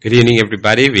Good evening,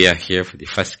 everybody. We are here for the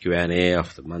first Q&A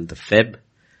of the month of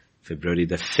February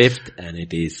the 5th, and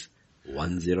it is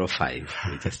 105.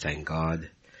 We just thank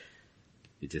God.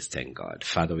 We just thank God.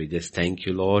 Father, we just thank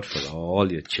you, Lord, for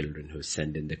all your children who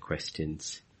send in the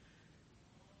questions.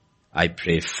 I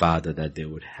pray, Father, that they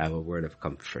would have a word of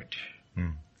comfort.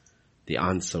 The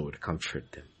answer would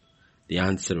comfort them. The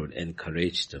answer would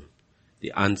encourage them.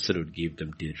 The answer would give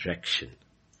them direction.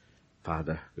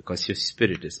 Father, because your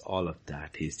Spirit is all of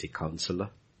that. He's the counselor.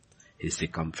 He's the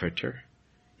comforter.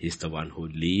 He's the one who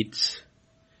leads.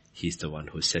 He's the one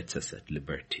who sets us at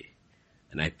liberty.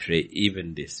 And I pray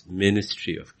even this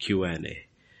ministry of Q&A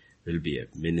will be a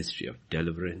ministry of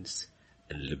deliverance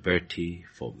and liberty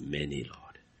for many,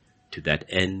 Lord. To that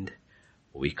end,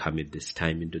 we commit this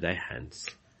time into thy hands,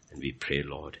 and we pray,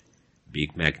 Lord,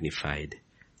 be magnified,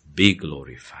 be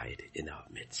glorified in our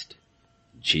midst.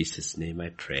 In Jesus' name I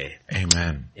pray.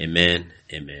 Amen. Amen,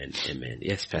 amen, amen.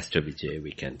 Yes, Pastor Vijay,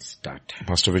 we can start.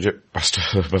 Pastor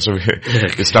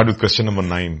Vijay, we start with question number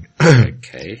 9.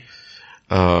 Okay.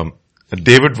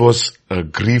 David was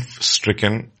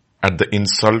grief-stricken at the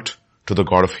insult to the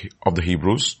God of the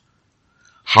Hebrews.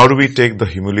 How do we take the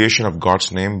humiliation of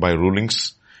God's name by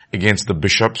rulings against the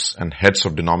bishops and heads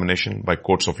of denomination by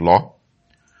courts of law?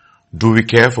 Do we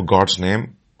care for God's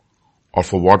name or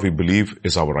for what we believe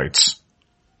is our rights?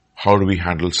 How do we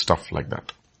handle stuff like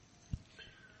that?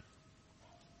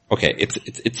 Okay,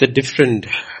 it's a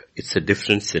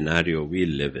different scenario we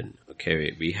live in.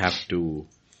 Okay, we have to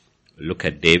look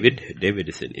at David. David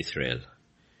is in Israel.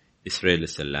 Israel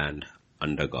is a land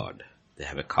under God. They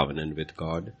have a covenant with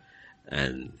God,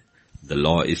 and the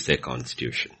law is their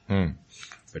constitution.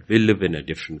 But we live in a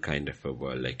different kind of a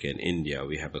world. Like in India,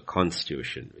 we have a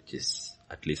constitution, which is,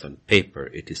 at least on paper,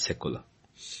 it is secular.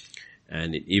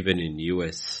 And even in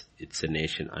US, it's a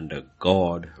nation under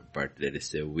God, but there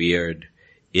is a weird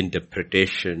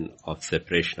interpretation of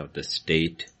separation of the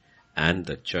state and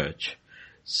the church.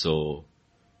 So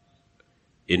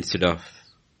instead of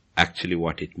actually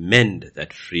what it meant,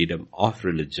 that freedom of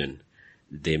religion,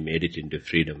 they made it into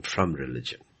freedom from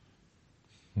religion.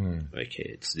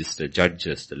 Okay, it's the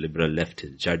judges, the liberal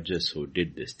leftist judges who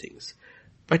did these things.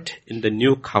 But in the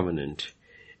new covenant,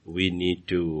 we need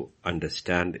to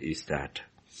understand is that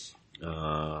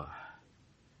our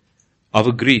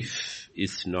grief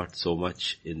is not so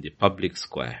much in the public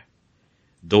square.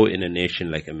 Though in a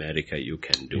nation like America, you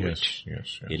can do it.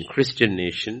 Yes. In Christian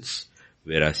nations,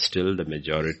 whereas still the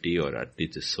majority, or at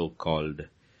least the so-called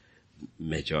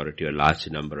majority or large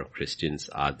number of Christians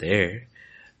are there,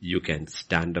 you can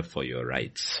stand up for your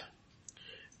rights.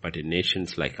 But in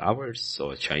nations like ours,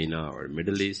 or China or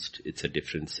Middle East, it's a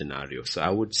different scenario. So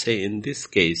I would say in this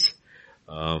case,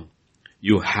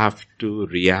 you have to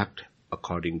react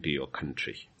according to your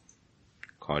country.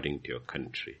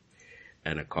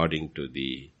 And according to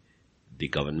the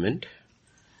government.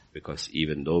 Because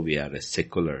even though we are a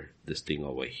secular, this thing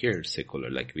over here,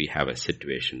 secular, like we have a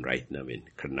situation right now in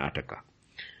Karnataka.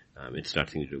 It's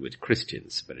nothing to do with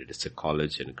Christians, but it is a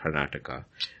college in Karnataka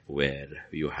where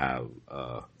you have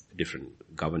a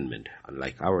different government,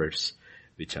 unlike ours,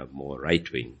 which are more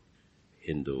right-wing,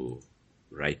 Hindu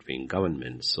right-wing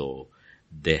government. So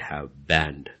they have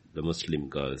banned the Muslim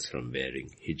girls from wearing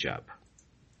hijab,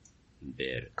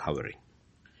 their covering.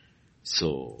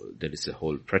 So there is a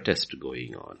whole protest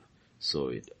going on. So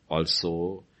it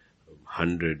also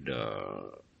 100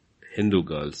 Hindu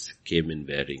girls came in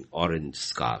wearing orange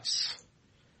scarves.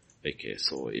 Okay,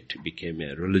 so it became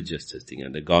a religious thing,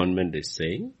 and the government is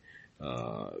saying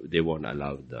they won't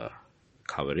allow the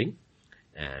covering,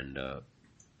 and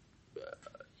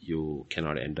you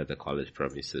cannot enter the college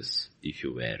premises if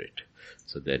you wear it.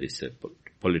 So there is a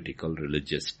political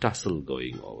religious tussle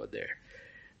going over there.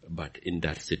 But in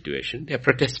that situation, they are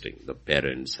protesting. The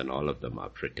parents and all of them are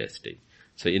protesting.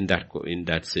 So in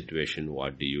that situation,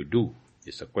 what do you do?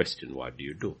 It's a question, what do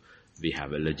you do? We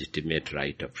have a legitimate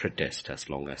right of protest as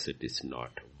long as it is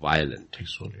not violent.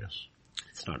 Peaceful, yes.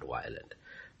 It's not violent.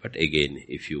 But again,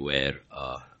 if you were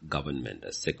a government,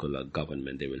 a secular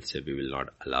government, they will say we will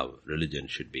not allow, religion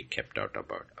should be kept out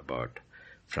about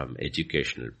from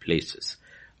educational places.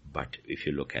 But if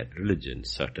you look at religions,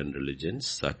 certain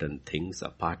things are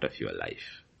part of your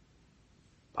life.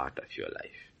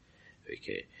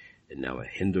 Okay. Now a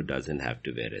Hindu doesn't have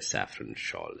to wear a saffron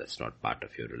shawl. That's not part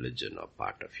of your religion or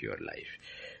part of your life.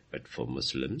 But for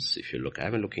Muslims, if you look,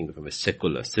 I'm looking from a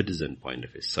secular citizen point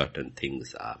of view, certain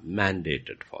things are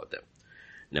mandated for them.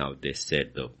 Now they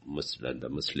said the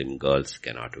Muslim girls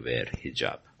cannot wear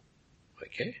hijab.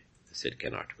 Okay? They said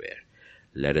cannot wear.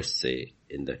 Let us say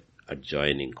in the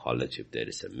adjoining college, if there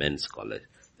is a men's college,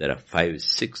 there are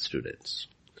 5-6 students.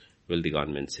 will the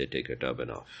government say, take your turban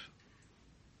off?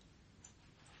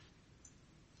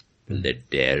 Will they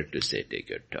dare to say, take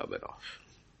your turban off?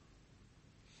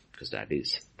 Because that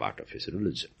is part of his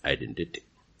religion, identity.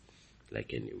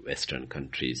 Like in Western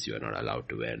countries, you are not allowed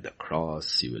to wear the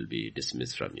cross, you will be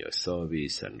dismissed from your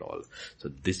service and all. So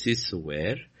this is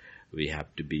where we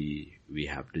have to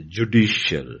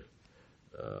judicial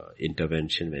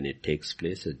intervention when it takes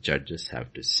place. The judges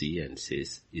have to see and say,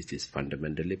 is this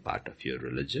fundamentally part of your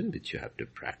religion which you have to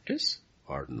practice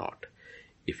or not?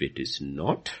 If it is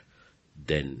not,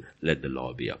 then let the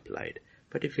law be applied.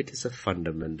 But if it is a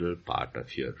fundamental part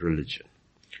of your religion,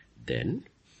 then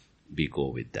we go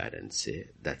with that and say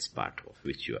that's part of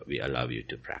which we allow you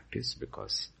to practice,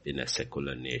 because in a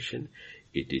secular nation,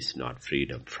 it is not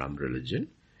freedom from religion,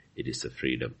 it is a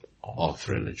freedom of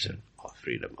religion,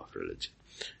 freedom of religion.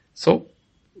 So,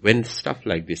 when stuff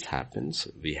like this happens,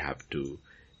 we have to,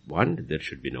 one, there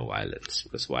should be no violence,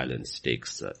 because violence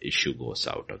takes the issue goes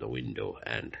out of the window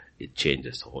and it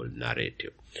changes the whole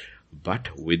narrative.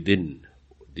 But within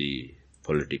the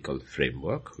political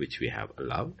framework which we have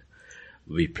allowed,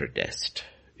 we protest.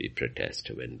 We protest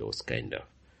when those kind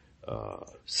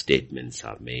of statements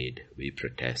are made. We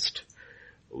protest.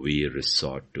 We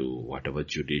resort to whatever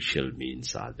judicial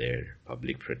means are there.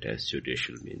 Public protest,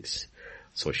 judicial means,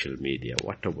 social media,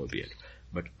 whatever we are.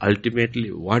 But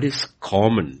ultimately, what is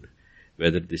common,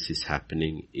 whether this is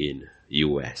happening in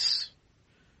US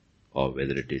or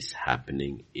whether it is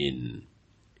happening in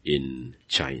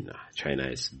China. China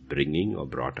is bringing or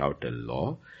brought out a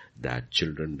law that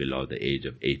children below the age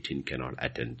of 18 cannot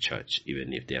attend church,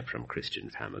 even if they are from Christian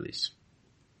families.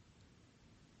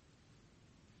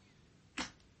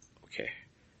 Okay.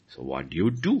 So what do you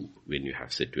do when you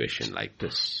have situation like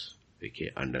this?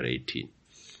 Okay, under 18.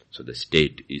 So the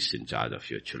state is in charge of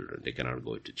your children. They cannot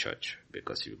go to church,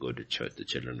 because if you go to church, the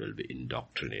children will be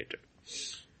indoctrinated.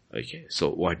 Okay, so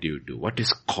what do you do? What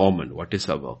is common? What is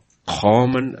our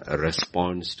common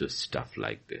response to stuff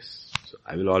like this? So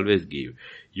I will always give,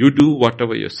 you do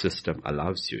whatever your system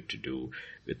allows you to do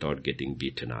without getting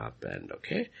beaten up,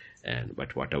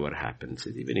 but whatever happens,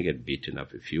 even you get beaten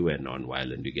up, if you are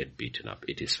non-violent, you get beaten up,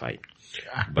 it is fine.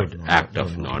 But act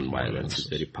of non-violence is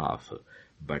very powerful.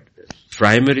 But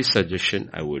primary suggestion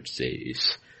I would say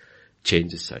is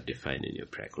changes are defined in your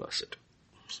prayer closet.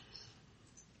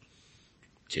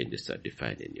 Changes are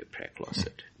defined in your prayer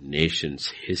closet. Nation's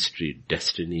history,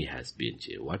 destiny has been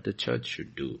changed. What the church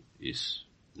should do is,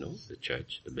 the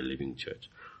church, the believing church,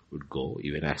 would go,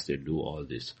 even as they do all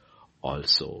this,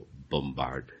 also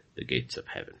bombard the gates of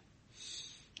heaven.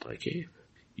 Okay?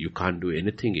 You can't do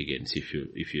anything against, if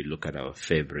you look at our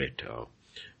favorite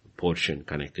portion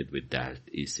connected with that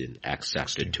is in Acts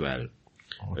chapter 12.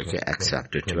 Okay, Acts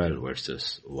chapter 12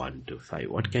 verses 1 to 5.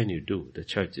 What can you do? The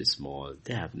church is small.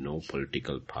 They have no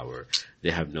political power. They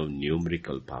have no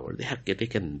numerical power. They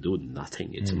can do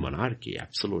nothing. It's a monarchy,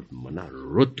 absolute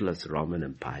ruthless Roman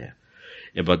Empire.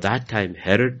 About that time,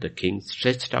 Herod the king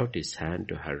stretched out his hand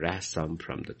to harass some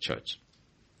from the church.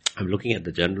 I'm looking at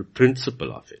the general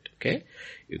principle of it, okay?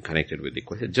 You connect it with the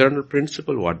question. General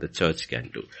principle, what the church can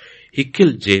do. He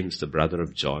killed James, the brother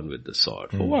of John, with the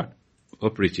sword. For what? For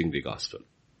preaching the gospel.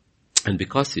 And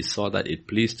because he saw that it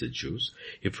pleased the Jews,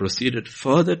 he proceeded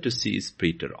further to seize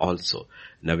Peter also.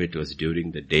 Now it was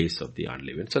during the days of the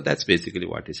unleavened. So that's basically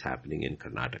what is happening in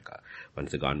Karnataka.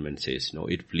 Once the government says, no,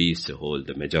 it pleased the whole,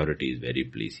 the majority is very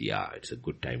pleased. Yeah, it's a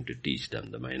good time to teach them.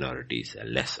 The minorities are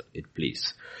lesser. It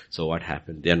pleased. So what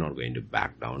happened? They're not going to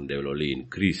back down. They will only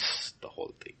increase the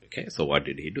whole thing. Okay. So what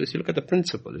did he do? So you look at the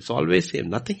principle. It's always same.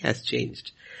 Nothing has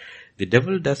changed. The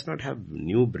devil does not have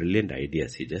new brilliant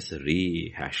ideas. He just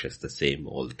rehashes the same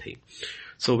old thing.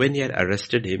 So when he had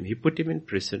arrested him, he put him in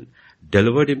prison,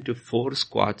 delivered him to 4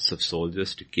 squads of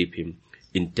soldiers to keep him,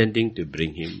 intending to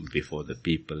bring him before the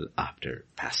people after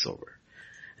Passover.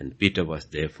 And Peter was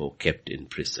therefore kept in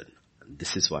prison. And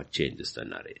this is what changes the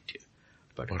narrative.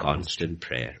 But constant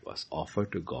prayer was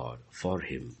offered to God for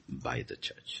him by the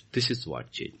church. This is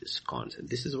what changes constant.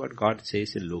 This is what God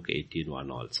says in Luke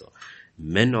 18:1 also.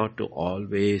 Men ought to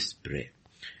always pray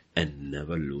and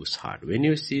never lose heart. When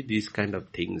you see these kind of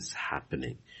things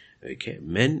happening, okay,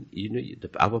 men,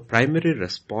 our primary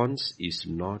response is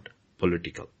not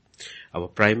political. Our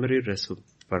primary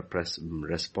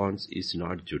response is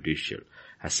not judicial.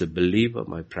 As a believer,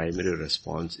 my primary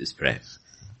response is prayer.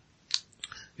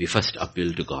 We first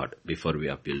appeal to God before we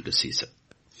appeal to Caesar.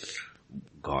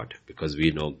 God, because we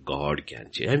know God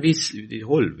can change. And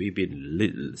we've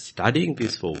been studying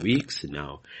this for weeks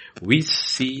now. We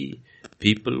see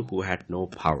people who had no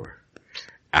power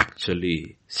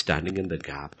actually standing in the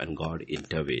gap and God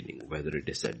intervening, whether it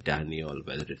is a Daniel,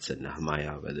 whether it's a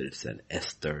Nehemiah, whether it's an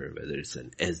Esther, whether it's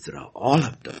an Ezra, all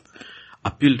of them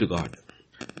appeal to God.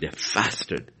 They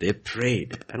fasted, they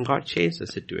prayed, and God changed the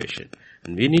situation.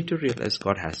 And we need to realize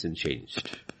God hasn't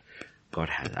changed. God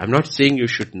has. I'm not saying you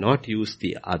should not use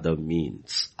the other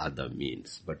means.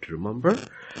 But remember,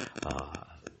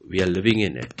 we are living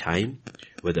in a time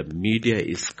where the media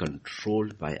is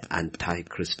controlled by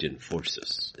anti-Christian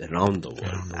forces around the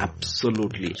world.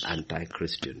 Absolutely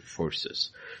anti-Christian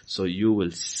forces. So you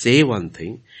will say one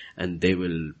thing and they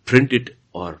will print it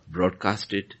or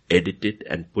broadcast it, edit it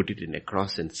and put it in a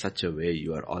cross in such a way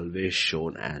you are always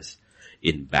shown as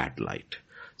in bad light.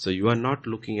 So you are not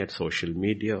looking at social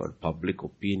media or public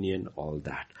opinion, all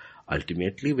that.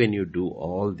 Ultimately, when you do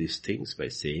all these things by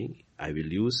saying, I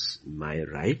will use my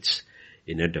rights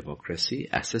in a democracy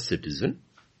as a citizen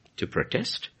to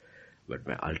protest, but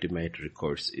my ultimate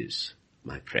recourse is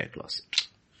my prayer closet.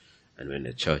 And when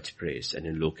a church prays, and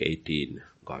in Luke 18,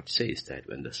 God says that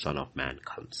when the Son of Man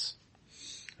comes,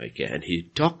 okay, and he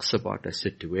talks about a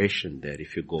situation there.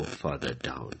 If you go further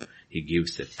down, he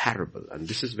gives a parable, and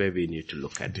this is where we need to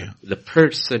look at it. The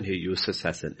person he uses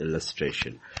as an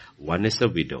illustration. One is a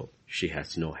widow. She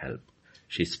has no help.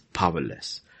 She's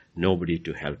powerless. Nobody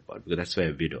to help her. Because that's why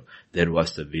a widow. There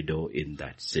was a widow in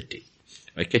that city.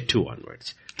 Okay, 2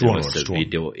 onwards. There was a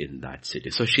widow in that city.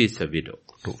 So she's a widow.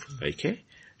 Okay?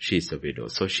 She's a widow.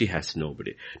 So she has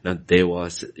nobody. Now there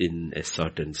was in a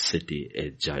certain city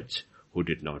a judge who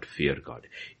did not fear God.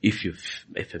 If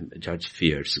a judge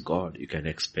fears God, you can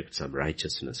expect some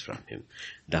righteousness from him.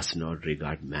 Does not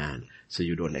regard man, so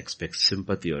you don't expect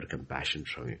sympathy or compassion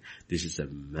from him. This is a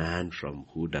man from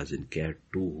who doesn't care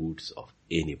 2 hoots of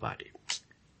anybody.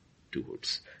 2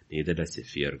 hoots. Neither does he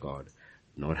fear God,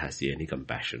 nor has he any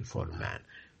compassion for man.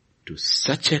 To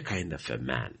such a kind of a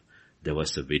man, there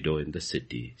was a widow in the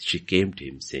city. She came to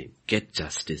him saying, get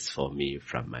justice for me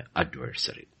from my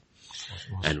adversary.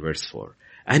 And verse 4,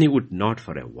 and he would not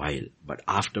for a while, but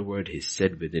afterward he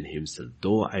said within himself,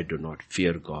 though I do not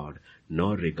fear God,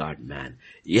 nor regard man,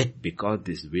 yet because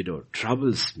this widow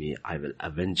troubles me, I will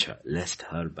avenge her, lest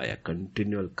her by a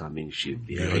continual coming she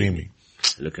weary me.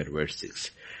 Look at verse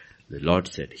 6. The Lord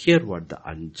said, hear what the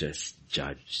unjust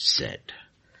judge said.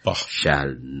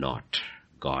 Shall not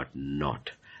God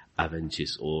not avenge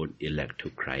his own elect who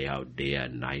cry out day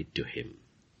and night to him?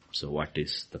 So what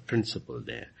is the principle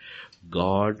there?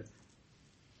 God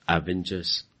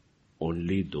avenges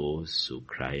only those who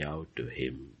cry out to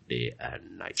him day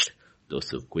and night. Those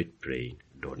who quit praying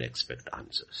don't expect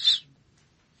answers.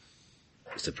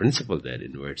 It's a principle there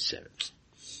in verse 7.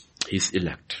 His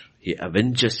elect, he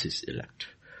avenges his elect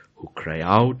who cry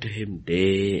out to him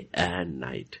day and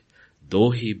night.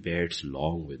 Though he bears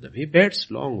long with them. He bears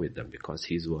long with them because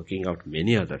he's working out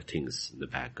many other things in the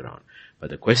background.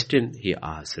 But the question he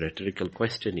asks, rhetorical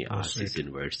question he asks is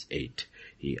in verse 8.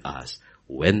 He asks,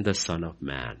 when the Son of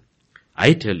Man,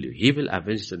 I tell you, he will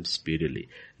avenge them speedily.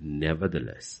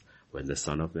 Nevertheless, when the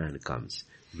Son of Man comes,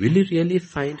 will you really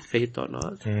find faith on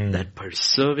earth? That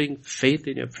persevering faith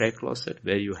in your prayer closet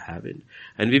where you haven't.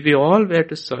 And if we all were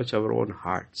to search our own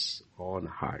hearts,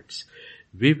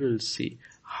 we will see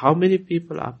how many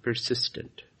people are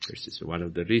persistent. One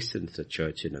of the reasons the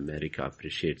church in America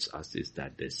appreciates us is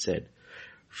that they said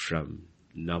from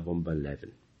November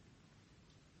 11,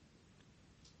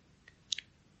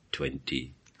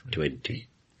 2020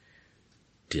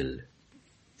 till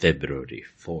February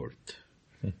 4th,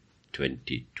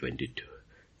 2022,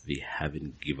 we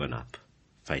haven't given up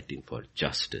fighting for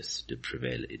justice to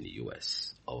prevail in the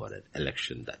US over an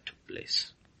election that took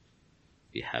place.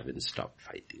 We haven't stopped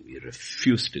fighting. We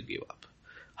refuse to give up.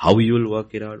 How you will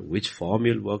work it out, which form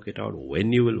you will work it out,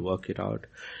 when you will work it out,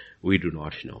 we do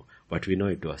not know. But we know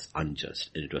it was unjust.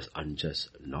 And it was unjust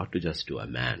not to just to a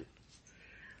man,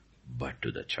 but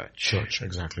to the church. Church,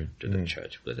 exactly. To the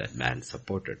church. Because that man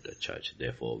supported the church.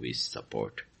 Therefore we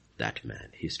support that man.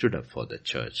 He stood up for the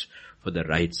church, for the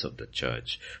rights of the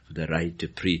church, for the right to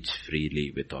preach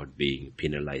freely without being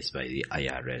penalized by the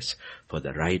IRS, for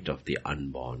the right of the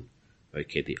unborn.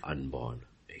 Okay, the unborn.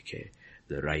 Okay,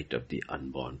 the right of the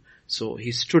unborn. So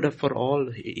he stood up for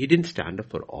all, he didn't stand up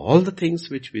for all the things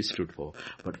which we stood for,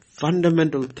 but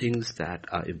fundamental things that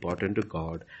are important to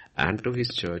God and to his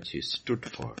church he stood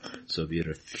for. So we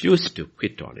refuse to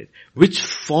quit on it. Which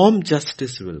form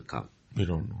justice will come? We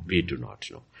don't know. We do not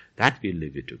know. That we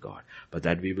leave it to God. But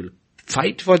that we will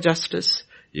fight for justice,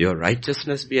 your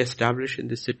righteousness be established in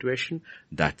this situation,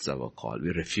 that's our call. We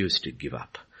refuse to give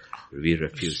up. We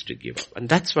refuse to give up. And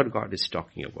that's what God is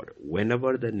talking about.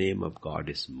 Whenever the name of God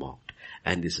is mocked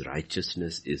and his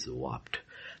righteousness is warped,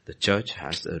 The church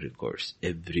has a recourse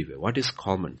everywhere. What is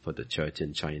common for the church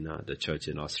in China, the church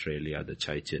in Australia, the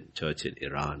church in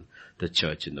Iran, the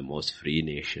church in the most free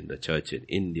nation, the church in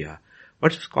India?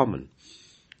 What is common?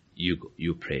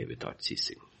 You pray without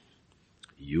ceasing.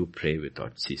 You pray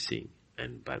without ceasing,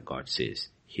 and by God says,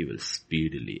 He will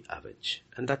speedily avenge.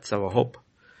 And that's our hope.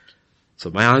 So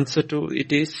my answer to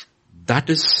it is,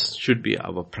 should be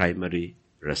our primary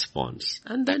response.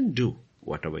 And then do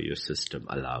whatever your system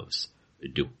allows.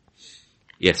 Do.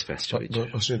 Yes, Pastor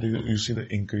Vijay. Pastor, you see the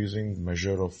increasing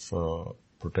measure of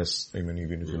protests, even if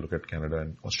you look at Canada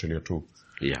and Australia too.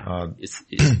 Yeah.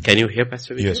 Can you hear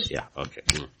Pastor Vijay? Yes. Yeah, okay.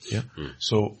 Yeah.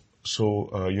 So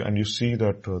you see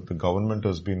that the government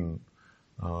has been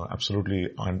absolutely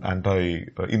anti.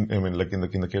 In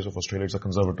the case of Australia, it's a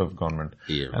conservative government,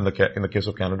 and in the case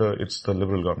of Canada, it's the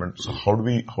liberal government. So how do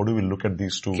we look at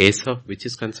these two? Case of which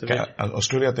is conservative?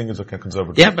 Australia, I think, is a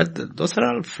conservative. Yeah, but those are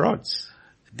all frauds.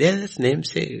 They're just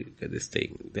namesake this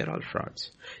thing. They're all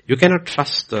frauds. You cannot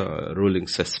trust the ruling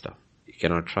system. You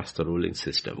cannot trust the ruling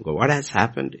system. What has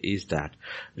happened is that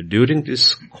during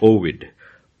this COVID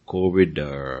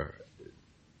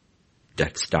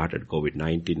that started,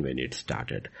 COVID-19 when it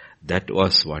started, that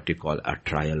was what you call a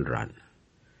trial run.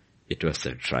 It was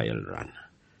a trial run.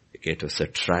 Okay, it was a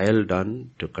trial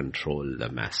done to control the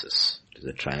masses. It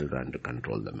was a trial run to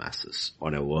control the masses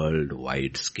on a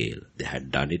worldwide scale. They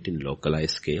had done it in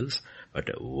localized scales, but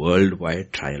a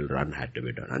worldwide trial run had to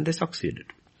be done. And they succeeded.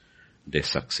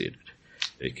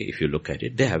 Okay, if you look at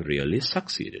it, they have really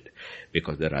succeeded.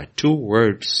 Because there are two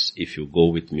words, if you go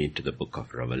with me to the book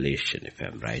of Revelation, if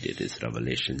I'm right, it is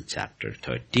Revelation chapter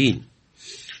 13.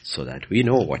 So that we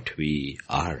know what we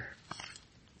are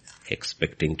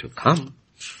expecting to come.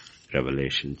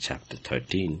 Revelation chapter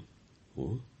 13.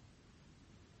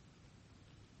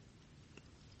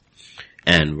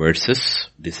 And verses,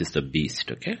 this is the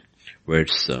beast, okay?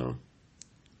 Verse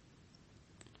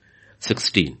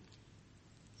 16.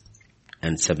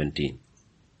 And 17.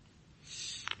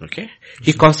 Okay?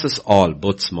 He causes all,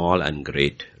 both small and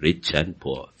great, rich and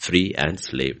poor, free and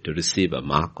slave, to receive a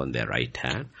mark on their right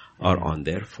hand or on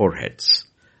their foreheads.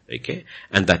 Okay?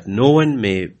 And that no one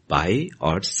may buy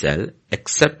or sell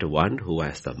except one who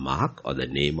has the mark or the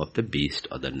name of the beast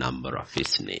or the number of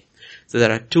his name. So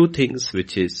there are two things few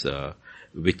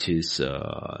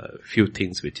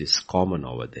things which is common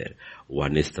over there.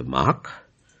 One is the mark.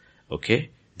 Okay?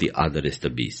 The other is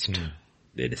the beast.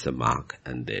 There is a mark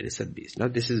and there is a beast. Now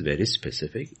this is very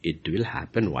specific. It will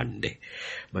happen one day.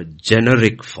 But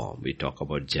generic form, we talk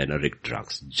about generic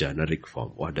drugs. Generic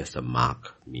form, what does the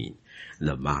mark mean?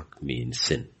 The mark means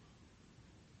sin.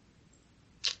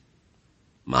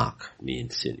 Mark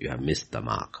means sin. You have missed the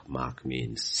mark. Mark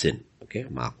means sin. Okay,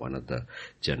 mark, one of the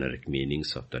generic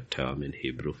meanings of the term in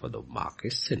Hebrew for the mark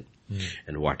is sin.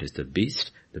 And what is the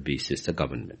beast? The beast is the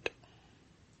government.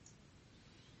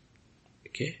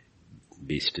 Okay.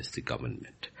 Beast is the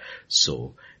government.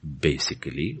 So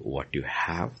basically what you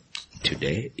have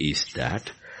today is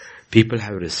that people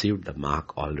have received the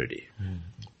mark already.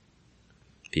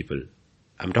 People,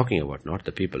 I'm talking about not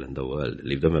the people in the world,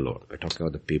 leave them alone. We're talking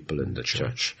about the people in the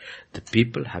church. The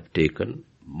people have taken,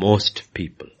 most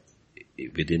people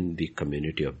within the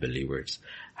community of believers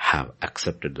have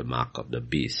accepted the mark of the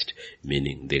beast,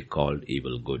 meaning they called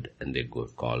evil good and they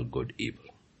call good evil.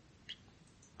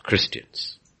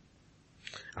 Christians.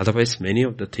 Otherwise, many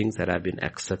of the things that have been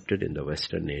accepted in the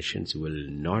Western nations will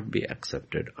not be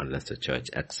accepted unless the church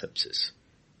accepts it.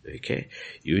 Okay?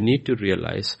 You need to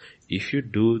realize, if you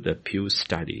do the Pew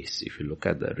studies, if you look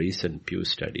at the recent Pew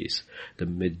studies, the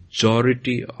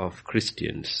majority of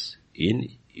Christians in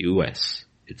US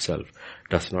itself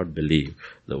does not believe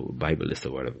the Bible is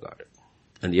the Word of God.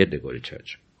 And yet they go to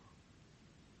church.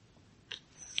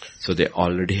 So they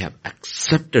already have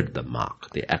accepted the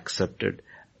mark. They accepted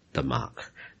the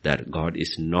mark that God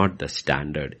is not the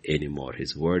standard anymore.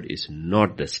 His word is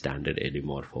not the standard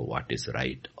anymore for what is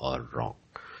right or wrong.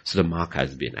 So the mark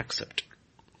has been accepted.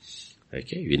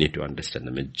 Okay, we need to understand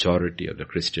the majority of the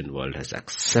Christian world has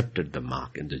accepted the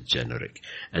mark in the generic,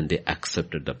 and they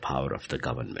accepted the power of the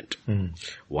government.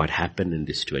 What happened in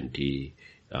this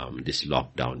this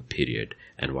lockdown period,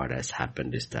 and what has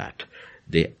happened is that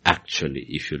they actually,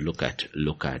 if you look at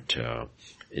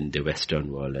in the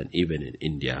Western world and even in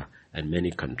India and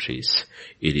many countries,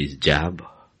 it is jab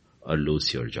or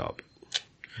lose your job.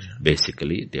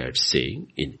 Basically, they are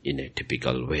saying in a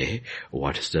typical way,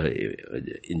 what does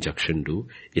the injection do?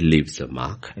 It leaves a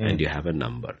mark and you have a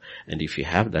number. And if you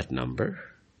have that number,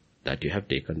 that you have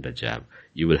taken the jab,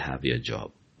 you will have your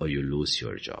job or you lose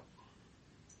your job.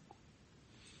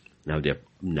 Now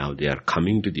they are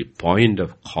coming to the point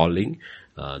of calling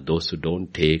those who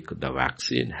don't take the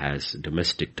vaccine as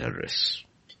domestic terrorists.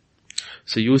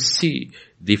 So you see,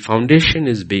 the foundation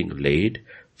is being laid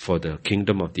for the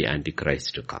kingdom of the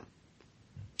Antichrist to come.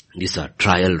 These are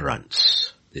trial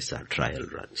runs. These are trial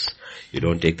runs. You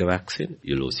don't take the vaccine,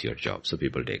 you lose your job. So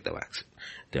people take the vaccine.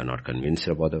 They are not convinced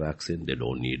about the vaccine. They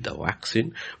don't need the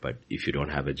vaccine. But if you don't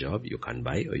have a job, you can't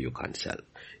buy or you can't sell.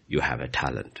 You have a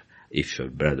talent. If your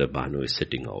brother Banu is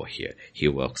sitting over here, he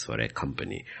works for a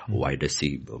company. Why does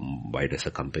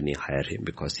a company hire him?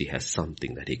 Because he has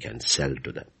something that he can sell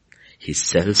to them. He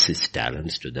sells his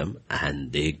talents to them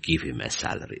and they give him a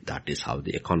salary. That is how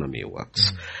the economy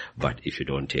works. But if you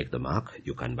don't take the mark,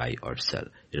 you can buy or sell.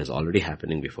 It is already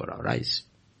happening before our eyes.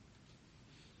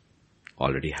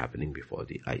 Already happening before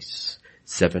the eyes.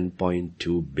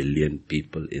 7.2 billion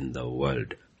people in the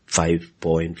world.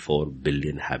 5.4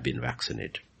 billion have been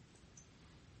vaccinated.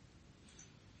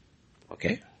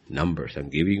 Okay? Numbers. I'm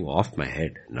giving you off my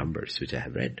head numbers which I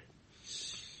have read.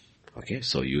 Okay,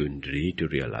 so you need to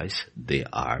realize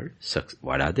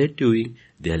what are they doing?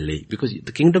 They are laying, because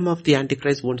the kingdom of the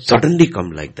Antichrist won't suddenly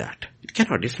come like that. It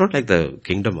cannot. It's not like the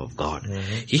kingdom of God.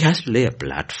 He has to lay a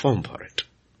platform for it.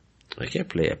 Okay,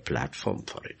 lay a platform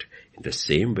for it. In the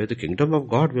same way, the kingdom of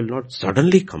God will not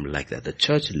suddenly come like that. The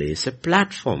church lays a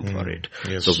platform for it.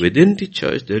 Yes. So within the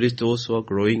church, there is those who are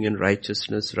growing in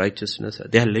righteousness.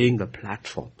 They are laying the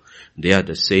platform. They are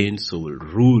the saints who will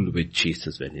rule with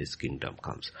Jesus when his kingdom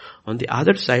comes. On the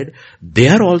other side, they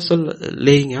are also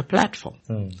laying a platform.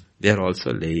 They are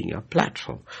also laying a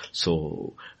platform.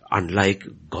 So, unlike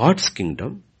God's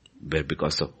kingdom, where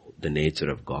because of the nature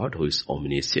of God, who is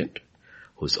omniscient,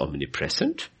 who is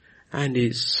omnipresent, and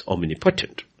is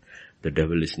omnipotent. The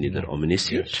devil is neither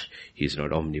omniscient, he is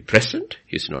not omnipresent,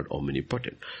 he is not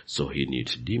omnipotent. So he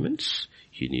needs demons,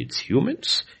 he needs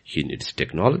humans, he needs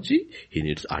technology, he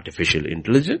needs artificial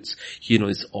intelligence, he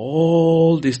knows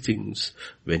all these things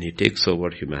when he takes over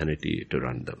humanity to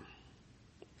run them.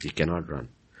 He cannot run.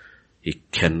 He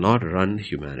cannot run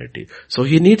humanity. So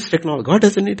he needs technology. God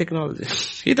doesn't need technology.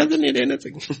 He doesn't need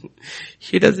anything.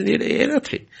 He doesn't need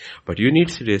anything. But you need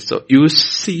this. So you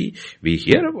see, we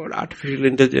hear about artificial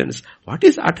intelligence. What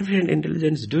is artificial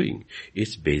intelligence doing?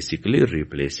 It's basically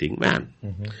replacing man.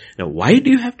 Now why do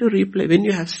you have to replace, when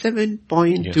you have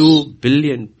 7.2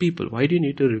 billion people, why do you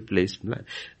need to replace man?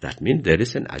 That means there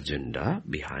is an agenda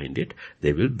behind it.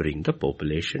 They will bring the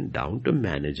population down to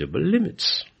manageable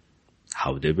limits.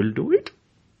 How they will do it?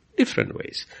 Different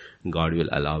ways. God will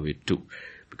allow it too.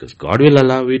 Because God will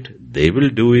allow it, they will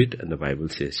do it, and the Bible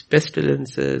says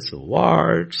pestilences,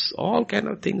 wars, all kind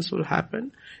of things will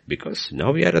happen, because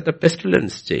now we are at the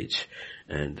pestilence stage.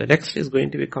 And the next is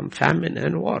going to become famine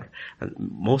and war. And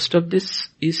most of this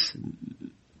is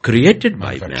created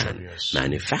by man,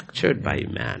 manufactured by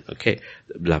man. Okay.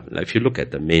 If you look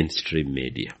at the mainstream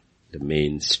media,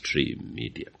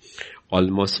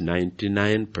 almost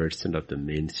 99% of the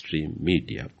mainstream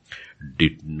media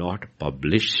did not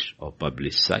publish or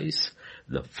publicize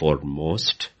the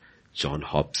foremost Johns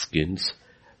Hopkins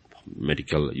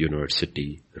Medical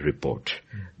University report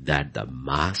that the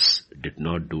mask did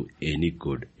not do any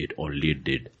good, it only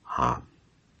did harm.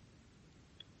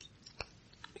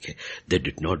 Okay. They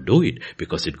did not do it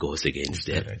because it goes against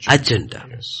their agenda.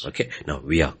 Yes. Okay. Now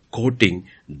we are quoting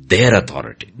their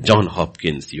authority. Johns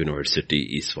Hopkins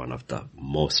University is one of the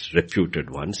most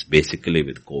reputed ones. Basically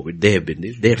with COVID, they have been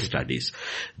their studies.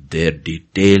 Their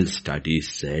detailed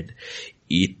studies said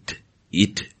it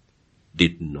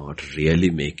did not really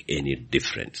make any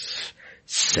difference.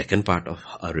 Second part of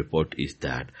our report is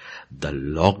that the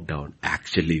lockdown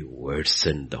actually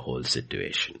worsened the whole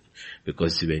situation.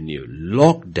 Because when you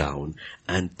lock down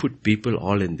and put people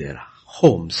all in their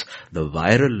homes, the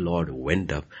viral load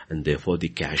went up and therefore the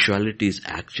casualties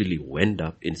actually went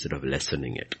up instead of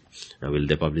lessening it. Now will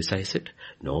they publicize it?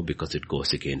 No, because it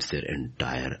goes against their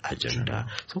entire agenda.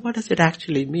 So what does it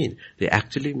actually mean? It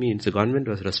actually means the government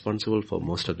was responsible for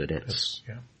most of the deaths.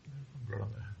 Yes. Yeah.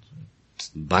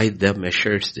 By the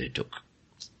measures they took.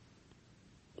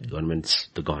 The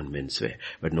government's way.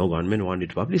 But no government wanted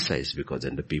to publicize because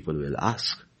then the people will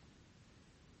ask.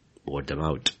 Vote them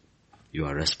out. You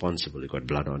are responsible. You got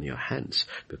blood on your hands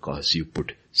because you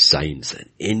put science, and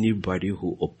anybody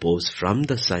who opposed from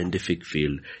the scientific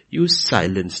field, you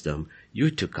silenced them, you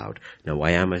took out. Now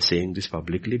why am I saying this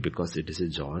publicly? Because it is a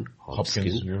Johns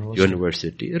Hopkins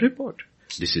University report.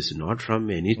 This is not from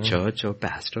any church or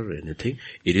pastor or anything.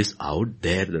 It is out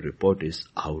there. The report is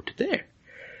out there.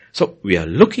 So we are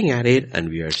looking at it and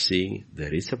we are seeing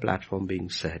there is a platform being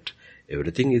set.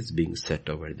 Everything is being set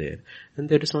over there. And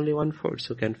there is only one force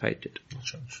who can fight it. The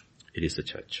church. It is the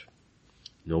church.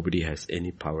 Nobody has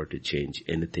any power to change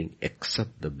anything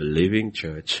except the believing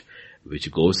church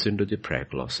which goes into the prayer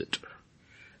closet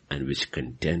and which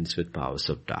contends with powers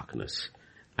of darkness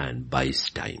and buys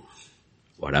time.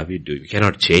 What are we doing? We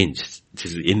cannot change. This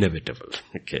is inevitable.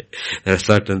 Okay. There are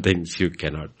certain things you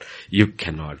cannot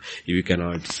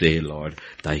say, Lord,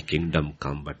 thy kingdom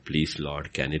come, but please,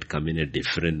 Lord, can it come in a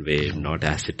different way, not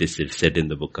as it is said in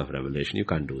the book of Revelation. You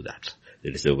can't do that.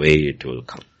 There is a way it will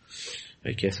come.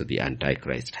 Okay, so the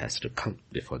Antichrist has to come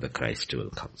before the Christ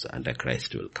will come. So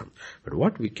Antichrist will come. But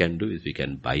what we can do is we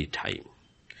can buy time.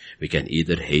 We can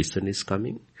either hasten his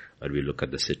coming, or we look at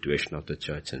the situation of the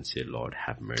church and say, Lord,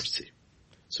 have mercy.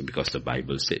 So because the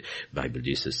Bible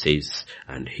Jesus says,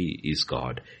 and he is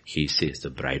God, he says the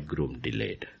bridegroom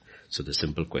delayed. So the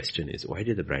simple question is, why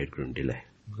did the bridegroom delay?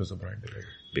 Because the bride delayed.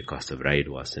 Because the bride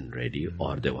wasn't ready,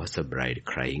 or there was a bride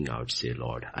crying out, say,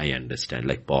 Lord, I understand.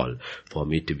 Like Paul, for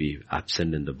me to be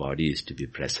absent in the body is to be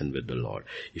present with the Lord.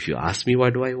 If you ask me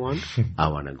what do I want, I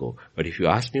want to go. But if you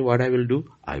ask me what I will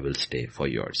do, I will stay for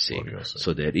your sake.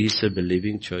 So there is a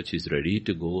believing church is ready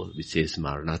to go, which says,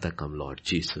 Maranatha, come Lord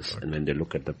Jesus. Right. And when they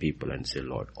look at the people and say,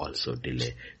 Lord, also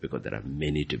delay, because there are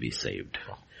many to be saved.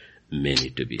 Many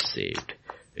to be saved.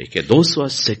 Okay, those who are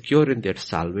secure in their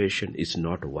salvation is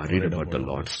not worried about the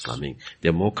Lord's coming.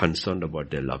 They're more concerned about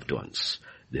their loved ones.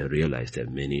 They realize there are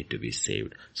many to be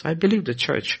saved. So I believe the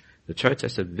church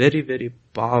has a very, very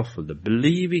powerful, the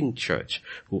believing church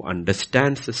who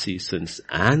understands the seasons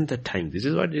and the time. This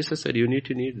is what Jesus said, you need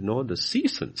to know the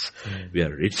seasons.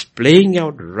 It's playing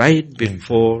out right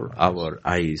before our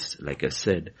eyes. Like I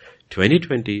said,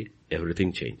 2020,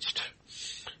 everything changed.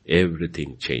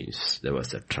 Everything changed. There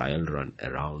was a trial run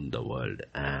around the world,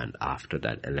 and after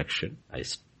that election, I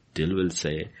still will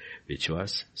say, which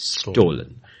was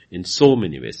stolen in so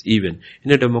many ways. Even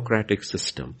in a democratic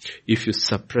system, if you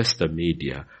suppress the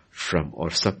media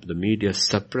the media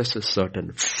suppresses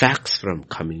certain facts from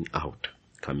coming out,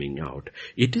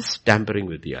 it is tampering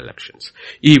with the elections.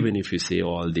 Even if you say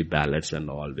all the ballots and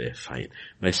all were fine.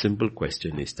 My simple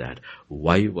question is that,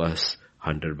 why was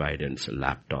Hunter Biden's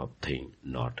laptop thing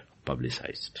not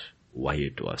publicized? Why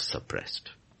it was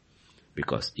suppressed?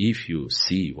 Because if you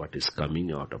see what is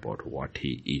coming out about what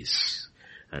he is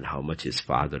and how much his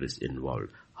father is involved,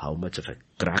 how much of a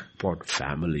crackpot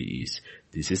family is,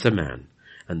 this is a man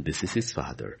and this is his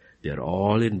father. They are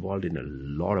all involved in a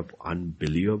lot of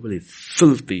unbelievably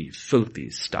filthy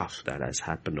stuff that has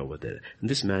happened over there. And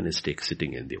this man is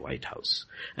sitting in the White House.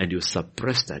 And you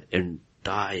suppress that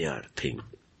entire thing.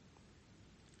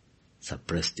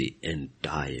 Suppress the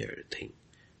entire thing.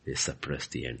 They suppress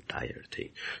the entire thing.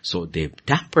 So they've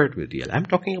tampered with I'm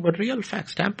talking about real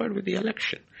facts, tampered with the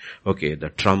election. Okay, the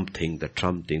Trump thing,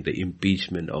 the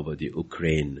impeachment over the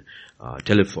Ukraine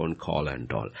telephone call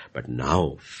and all. But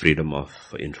now, Freedom of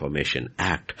Information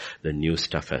Act, the new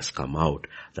stuff has come out.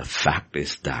 The fact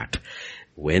is that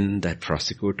when that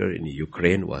prosecutor in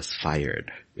Ukraine was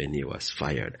fired,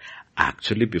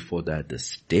 actually before that, the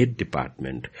State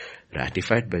Department,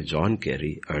 ratified by John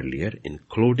Kerry earlier,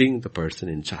 including the person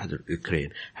in charge of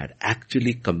Ukraine, had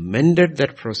actually commended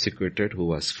that prosecutor who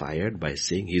was fired by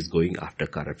saying he's going after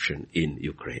corruption in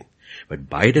Ukraine. But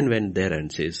Biden went there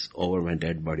and says, over my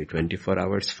dead body, 24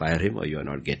 hours, fire him or you are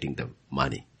not getting the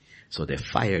money. So they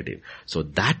fired him. So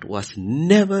that was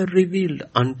never revealed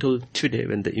until today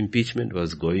when the impeachment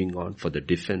was going on for the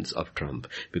defense of Trump.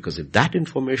 Because if that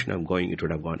information it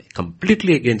would have gone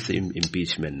completely against the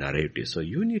impeachment narrative. So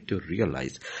you need to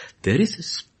realize there is a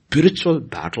spiritual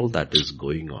battle that is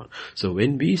going on. So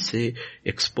when we say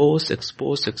expose,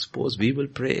 we will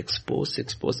pray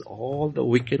expose, all the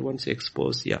wicked ones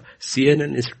expose. Yeah,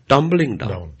 CNN is tumbling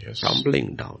down.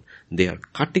 They are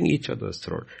cutting each other's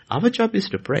throat. Our job is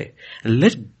to pray and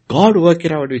let God work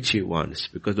it out which He wants,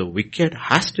 because the wicked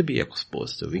has to be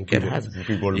exposed. The wicked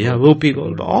Whoopi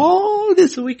Goldberg. All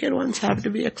these wicked ones have to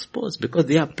be exposed because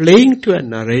they are playing to a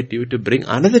narrative to bring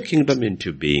another kingdom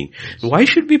into being. Why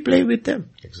should we play with them?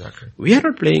 Exactly. We are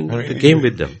not playing the game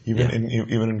with them.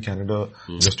 Even in Canada,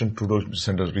 Justin Trudeau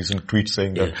sent a recent tweet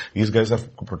saying that these guys are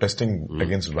protesting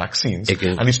against vaccines,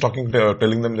 and he's telling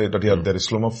them that they're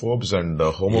Islamophobes and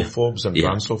homophobes and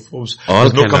transophobes.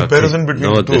 There's no comparison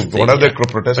between the two. What are they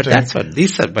protesting? But that's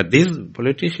what these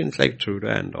politicians like Trudeau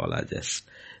and all are just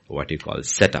what you call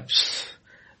setups.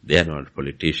 They are not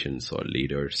politicians or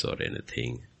leaders or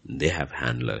anything. They have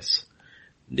handlers.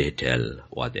 They tell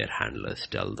what their handlers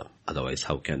tell them. Otherwise,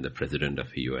 how can the president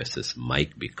of the US's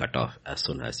mic be cut off as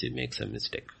soon as he makes a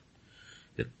mistake?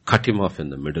 They cut him off in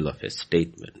the middle of a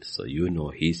statement. So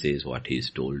he says what he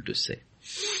is told to say.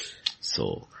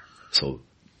 So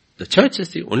the church is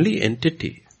the only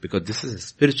entity Because this is a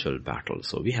spiritual battle.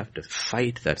 So we have to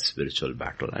fight that spiritual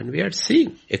battle. And we are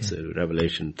seeing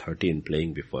Revelation 13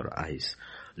 playing before our eyes.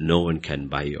 No one can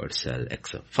buy or sell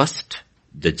except first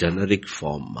the generic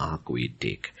form mark we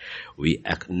take. We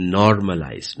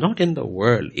normalize, not in the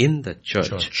world, in the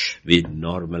church. We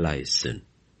normalize sin.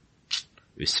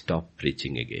 We stop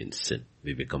preaching against sin.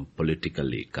 We become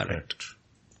politically correct.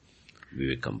 We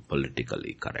become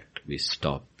politically correct. We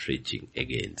stop preaching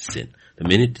against sin. The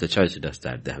minute the church does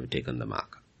that, they have taken the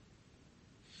mark.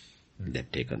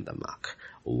 They've taken the mark.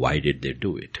 Why did they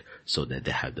do it? So that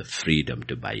they have the freedom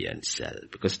to buy and sell.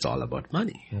 Because it's all about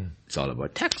money. It's all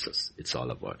about taxes. It's all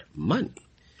about money.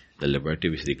 The liberty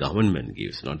which the government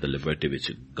gives, not the liberty which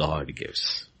God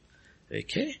gives.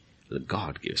 Okay?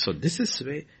 God gives. So this is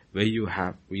where you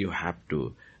have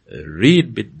to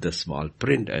read with the small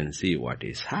print and see what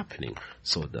is happening.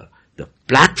 So the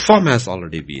platform has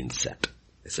already been set.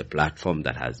 It's a platform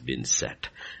that has been set.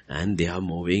 And they are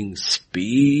moving,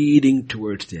 speeding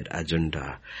towards their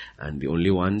agenda. And the only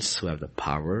ones who have the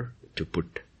power to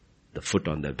put the foot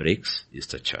on the brakes is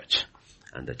the church.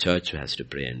 And the church has to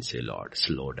pray and say, Lord,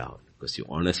 slow down. Because you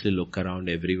honestly look around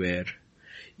everywhere,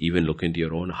 even look into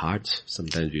your own hearts.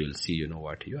 Sometimes you will see, you know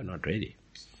what, you are not ready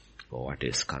for what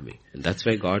is coming. And that's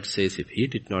why God says, if He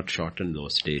did not shorten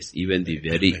those days, even the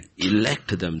very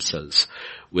elect themselves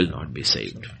will not be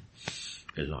saved.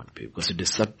 Will not be, because the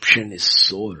deception is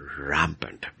so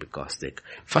rampant. Because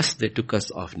they took us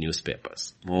off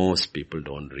newspapers. Most people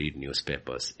don't read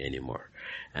newspapers anymore,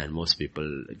 and most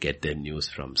people get their news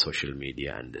from social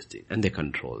media and this thing, and they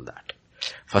control that.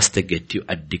 First they get you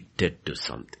addicted to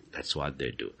something. That's what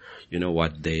they do. You know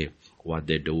what they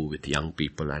do with young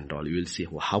people and all. You will see,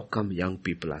 how come young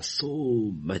people are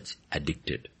so much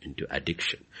addicted into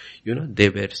addiction? You know, they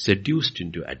were seduced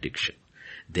into addiction.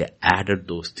 They added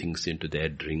those things into their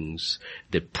drinks.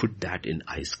 They put that in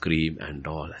ice cream and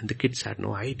all. And the kids had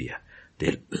no idea.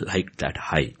 They liked that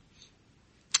high.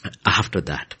 After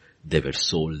that, they were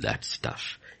sold that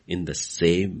stuff. In the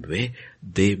same way,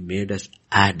 they made us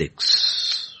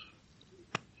addicts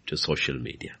to social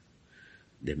media.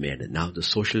 They made it. Now the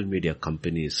social media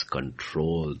companies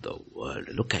control the world.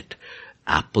 Look at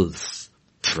Apple's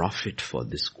profit for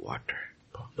this quarter.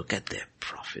 Look at their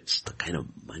profits, the kind of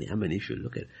money. I mean, if you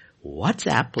look at, what's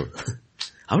Apple?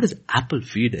 How does Apple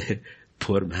feed a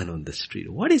poor man on the street?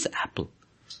 What is Apple?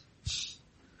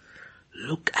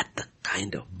 Look at the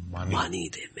kind of money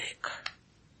they make.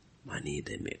 Money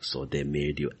they make. So they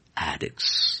made you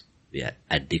addicts. We are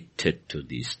addicted to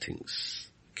these things.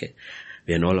 Okay.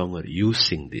 We are no longer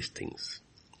using these things.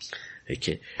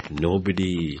 Okay.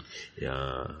 Nobody,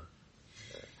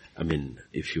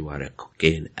 if you are a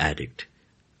cocaine addict,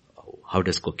 how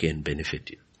does cocaine benefit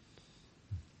you?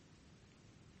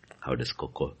 How does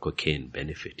cocaine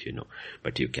benefit you?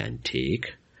 But you can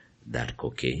take that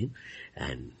cocaine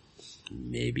and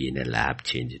maybe in a lab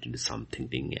change it into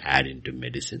something, add into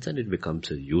medicines, and it becomes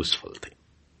a useful thing.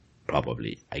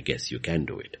 Probably, I guess you can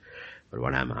do it. But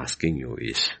what I'm asking you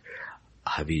is,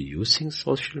 are we using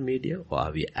social media or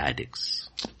are we addicts?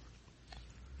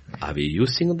 Are we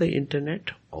using the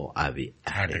internet or are we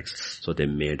addicts? So they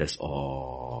made us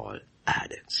all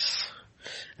addicts.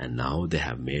 And now they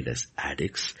have made us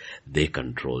addicts. They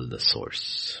control the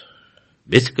source.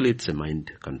 Basically, it's a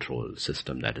mind control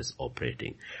system that is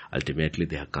operating. Ultimately,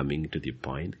 they are coming to the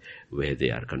point where they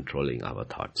are controlling our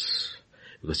thoughts.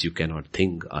 Because you cannot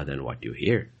think other than what you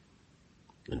hear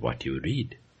and what you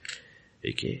read.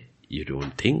 Okay? You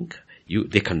don't think.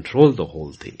 They control the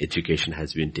whole thing. Education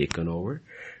has been taken over.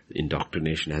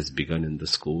 Indoctrination has begun in the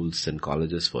schools and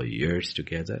colleges for years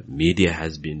together. Media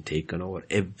has been taken over.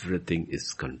 Everything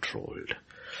is controlled.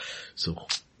 So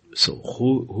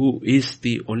who is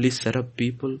the only set of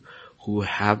people who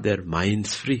have their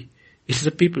minds free? It's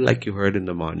the people like you heard in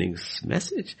the morning's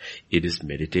message. It is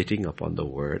meditating upon the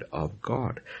Word of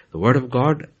God. The Word of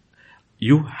God,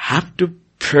 you have to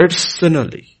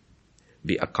personally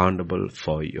be accountable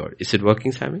for is it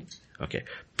working, Sammy? Okay.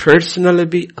 Personally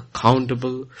be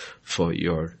accountable for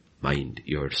your mind,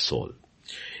 your soul.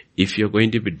 If you're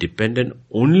going to be dependent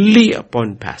only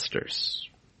upon pastors,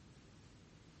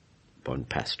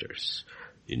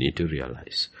 you need to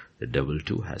realize the devil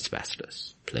too has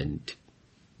pastors. Plenty,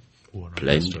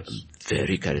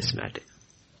 very charismatic,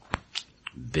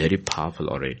 very powerful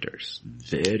orators,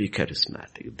 very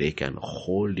charismatic. They can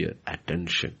hold your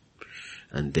attention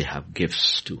and they have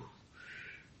gifts too.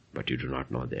 But you do not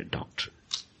know their doctrine.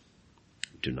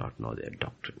 Do not know their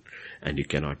doctrine. And you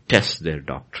cannot test their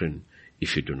doctrine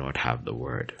if you do not have the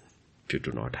Word. If you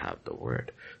do not have the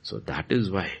Word. So that is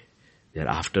why they're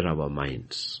after our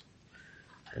minds.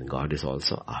 And God is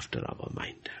also after our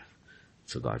mind.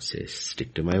 So God says,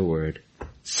 stick to my word,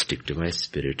 stick to my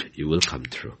spirit, you will come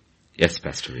through. Yes,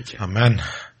 Pastor Vijay. Amen.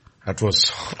 That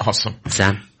was awesome.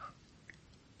 Sam?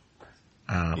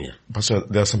 Pastor,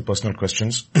 there are some personal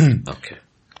questions. Okay.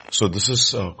 So this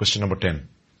is question number 10.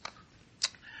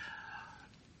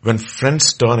 When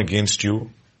friends turn against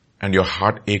you and your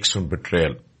heart aches from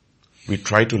betrayal, we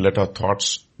try to let our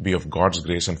thoughts be of God's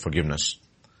grace and forgiveness.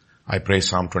 I pray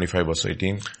Psalm 25 verse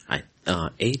 18.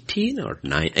 18 or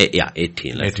 9? Yeah,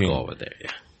 18. Let's 18. go over there.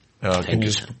 Yeah. Can you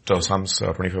just put Psalms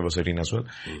 25 verse 18 as well?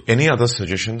 Any other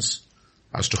suggestions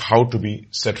as to how to be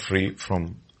set free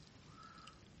from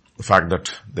the fact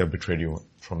that they have betrayed you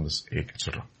from this ache,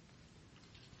 etc.?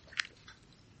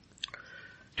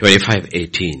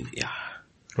 25:18, yeah.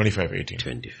 25:18.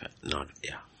 25, not,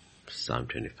 yeah. Psalm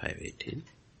 25:18.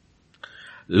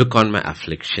 Look on my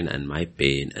affliction and my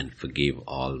pain and forgive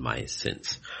all my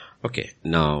sins. Okay,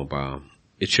 now,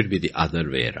 it should be the other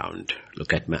way around.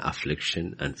 Look at my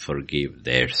affliction and forgive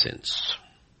their sins.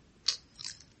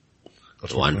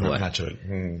 That's One natural.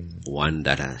 One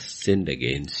that has sinned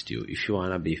against you. If you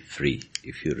want to be free,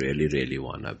 if you really, really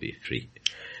want to be free,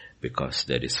 because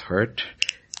there is hurt,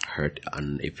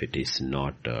 and if it is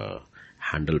not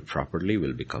handled properly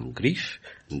will become grief,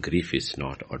 and grief is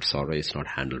not, or sorrow is not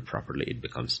handled properly, it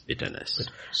becomes bitterness.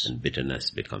 And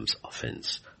bitterness becomes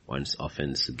offense. Once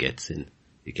offense gets in,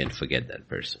 you can forget that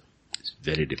person. It's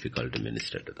very difficult to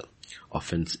minister to them.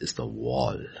 Offense is the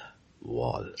wall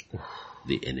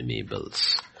the enemy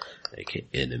builds. Okay,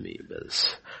 enemy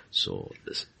builds. So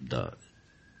the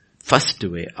first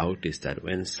way out is that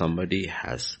when somebody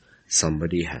has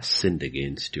sinned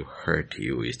against you, hurt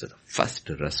you, is that the first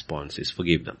response is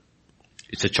forgive them.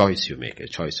 It's a choice you make, a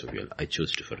choice of will. I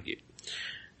choose to forgive.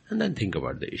 And then think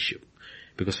about the issue.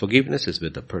 Because forgiveness is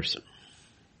with the person.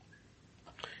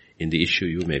 In the issue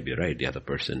you may be right, the other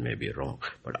person may be wrong.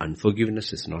 But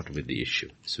unforgiveness is not with the issue,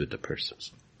 it's with the person.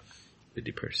 With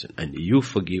the person. And you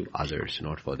forgive others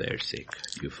not for their sake.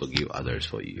 You forgive others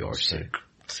for your sake.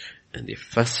 And the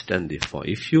first and the fourth,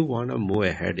 if you want to move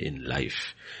ahead in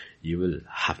life, you will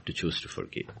have to choose to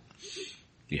forgive.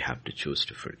 You have to choose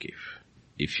to forgive.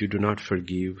 If you do not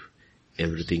forgive,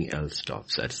 everything else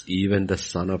stops. That's even the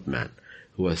Son of Man,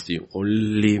 who was the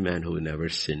only man who never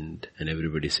sinned, and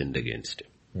everybody sinned against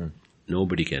him.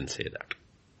 Nobody can say that.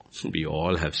 We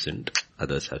all have sinned.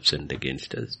 Others have sinned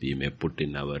against us. We may put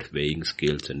in our weighing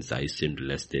scales and say, I sinned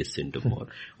less, they sinned more,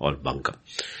 or bunkum.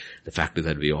 The fact is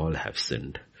that we all have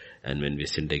sinned. And when we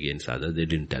sinned against others, they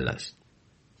didn't tell us.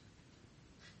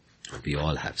 We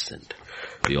all have sinned.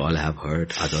 We all have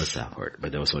hurt, others have hurt.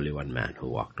 But there was only one man who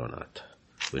walked on earth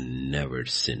who never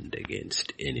sinned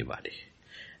against anybody.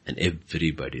 And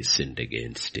everybody sinned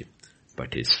against him.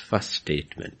 But his first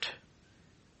statement,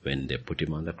 when they put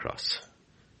him on the cross,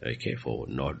 okay, for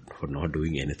not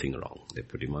doing anything wrong, they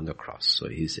put him on the cross. So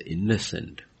he's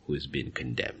innocent who is being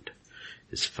condemned.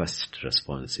 His first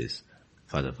response is,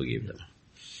 Father, forgive them.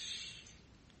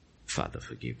 Father,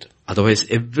 forgive them. Otherwise,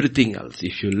 everything else,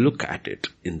 if you look at it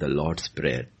in the Lord's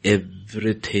Prayer,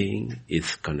 everything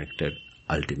is connected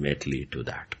ultimately to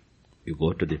that. You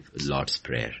go to the Lord's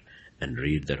Prayer and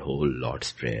read that whole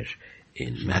Lord's Prayer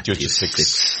in Matthew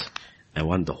 6. I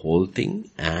want the whole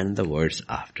thing and the words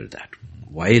after that.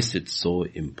 Why is it so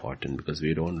important? Because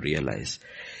we don't realize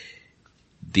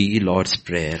the Lord's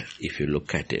Prayer, if you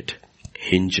look at it,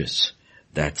 hinges.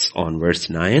 That's on verse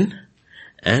 9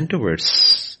 and to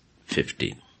verse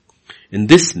 15. In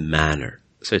this manner,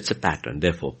 so it's a pattern,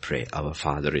 therefore pray, Our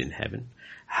Father in heaven,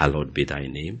 hallowed be thy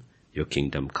name, your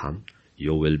kingdom come,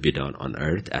 your will be done on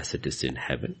earth as it is in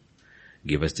heaven.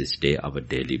 Give us this day our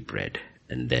daily bread,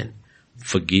 and then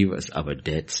forgive us our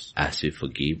debts as we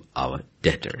forgive our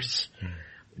debtors.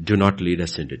 Do not lead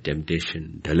us into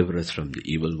temptation, deliver us from the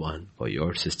evil one, for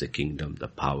yours is the kingdom, the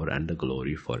power and the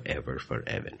glory forever,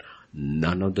 forever.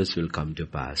 None of this will come to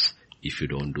pass if you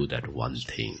don't do that one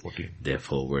thing. 14.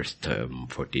 Therefore, verse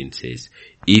 14 says,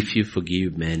 if you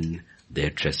forgive men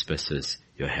their trespasses,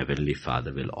 your heavenly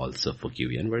Father will also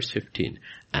forgive you. And verse 15,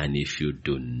 and if you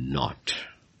do not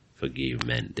forgive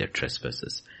men their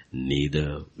trespasses,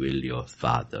 neither will your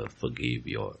Father forgive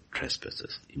your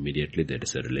trespasses. Immediately there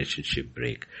is a relationship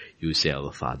break. You say,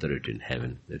 Our Father art in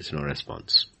heaven. There is no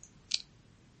response.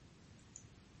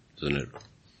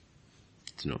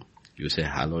 No. You say,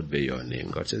 hallowed be your name.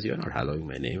 God says, you're not hallowing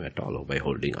my name at all by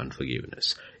holding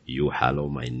unforgiveness. You hallow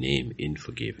my name in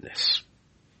forgiveness.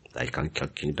 Thy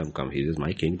kingdom come. He says,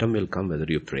 my kingdom will come whether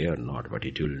you pray or not, but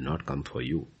it will not come for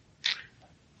you.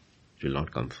 It will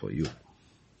not come for you.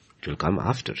 It will come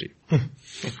after you.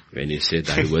 When you say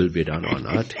thy will be done on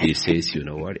earth, he says, you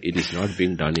know what, it is not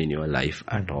being done in your life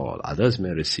at all. Others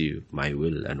may receive my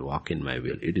will and walk in my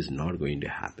will. It is not going to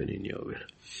happen in your will.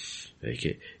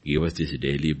 Okay, give us this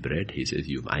daily bread. He says,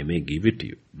 I may give it to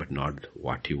you, but not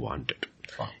what you wanted.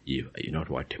 You not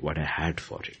what I had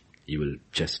for you. You will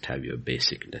just have your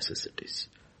basic necessities.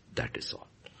 That is all.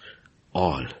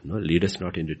 All. No, lead us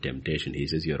not into temptation. He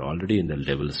says, you're already in the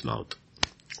devil's mouth.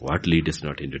 What lead us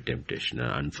not into temptation? An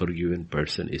unforgiven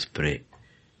person is prey.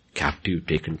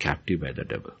 Taken captive by the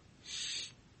devil.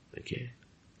 Okay.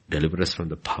 Deliver us from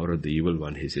the power of the evil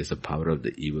one. He says the power of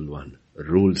the evil one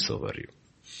rules over you.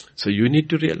 So you need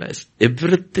to realize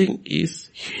everything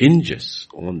hinges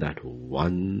on that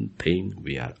one thing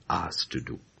we are asked to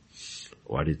do.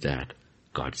 What is that?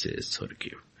 God says,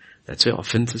 forgive. That's why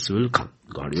offenses will come.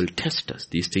 God will test us.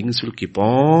 These things will keep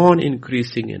on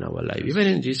increasing in our life. Even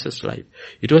in Jesus' life.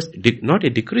 It was not a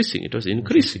decreasing, it was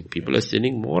increasing. People are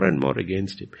sinning more and more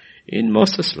against him. In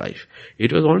Moses' life,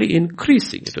 it was only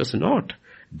increasing. It was not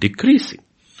decreasing.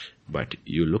 But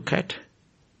you look at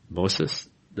Moses,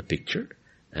 the picture,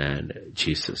 and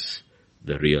Jesus,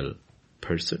 the real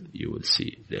person, you will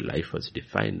see their life was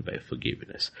defined by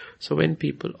forgiveness. So when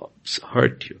people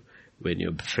hurt you, when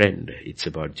your friend, it's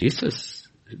about Jesus,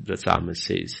 the psalmist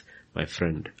says, my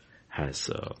friend has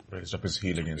raised up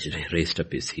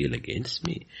his heel against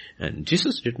me. And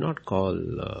Jesus did not call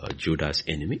Judas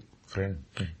enemy. Friend.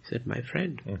 He said, my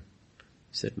friend. He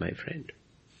said, my friend.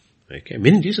 Okay,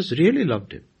 meaning Jesus really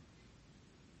loved him.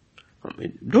 I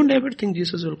mean, don't ever think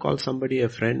Jesus will call somebody a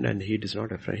friend and he is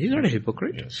not a friend. He's not a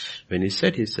hypocrite. Yes. When he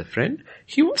said he's a friend,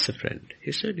 he was a friend.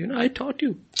 He said, I taught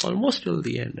you almost till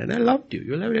the end and I loved you.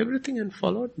 You loved everything and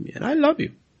followed me and I love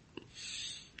you.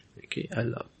 Okay, I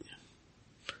love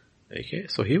you. Okay,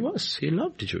 so he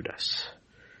loved Judas.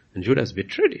 And Judas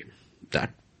betrayed him.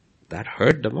 That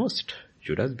hurt the most.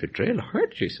 Judas' betrayal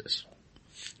hurt Jesus.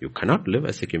 You cannot live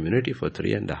as a community for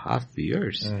 3.5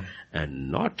 years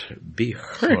and not be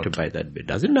hurt by that. It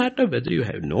doesn't matter whether you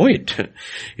know it.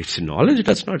 It's knowledge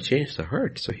does not change the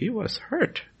hurt. So he was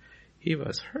hurt.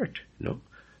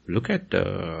 Look at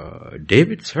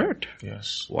David's hurt.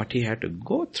 Yes. What he had to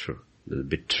go through. The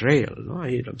betrayal.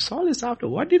 Saul is after.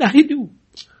 What did I do?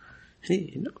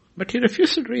 But he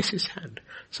refused to raise his hand.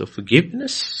 So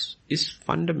forgiveness is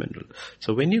fundamental.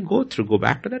 So when you go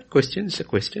back to that question, it's a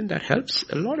question that helps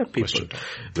a lot of people.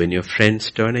 When your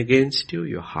friends turn against you,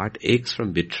 your heart aches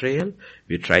from betrayal,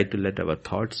 we try to let our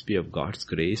thoughts be of God's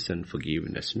grace and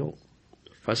forgiveness. No.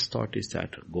 The first thought is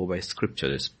that go by scripture.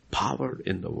 There's power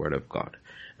in the word of God.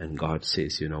 And God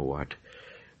says, you know what?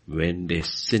 When they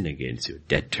sin against you,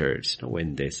 debtors,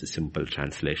 when there's a simple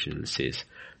translation that says,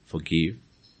 forgive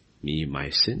me my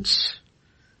sins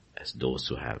as those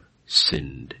who have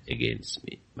sinned against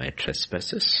me. My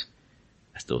trespasses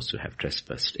as those who have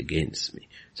trespassed against me.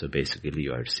 So basically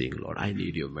you are saying, Lord, I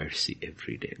need your mercy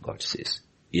every day. God says,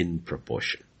 in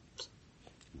proportion.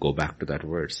 Go back to that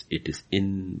verse. It is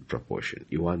in proportion.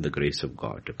 You want the grace of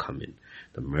God to come in.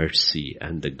 The mercy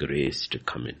and the grace to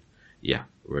come in. Yeah,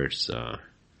 verse,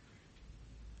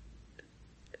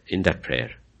 in that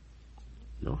prayer.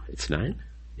 No, it's 9.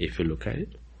 If you look at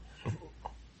it.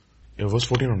 Yeah, verse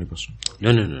 14 only, Pastor.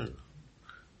 No.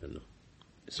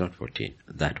 It's not 14.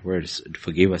 That verse,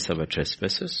 forgive us our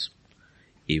trespasses.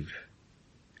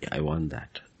 I want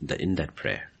that. In that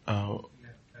prayer. 12.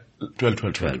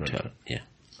 Yeah.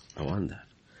 I want that.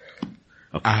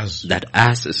 Okay.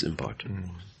 As is important.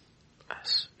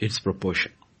 As. It's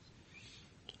proportion.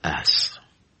 As.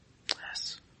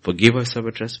 Forgive us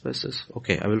our trespasses.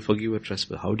 Okay, I will forgive your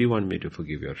trespass. How do you want me to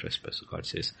forgive your trespass? God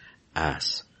says,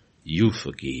 as you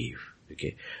forgive.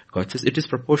 Okay. God says it is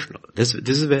proportional. This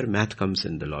is where math comes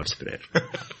in the Lord's Prayer.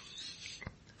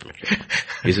 Okay.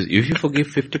 He says, if you forgive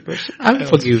 50%, I will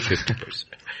forgive 50%.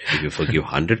 If you forgive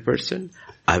 100%,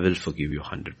 I will forgive you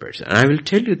 100%. And I will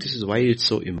tell you this is why it's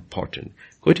so important.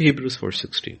 Go to Hebrews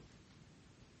 4:16.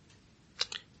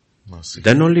 Mercy.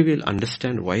 Then only we'll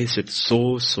understand why is it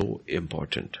so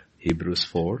important. Hebrews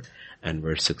 4 and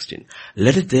verse 16.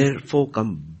 Let us therefore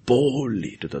come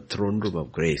boldly to the throne room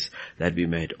of grace, that we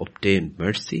might obtain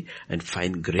mercy and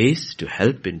find grace to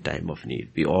help in time of need.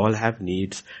 We all have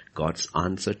needs. God's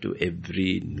answer to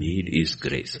every need is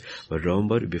grace. But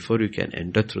remember, before you can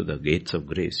enter through the gates of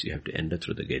grace, you have to enter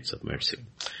through the gates of mercy.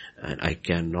 And I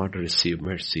cannot receive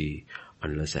mercy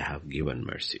unless I have given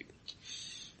mercy.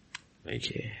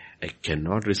 Okay. I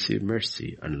cannot receive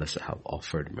mercy unless I have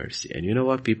offered mercy. And you know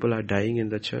what? People are dying in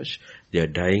the church. They are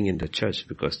dying in the church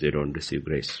because they don't receive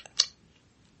grace.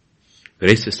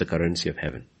 Grace is the currency of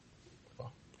heaven.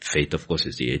 Faith, of course,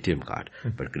 is the ATM card,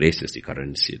 but grace is the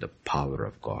currency, the power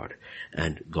of God.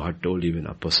 And God told even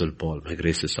Apostle Paul, my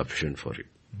grace is sufficient for you.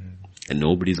 And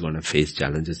nobody's going to face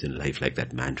challenges in life like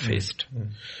that man faced.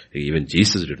 Even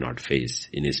Jesus did not face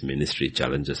in his ministry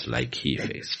challenges like he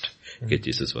faced. Okay,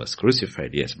 Jesus was crucified,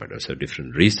 yes, but it was a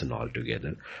different reason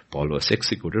altogether. Paul was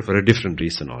executed for a different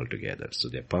reason altogether. So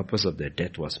the purpose of their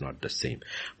death was not the same.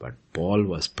 But Paul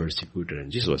was persecuted,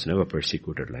 and Jesus was never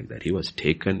persecuted like that. He was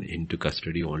taken into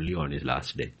custody only on his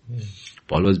last day.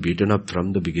 Paul was beaten up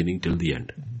from the beginning till the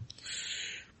end.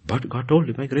 But God told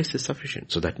him, my grace is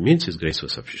sufficient. So that means his grace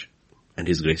was sufficient. And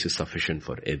his grace is sufficient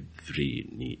for every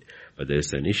need. But there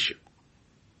is an issue.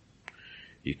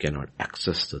 You cannot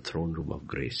access the throne room of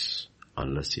grace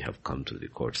unless you have come to the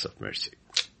courts of mercy.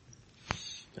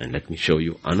 And let me show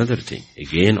you another thing.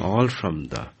 Again, all from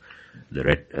the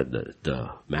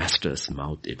Master's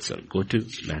mouth itself. Go to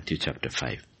Matthew chapter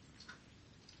 5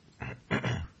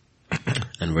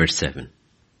 and verse 7.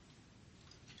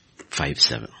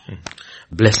 5:7.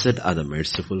 Blessed are the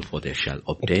merciful, for they shall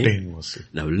obtain mercy.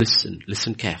 Now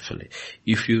listen carefully.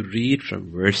 If you read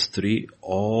from verse 3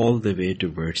 all the way to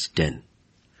verse 10,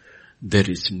 there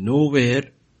is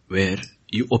nowhere where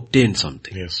you obtain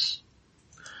something. Yes.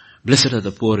 Blessed are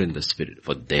the poor in the spirit,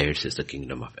 for theirs is the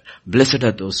kingdom of heaven. Blessed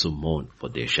are those who mourn, for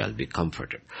they shall be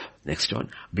comforted. Next one.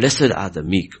 Blessed are the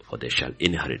meek, for they shall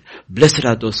inherit. Blessed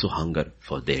are those who hunger,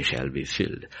 for they shall be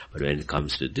filled. But when it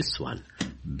comes to this one,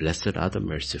 blessed are the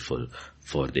merciful,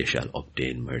 for they shall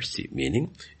obtain mercy.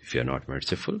 Meaning, if you are not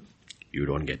merciful, you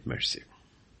don't get mercy.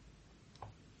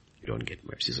 You don't get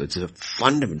mercy. So it's a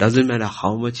fundamental. Doesn't matter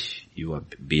how much you have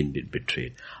been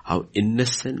betrayed, how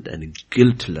innocent and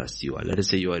guiltless you are. Let us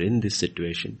say you are in this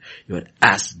situation, you are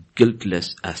as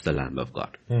guiltless as the Lamb of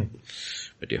God.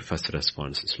 But your first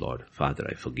response is, Lord, Father,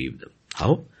 I forgive them.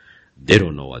 How? They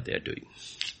don't know what they are doing.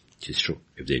 Which is true.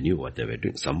 If they knew what they were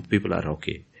doing. Some people are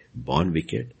okay. Born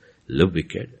wicked, live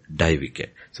wicked, die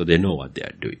wicked. So they know what they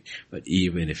are doing. But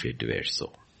even if it were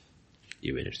so,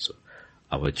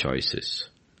 our choice is,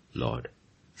 Lord,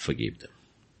 forgive them.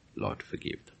 Lord,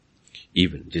 forgive them.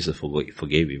 Even Jesus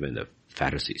forgave even the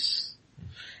Pharisees.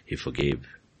 He forgave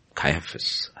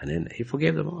Caiaphas, and then he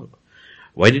forgave them all.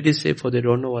 Why did he say, for they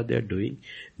don't know what they are doing?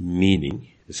 Meaning,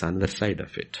 there's another side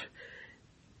of it.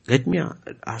 Let me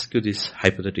ask you this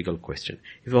hypothetical question.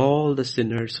 If all the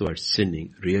sinners who are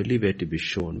sinning really were to be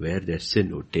shown where their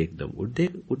sin would take them, would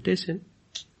they sin?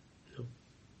 No.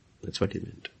 That's what he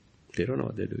meant. They don't know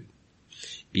what they're doing.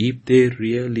 If they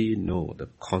really know the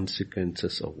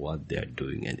consequences of what they are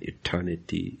doing and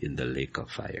eternity in the lake of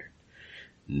fire,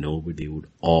 nobody would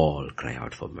all cry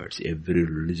out for mercy. Every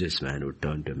religious man would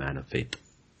turn to a man of faith.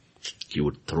 He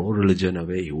would throw religion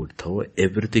away. He would throw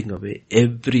everything away.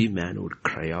 Every man would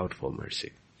cry out for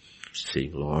mercy,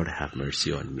 saying, Lord, have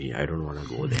mercy on me. I don't want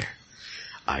to go there.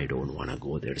 I don't want to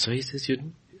go there. So he says,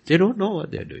 they don't know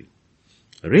what they are doing.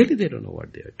 Really, they don't know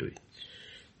what they are doing.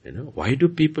 Why do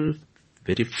people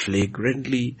very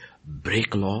flagrantly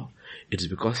break law? It's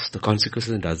because the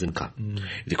consequences doesn't come.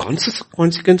 If the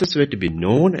consequences were to be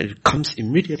known and it comes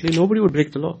immediately, nobody would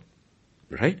break the law.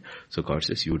 Right? So God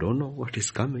says, you don't know what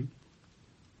is coming.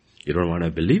 You don't want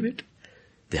to believe it.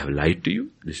 They have lied to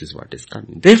you. This is what is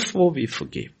coming. Therefore we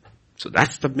forgive. So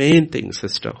that's the main thing,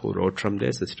 sister who wrote from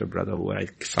there, sister, brother,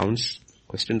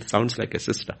 question sounds like a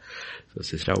sister. So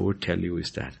sister would tell you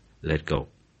is that, let go.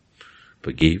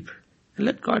 Forgive. And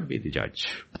let God be the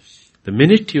judge. The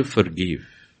minute you forgive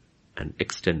and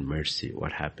extend mercy,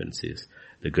 what happens is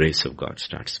the grace of God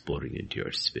starts pouring into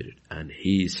your spirit and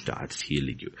He starts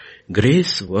healing you.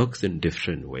 Grace works in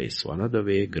different ways. One of the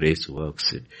way grace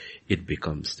works, it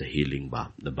becomes the healing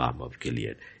balm, the balm of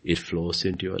Gilead. It flows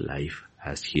into your life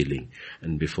as healing,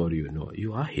 and before you know,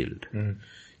 you are healed.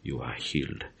 You are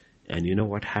healed. And you know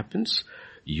what happens?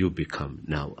 You become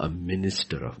now a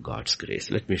minister of God's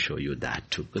grace. Let me show you that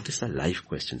too, because this is a life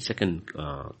question.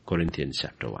 2 Corinthians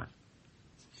chapter 1.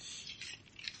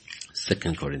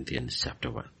 2 Corinthians chapter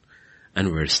 1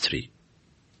 and verse 3.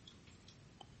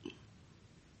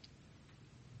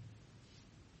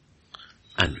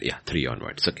 And 3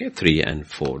 onwards. Okay, 3 and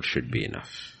 4 should be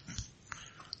enough.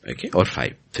 Okay, or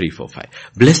 5, 3, 4, 5.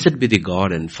 Blessed be the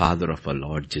God and Father of our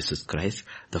Lord Jesus Christ.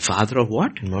 The Father of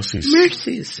what? Mercies.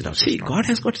 Mercies. Now see, God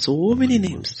has got so many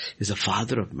names. He's the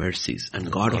Father of mercies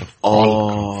and God of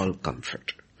all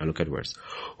comfort. Now look at verse.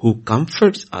 Who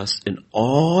comforts us in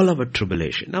all our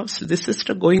tribulation. Now so this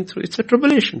sister going through, it's a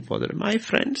tribulation for them. My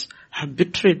friends have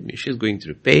betrayed me. She's going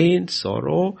through pain,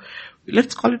 sorrow.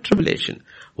 Let's call it tribulation.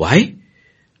 Why?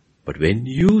 But when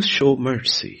you show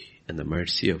mercy, and the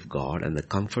mercy of God and the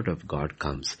comfort of God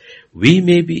comes, we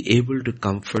may be able to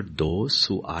comfort those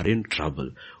who are in trouble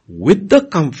with the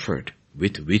comfort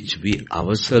with which we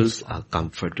ourselves are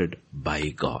comforted by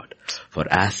God. For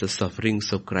as the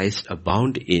sufferings of Christ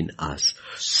abound in us,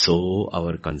 so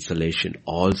our consolation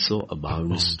also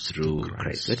abounds through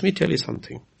Christ. Let me tell you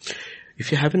something.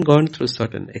 If you haven't gone through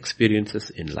certain experiences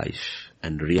in life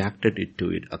and reacted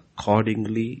to it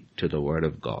accordingly to the Word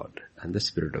of God and the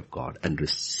Spirit of God and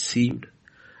received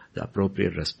the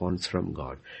appropriate response from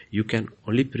God, you can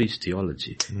only preach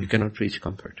theology. You cannot preach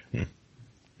comfort.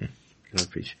 Cannot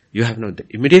preach. You have no,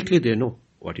 immediately they know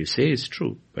what you say is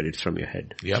true, but it's from your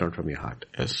head. It's not from your heart.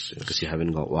 Yes. Because you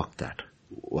haven't walked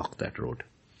that road.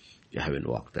 You haven't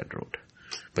walked that road.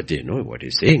 But they know what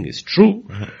you're saying is true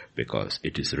because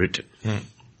it is written.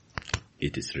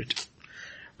 It is written.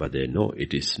 But they know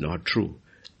it is not true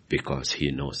because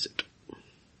He knows it.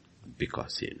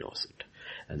 Because He knows it.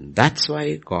 And that's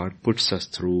why God puts us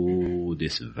through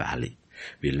this valley.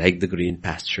 We like the green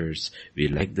pastures. We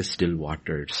like the still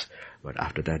waters. But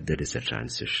after that, there is a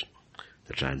transition.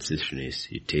 The transition is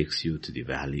He takes you to the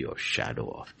valley of shadow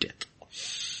of death.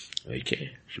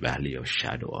 Okay? Valley of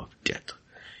shadow of death.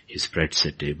 He spreads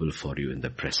a table for you in the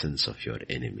presence of your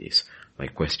enemies. My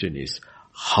question is,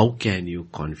 how can you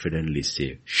confidently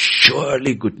say,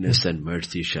 surely goodness and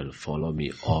mercy shall follow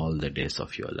me all the days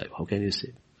of your life? How can you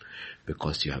say?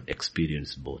 Because you have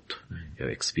experienced both. You have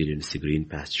experienced the green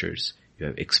pastures. You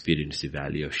have experienced the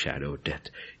valley of shadow of death.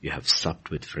 You have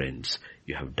supped with friends.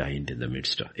 You have dined in the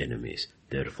midst of enemies.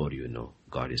 Therefore you know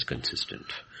God is consistent.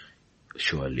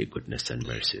 Surely goodness and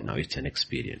mercy. Now it's an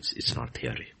experience. It's not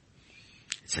theory.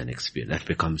 It's an experience. That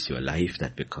becomes your life.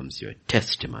 That becomes your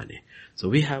testimony. So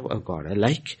we have a God. I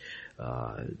like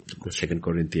 2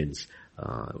 Corinthians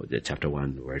chapter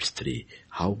 1 verse 3.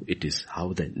 How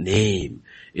the name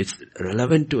is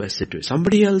relevant to a situation.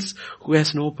 Somebody else who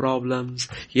has no problems.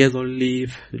 He has only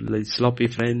sloppy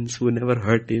friends who never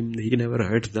hurt him. He never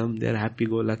hurts them. They are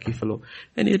happy-go-lucky fellow.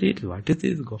 And you read, what is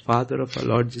this? Father of our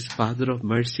Lord Jesus, Father of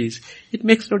mercies. It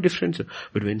makes no difference.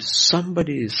 But when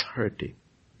somebody is hurting,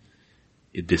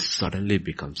 this suddenly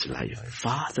becomes life.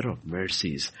 Father of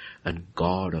mercies and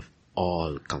God of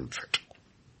all comfort,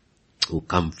 who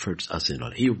comforts us in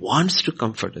all. He wants to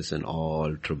comfort us in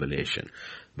all tribulation.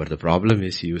 But the problem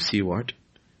is, you see what?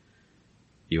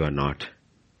 You are not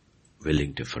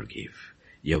willing to forgive.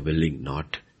 You are willing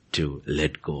not to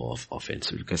let go of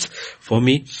offense. Because for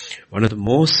me, one of the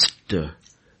most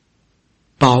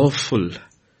powerful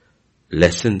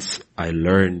lessons I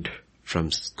learned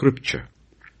from Scripture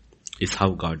is how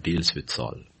God deals with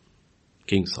Saul,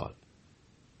 King Saul.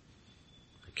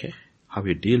 Okay? How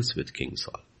He deals with King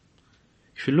Saul.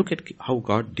 If you look at how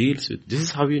God deals with, this is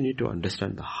how you need to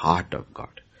understand the heart of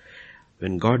God.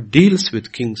 When God deals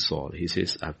with King Saul, He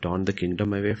says, I've torn the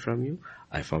kingdom away from you.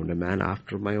 I found a man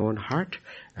after my own heart,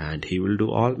 and he will do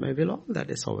all my will. All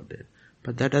that is over there.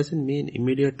 But that doesn't mean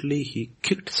immediately He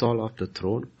kicked Saul off the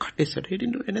throne, cut his head. He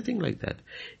didn't do anything like that.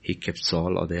 He kept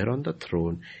Saul there on the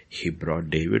throne. He brought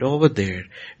David over there.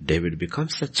 David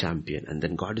becomes the champion. And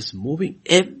then God is moving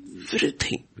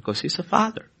everything because He's a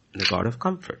father and a God of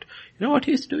comfort. You know what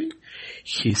He's doing?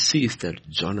 He sees that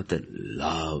Jonathan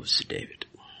loves David.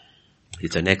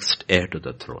 He's the next heir to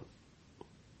the throne.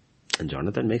 And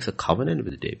Jonathan makes a covenant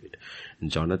with David. And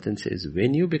Jonathan says,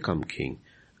 when you become king,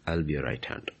 I'll be your right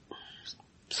hand.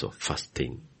 So first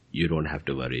thing, you don't have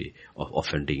to worry of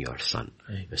offending your son.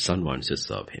 Your son wants to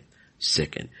serve him.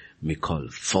 Second, Michal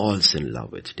falls in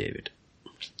love with David.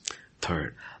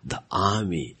 Third, the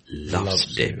army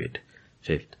loves David.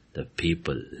 Fifth, the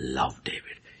people love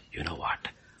David. You know what?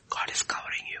 God is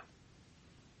covering you.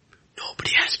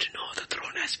 Nobody has to know the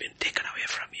throne has been taken away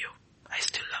from you. I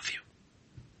still love you.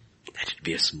 Let it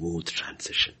be a smooth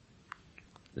transition.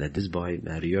 Let this boy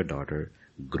marry your daughter,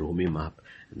 groom him up,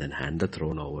 and then hand the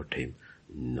throne over to him.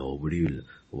 Nobody will,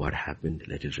 what happened,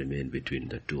 let it remain between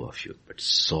the two of you. But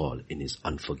Saul, in his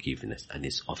unforgiveness and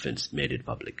his offense, made it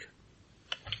public.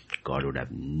 God would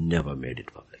have never made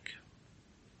it public.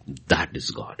 That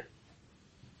is God.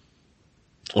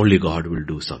 Only God will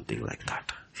do something like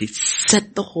that. He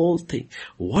set the whole thing.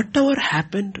 Whatever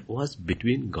happened was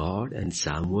between God and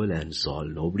Samuel and Saul.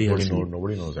 Nobody knows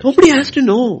that. Nobody has to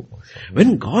know.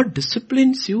 When God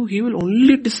disciplines you, He will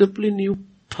only discipline you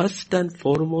first and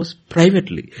foremost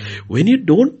privately. When you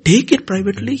don't take it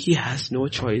privately, He has no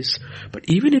choice. But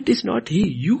even it is not He,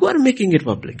 you are making it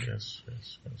public.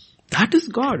 That is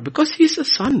God, because He is a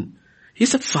son.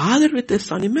 He's a father with a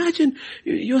son. Imagine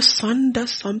your son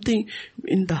does something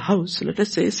in the house. Let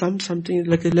us say something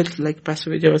like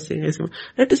Pastor Vijay was saying.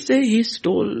 Let us say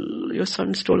your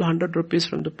son stole 100 rupees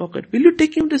from the pocket. Will you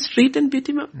take him to the street and beat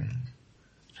him up? No,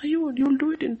 you won't. You will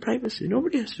do it in privacy.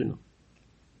 Nobody has to know.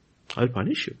 I'll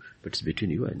punish you, but it's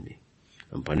between you and me.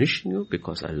 I'm punishing you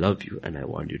because I love you and I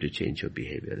want you to change your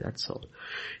behavior. That's all.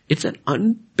 It's an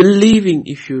unbelieving,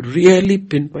 if you really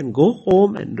pinpoint, go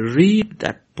home and read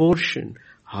that portion,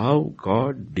 how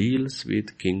God deals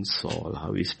with King Saul,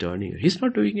 how he's turning. He's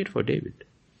not doing it for David.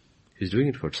 He's doing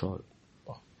it for Saul.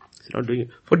 He's not doing it.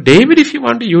 For David, if you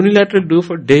want to unilaterally do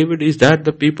for David, is that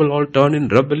the people all turn in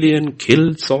rebellion,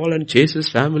 kill Saul and chase his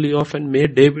family off and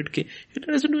made David king. He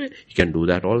doesn't do it. He can do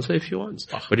that also if he wants.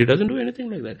 But he doesn't do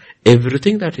anything like that.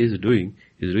 Everything that he's doing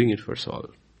it for Saul.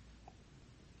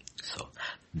 So,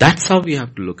 that's how we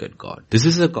have to look at God. This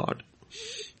is a God.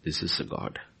 This is a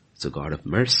God. It's a God of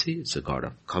mercy. It's a God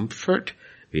of comfort.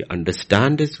 We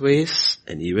understand His ways,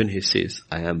 and even He says,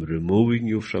 I am removing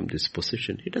you from this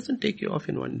position. He doesn't take you off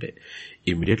in one day.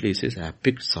 Immediately He says, I have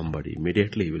picked somebody.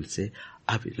 Immediately He will say,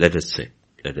 let us say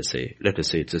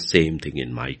it's the same thing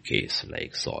in my case,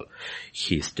 like Saul.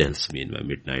 He tells me in my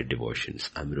midnight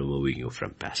devotions, I'm removing you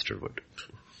from pastorhood.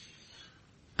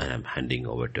 And I'm handing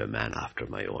over to a man after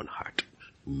my own heart.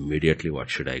 Immediately what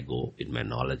should I go? In my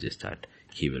knowledge is that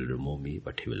He will remove me,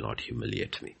 but He will not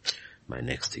humiliate me. My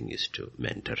next thing is to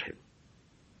mentor him.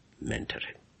 Mentor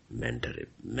him.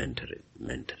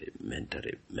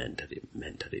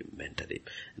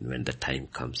 And when the time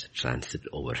comes, transit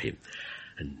over him.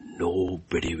 And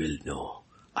nobody will know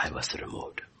I was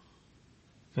removed.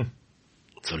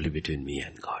 It's only between me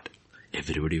and God.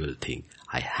 Everybody will think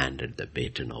I handed the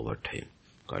baton over to him.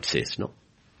 God says no.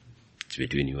 It's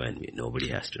between you and me. Nobody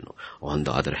has to know. On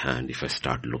the other hand, if I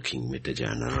start looking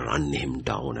Mitajan and run him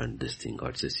down and this thing,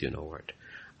 God says, you know what?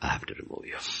 I have to remove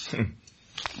you.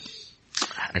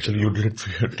 Actually, you did it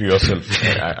to yourself.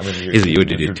 You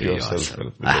did it to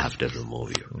yourself. I have to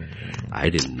remove you. I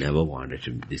never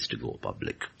wanted this to go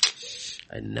public.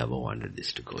 I never wanted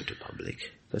this to go to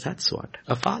public. Because that's what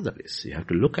a father is. You have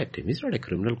to look at him. He's not a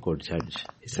criminal court judge.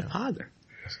 He's a father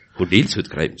who deals with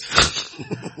crimes.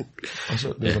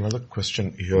 Also, there's another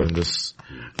question here in this.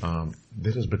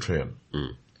 There is betrayal.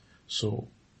 So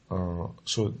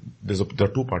there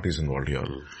are two parties involved here.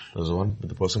 There's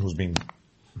the person who's being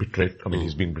betrayed.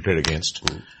 He's being betrayed against,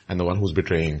 and the one who's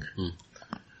betraying.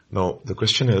 Now, the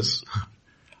question is,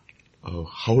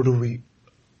 how do we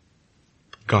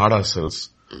guard ourselves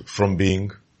from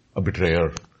being a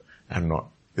betrayer and not?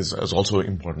 Is also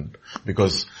important,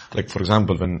 because, like, for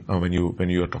example, when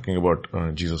you are talking about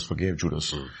Jesus forgave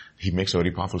Judas, He makes a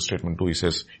very powerful statement too. He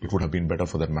says it would have been better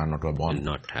for that man not to have born.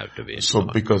 Not have to be. So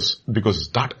because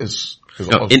that is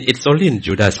no, it's only in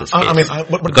Judas' case.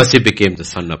 Because he became the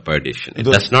son of perdition. It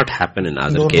does not happen in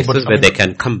other cases where they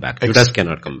can come back. Judas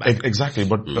cannot come back. Exactly,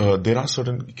 but there are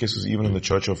certain cases even in the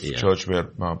church where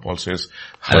Paul says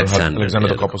Alexander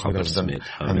the coppersmith has done,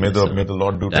 and may the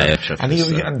Lord do that. And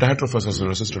Diotrephes has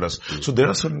resisted us. So there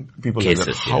are certain people cases,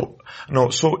 like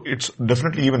that. So it's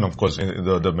definitely, even of course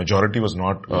the majority was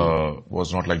not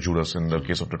like Judas in the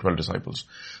case of the 12 disciples.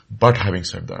 But having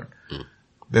said that,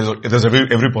 there's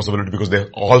every possibility, because they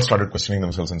all started questioning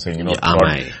themselves and saying, am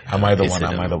I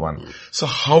the one? So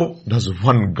how does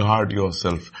one guard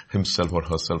himself or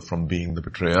herself from being the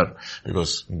betrayer?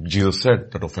 Because Jesus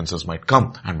said that offenses might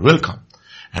come and will come.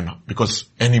 And because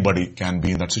anybody can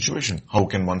be in that situation, how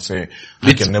can one say,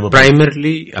 I can never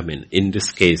primarily, in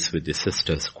this case with the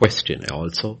sister's question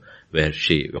also, where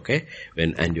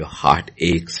and your heart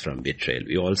aches from betrayal,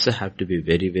 we also have to be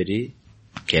very, very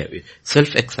careful.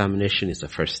 Self-examination is the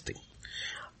first thing.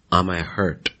 Am I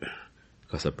hurt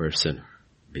because a person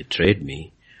betrayed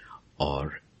me,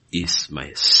 or is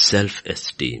my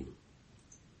self-esteem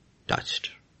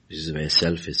touched? This is where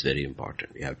self is very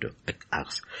important. We have to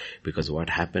ask, because what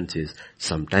happens is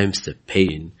sometimes the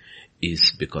pain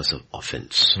is because of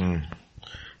offense.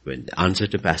 When the answer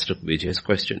to Pastor Vijay's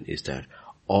question is that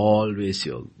always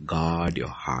you guard your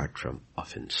heart from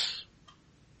offense.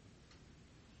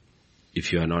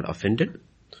 If you are not offended,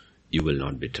 you will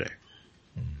not betray.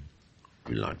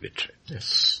 You will not betray.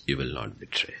 Yes. You will not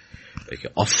betray. Okay,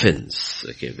 offense.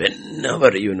 Okay,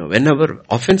 whenever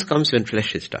offense comes, when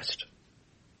flesh is touched,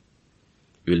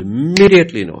 you will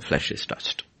immediately know flesh is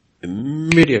touched.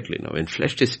 Immediately know. When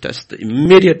flesh is touched, the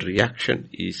immediate reaction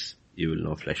is you will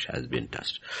know flesh has been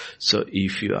touched. So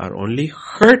if you are only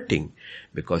hurting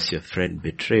because your friend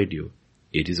betrayed you,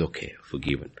 it is okay,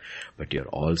 forgiven. But you're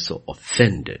also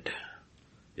offended.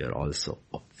 You're also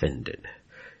offended.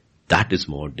 That is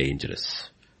more dangerous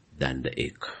than the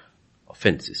ache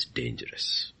Offense is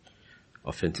dangerous.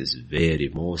 Offense is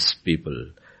most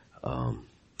people,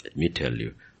 let me tell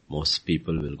you, most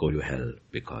people will go to hell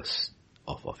because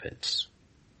of offense.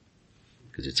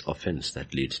 Because it's offense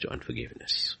that leads to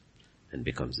unforgiveness and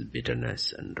becomes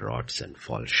bitterness and rots and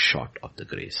falls short of the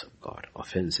grace of God.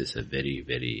 Offense is a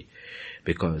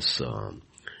because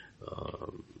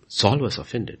Saul was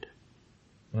offended.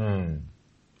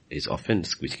 His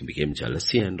offense, which became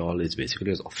jealousy and all, is basically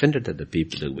was offended that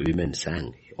the women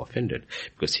sang. He offended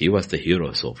because he was the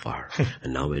hero so far,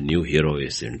 and now a new hero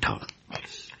is in town.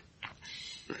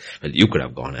 Well, you could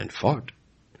have gone and fought.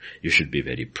 You should be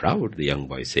very proud. The young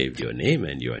boy saved your name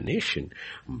and your nation,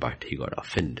 but he got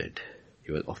offended.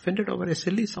 He was offended over a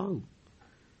silly song.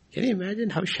 Can you imagine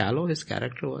how shallow his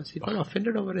character was? He got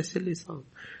offended over a silly song.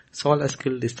 Saul has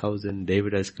killed his 1,000,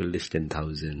 David has killed his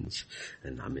 10,000s.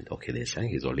 And okay, they're saying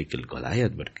he's only killed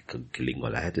Goliath, but killing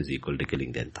Goliath is equal to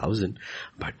killing 10,000.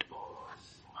 But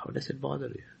how does it bother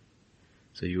you?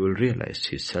 So you will realize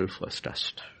his self was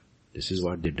touched. This is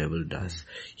what the devil does.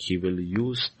 He will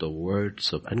use the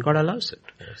words of, and God allows it.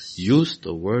 Yes. Use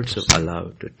the words of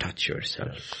Allah to touch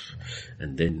yourself.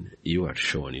 And then you are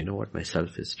shown, you know what, my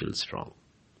self is still strong.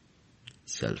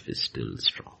 Self is still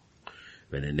strong.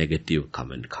 When a negative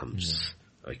comment comes,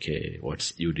 okay,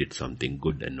 you did something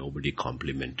good and nobody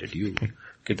complimented you.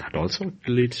 Okay, that also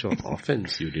leads to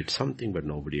offense. You did something but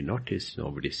nobody noticed,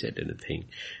 nobody said anything,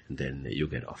 and then you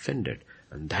get offended.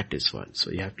 And that is one.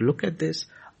 So you have to look at this.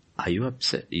 Are you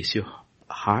upset? Is your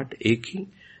heart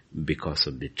aching because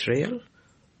of betrayal?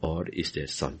 Or is there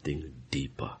something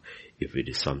deeper? If it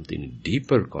is something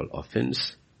deeper called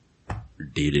offense,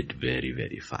 deal it very,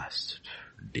 very fast.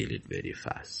 Deal it very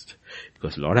fast.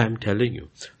 Because Lord, I'm telling you,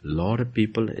 a lot of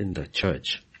people in the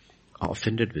church are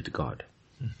offended with God.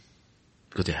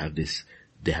 Because they have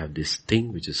this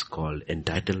thing which is called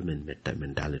entitlement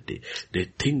mentality.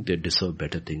 They think they deserve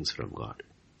better things from God.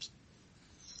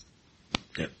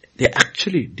 They're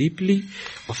actually deeply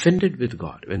offended with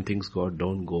God when things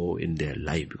don't go in their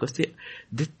life. Because they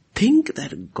think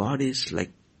that God is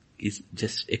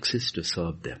just exists to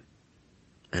serve them.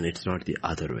 And it's not the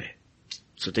other way.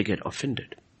 So they get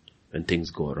offended. When things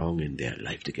go wrong in their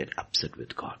life, they get upset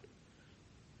with God.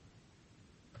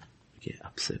 They get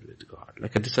upset with God.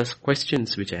 These are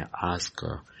questions which I ask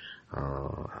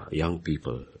young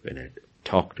people when I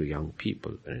talk to young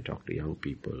people. When I talk to young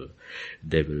people,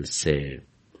 they will say,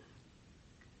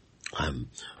 I'm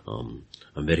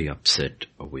very upset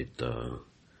with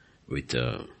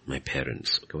my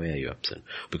parents. Okay, why are you upset?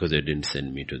 Because they didn't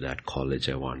send me to that college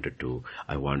I wanted to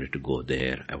go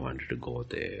there.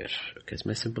 Okay, so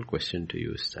my simple question to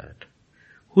you is that,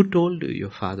 who told you your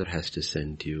father has to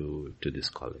send you to this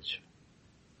college?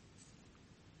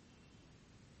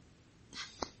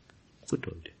 Who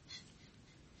told you?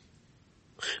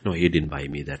 No, he didn't buy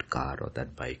me that car or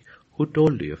that bike. Who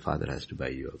told you your father has to buy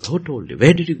you? Who told you?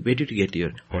 Where did you get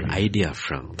your whole idea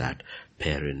from that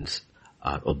parents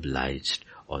are obliged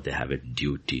or they have a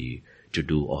duty to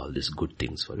do all these good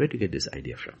things for? Where do you get this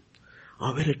idea from?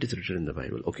 Oh, well, it is written in the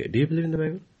Bible. Okay, do you believe in the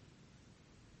Bible?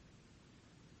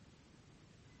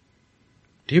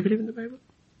 Do you believe in the Bible?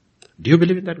 Do you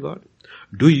believe in that God?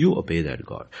 Do you obey that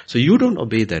God? So you don't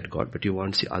obey that God, but you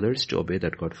want to see others to obey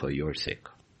that God for your sake.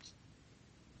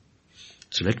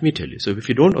 So let me tell you, so if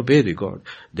you don't obey the God,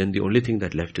 then the only thing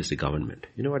that left is the government.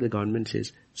 You know what the government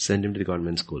says? Send him to the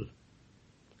government school.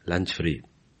 Lunch free.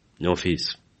 No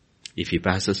fees. If he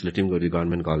passes, let him go to the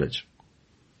government college.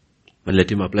 And let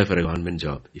him apply for a government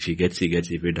job. If he gets, he gets.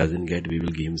 If he doesn't get, we will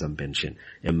give him some pension.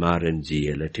 MR and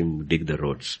GA, let him dig the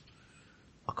roads.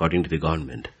 According to the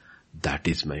government. That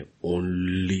is my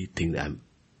only thing that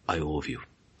I owe you.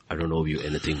 I don't owe you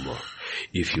anything more.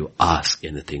 If you ask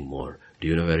anything more, do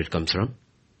you know where it comes from?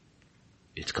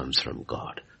 It comes from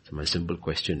God. So my simple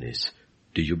question is,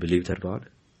 do you believe that God?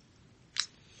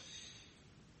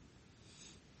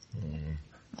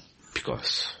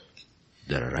 Because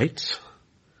there are rights,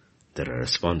 there are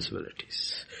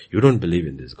responsibilities. You don't believe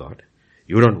in this God.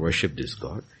 You don't worship this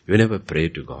God. You never pray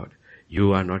to God.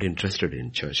 You are not interested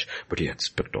in church, but you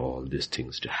expect all these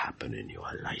things to happen in your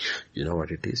life. You know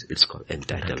what it is? It's called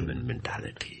entitlement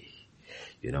mentality.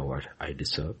 You know what? I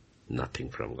deserve nothing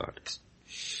from God.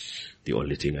 The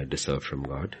only thing I deserve from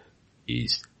God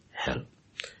is hell.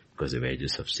 Because the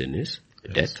wages of sin is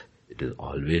death. It is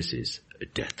always is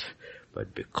death.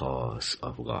 But because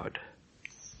of God,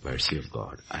 mercy of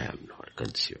God, I am not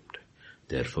consumed.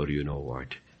 Therefore, you know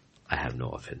what? I have no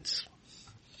offense.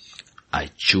 I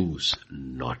choose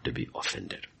not to be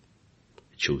offended.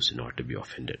 Choose not to be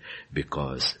offended.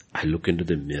 Because I look into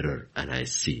the mirror and I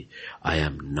see I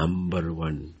am number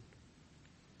one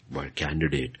were a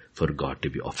candidate for God to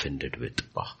be offended with.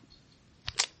 Ah.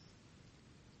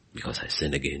 Because I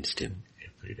sin against him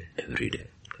every day.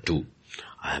 2,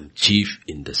 I am chief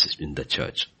in the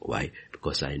church. Why?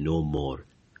 Because I know more,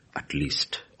 at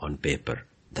least on paper,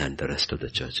 than the rest of the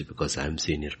church, because I am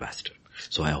senior pastor.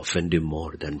 So I offend him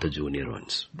more than the junior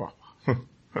ones.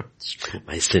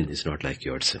 My sin is not like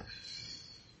your sin.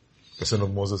 The sin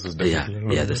of Moses is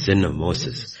different. Yeah, the sin of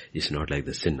Moses is not like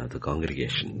the sin of the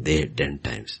congregation. They 10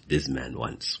 times, this man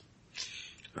once.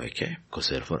 Okay? Because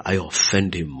therefore I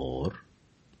offend him more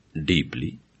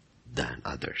deeply than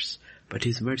others. But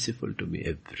he's merciful to me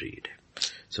every day.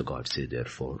 So God says,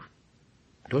 therefore,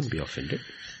 don't be offended.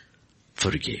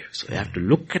 Forgive. So I have to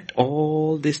look at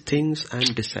all these things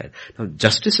and decide. Now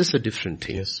justice is a different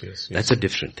thing. Yes. That's a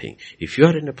different thing. If you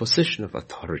are in a position of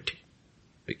authority,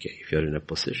 okay, if you're in a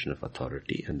position of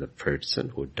authority and the person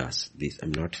who does this,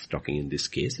 I'm not talking in this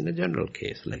case, in a general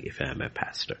case, like if I am a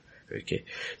pastor, okay,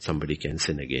 somebody can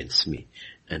sin against me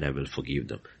and I will forgive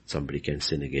them. Somebody can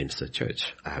sin against the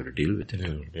church. I have to deal with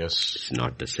it. Yes. It's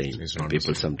not the same.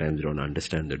 People sometimes don't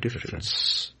understand the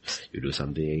difference. You do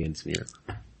something against me,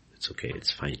 it's okay,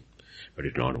 it's fine. But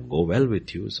it will not go well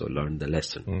with you, so learn the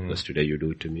lesson. Because today you do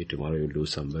it to me, tomorrow you'll do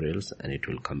somewhere else, and it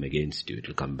will come against you. It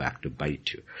will come back to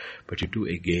bite you. But you do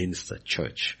against the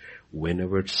church.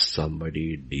 Whenever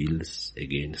somebody deals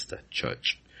against the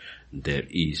church, there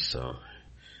is,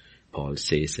 Paul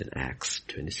says in Acts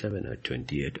 27 or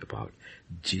 28 about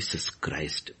Jesus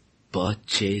Christ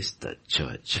purchased the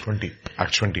church.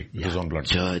 Acts 20, with his own blood.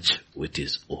 Church with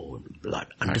his own blood.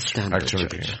 Understand Acts the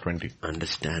 20, church. 20.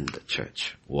 Understand the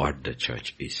church. What the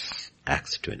church is.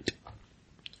 Acts 20.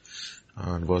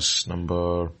 And verse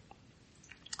number,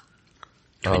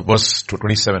 verse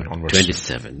 27 onwards.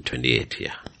 27,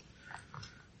 28,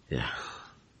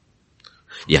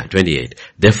 Yeah, 28.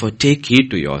 Therefore take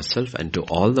heed to yourself and to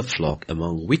all the flock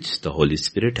among which the Holy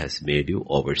Spirit has made you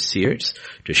overseers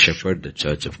to shepherd the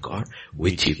church of God,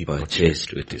 which he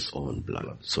purchased with his own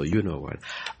blood. So you know what?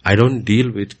 I don't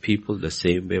deal with people the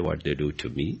same way what they do to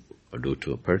me, or do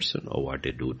to a person, or what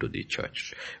they do to the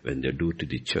church. When they do to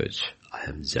the church, I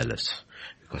am jealous,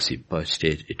 because he purchased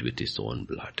it with his own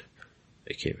blood.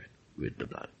 Okay, with the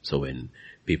blood. So when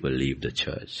people leave the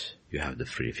church, if you have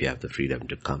the freedom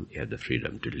to come, you have the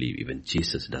freedom to leave. Even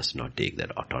Jesus does not take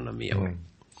that autonomy away.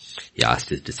 He asked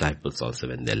his disciples also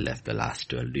when they left, the last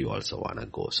 12, do you also want to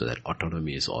go? So that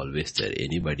autonomy is always there.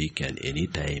 Anybody can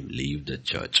anytime leave the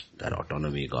church. That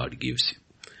autonomy God gives you.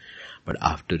 But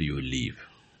after you leave,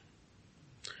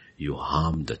 you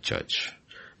harm the church.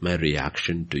 My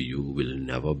reaction to you will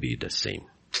never be the same.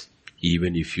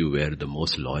 Even if you were the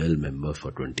most loyal member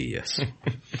for 20 years.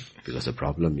 Because the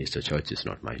problem is the church is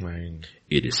not mine.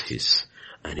 It is his.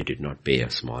 And he did not pay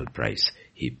a small price.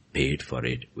 He paid for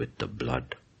it with the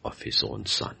blood of his own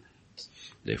son.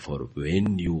 Therefore,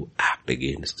 when you act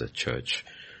against the church,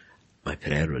 my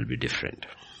prayer will be different.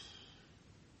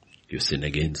 You sin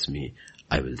against me,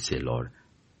 I will say, Lord,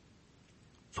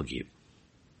 forgive.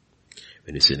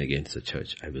 When you sin against the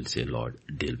church, I will say, Lord,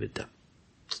 deal with them.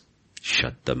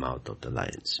 Shut the mouth of the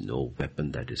lions. No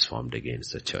weapon that is formed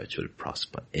against the church will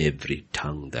prosper. Every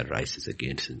tongue that rises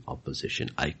against in opposition,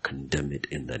 I condemn it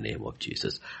in the name of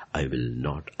Jesus. I will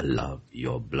not allow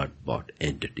your blood-bought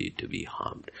entity to be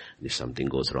harmed. And if something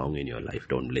goes wrong in your life,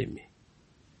 don't blame me.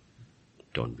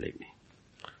 Don't blame me.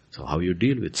 So how you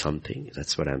deal with something,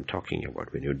 that's what I'm talking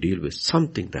about. When you deal with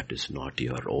something that is not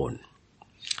your own,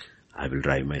 I will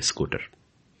drive my scooter.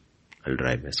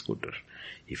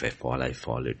 If I fall,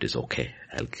 it is okay.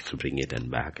 I'll bring it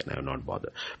and back and I will not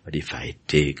bother. But if I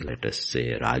take, let us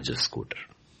say, Raj's scooter,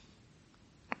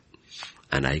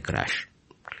 and I crash,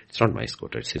 it's not my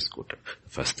scooter, it's his scooter. The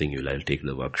first thing I'll take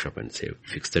the workshop and say,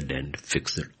 fix the dent,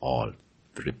 fix it all,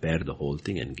 repair the whole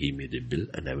thing and give me the bill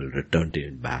and I will return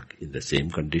it back in the same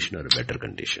condition or a better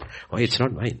condition. Why? It's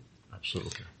not mine.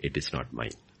 Absolutely. It is not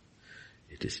mine.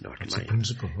 It is not It's mine. a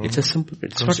principle. It's a simple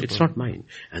principle. It's not mine.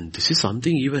 And this is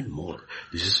something even more.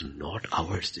 This is not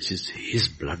ours. This is his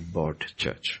blood-bought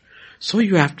church. So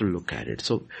you have to look at it.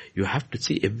 So you have to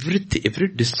see everything, every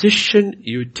decision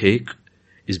you take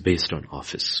is based on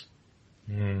office.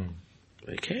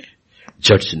 Okay?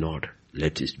 Judge not.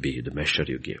 Let it be the measure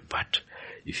you give. But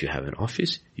if you have an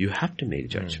office, you have to make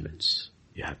judgments.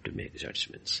 You have to make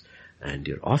judgments. And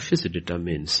your office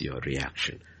determines your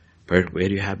reaction. But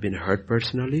where you have been hurt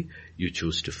personally, you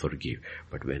choose to forgive.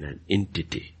 But when an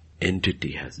entity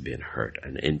has been hurt,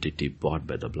 an entity bought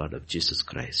by the blood of Jesus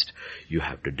Christ, you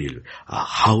have to deal with. A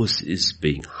house is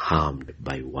being harmed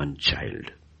by one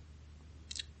child.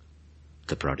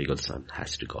 The prodigal son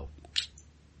has to go.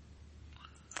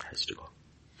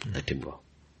 Let him go.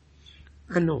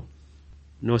 And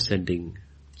no sending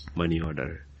money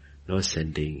order, no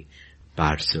sending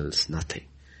parcels, nothing.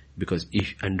 Because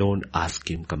and don't ask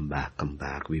him, come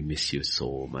back, we miss you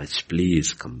so much,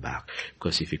 please come back.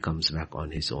 Because if he comes back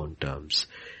on his own terms,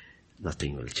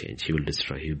 nothing will change. He will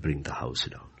destroy, he will bring the house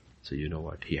down. So you know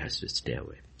what? He has to stay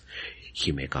away.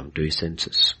 He may come to his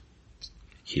senses.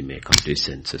 He may come to his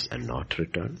senses and not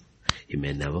return. He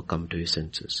may never come to his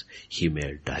senses. He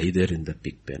may die there in the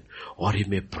pig pen. Or he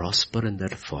may prosper in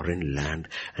that foreign land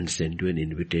and send you an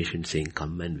invitation saying,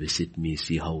 come and visit me,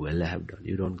 see how well I have done.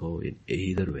 You don't go in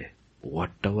either way.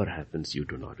 Whatever happens, you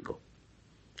do not go.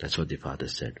 That's what the father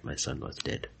said. My son was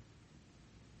dead.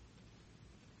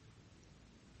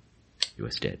 He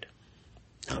was dead.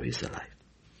 Now he's alive.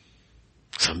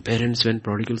 Some parents, when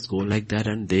prodigals go like that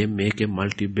and they make a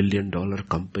multi-billion-dollar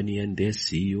company and they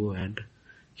see you and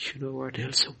you know what,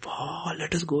 they'll say, wow,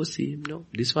 let us go see him. No,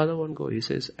 this father won't go. He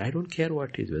says, I don't care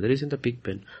what he is, whether he's in the pig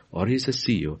pen or he's a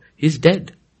CEO. He's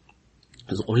dead.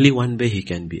 There's only one way he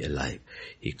can be alive.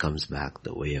 He comes back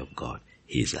the way of God.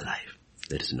 He is alive.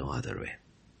 There is no other way.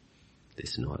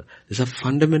 These are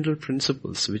fundamental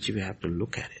principles which we have to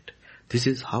look at it. This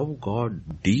is how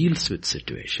God deals with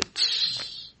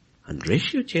situations. And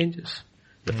ratio changes.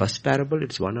 The first parable,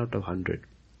 it's 1 out of 100.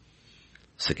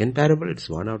 Second parable, it's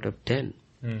 1 out of 10.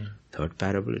 Third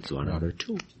parable, it's 1 out of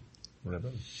 2.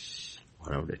 1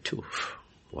 out of 2.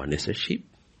 One is a sheep.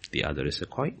 The other is a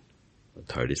coin. The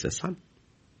third is a son.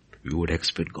 You would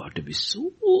expect God to be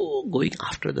so going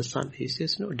after the son. He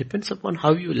says, no, it depends upon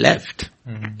how you left.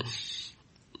 Where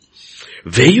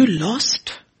you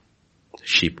lost, the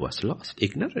sheep was lost,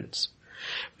 ignorance.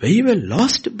 Where you were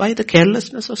lost by the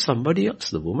carelessness of somebody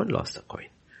else, the woman lost the coin.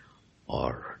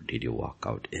 Or did you walk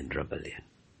out in rebellion?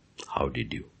 How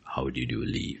did you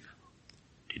leave?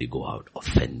 Did you go out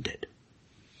offended?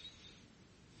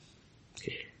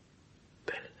 Okay.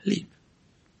 Well, leave.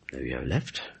 Now you have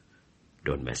left.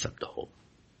 Don't mess up the home.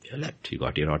 You left. You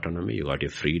got your autonomy. You got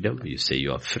your freedom. You say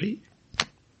you are free.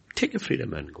 Take your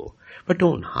freedom and go. But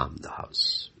don't harm the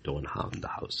house. Don't harm the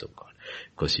house of God.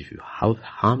 Because if you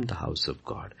harm the house of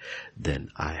God,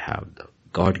 then I have the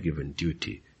God-given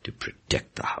duty to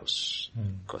protect the house.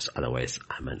 Because otherwise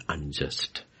I'm an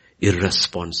unjust,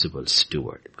 irresponsible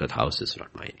steward. Because the house is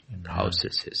not mine. The house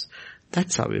is his.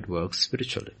 That's how it works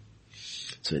spiritually.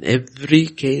 So in every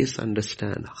case,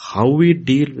 understand how we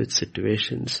deal with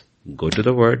situations. Go to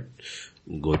the Word.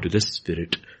 Go to the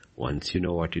Spirit. Once you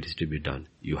know what it is to be done,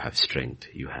 you have strength.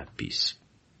 You have peace.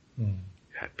 You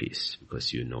have peace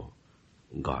because you know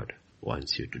God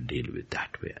wants you to deal with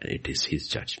that way. And it is His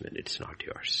judgment. It's not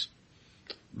yours.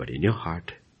 But in your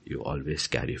heart, you always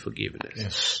carry forgiveness.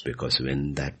 Yes. Because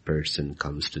when that person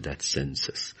comes to that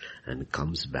senses and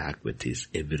comes back with his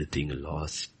everything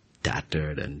lost,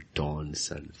 tattered and torn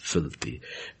and filthy,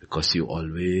 because you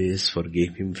always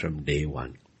forgave him from day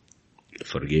one. You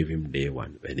forgave him day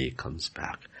one. When he comes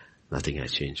back, nothing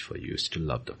has changed for you. You still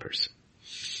love the person.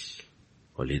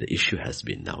 Only the issue has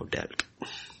been now dealt.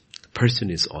 The person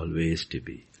is always to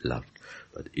be loved,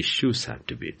 but the issues have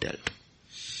to be dealt.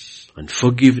 And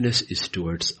forgiveness is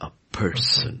towards a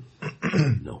person.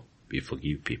 No, we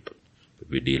forgive people, but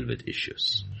we deal with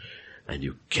issues. And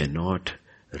you cannot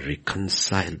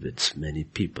reconcile with many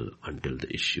people until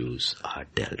the issues are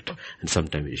dealt. And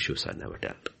sometimes issues are never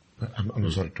dealt. I'm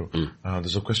sorry to.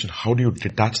 There's a question. How do you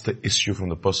detach the issue from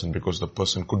the person? Because the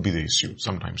person could be the issue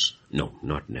sometimes. No,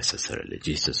 not necessarily.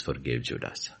 Jesus forgave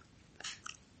Judas.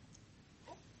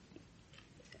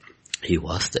 He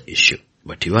was the issue.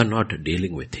 But you are not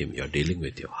dealing with him. You are dealing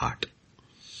with your heart.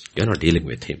 You are not dealing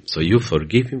with him. So you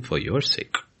forgive him for your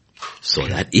sake. So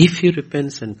that if he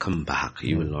repents and come back,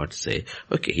 you will not say,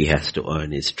 okay, he has to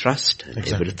earn his trust and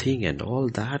everything and all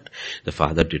that. The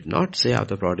father did not say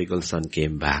after the prodigal son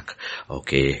came back,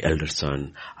 okay, elder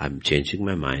son, I'm changing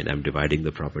my mind. I'm dividing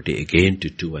the property again to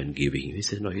 2 and giving you. He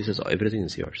says, no, he says, everything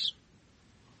is yours.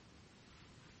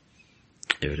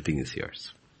 Everything is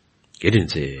yours. He didn't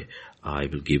say, I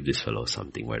will give this fellow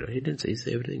something. He didn't say, he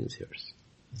said, everything is yours.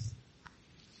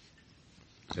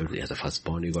 As a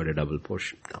firstborn, you got a double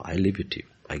portion. Now I leave it to you.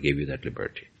 I gave you that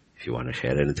liberty. If you want to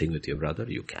share anything with your brother,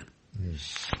 you can.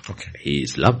 Okay. He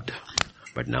is loved,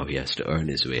 but now he has to earn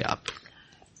his way up.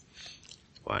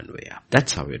 One way up.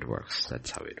 That's how it works.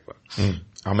 That's how it works.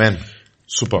 Amen.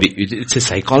 Super. It's a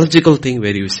psychological thing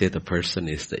where you say the person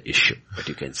is the issue, but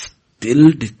you can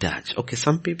still detach. Okay,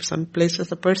 some places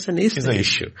the person is the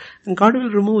issue. And God will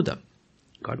remove them.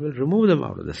 God will remove them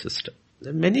out of the system.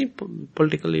 There are many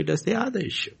political leaders, they are the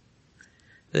issue.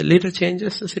 The leader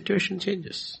changes, the situation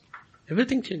changes.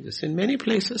 Everything changes. In many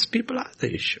places, people are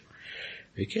the issue.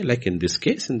 Okay, like in this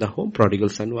case, in the home, prodigal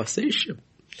son was the issue.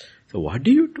 So what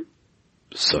do you do?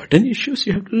 Certain issues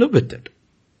you have to live with it.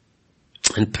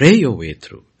 And pray your way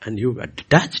through. And you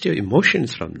detached your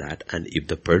emotions from that. And if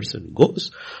the person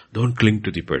goes, don't cling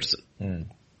to the person.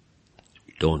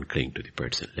 Don't cling to the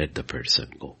person. Let the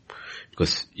person go.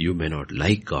 Because you may not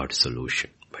like God's solution,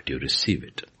 but you receive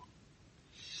it.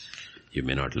 You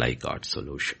may not like God's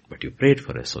solution, but you prayed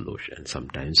for a solution. And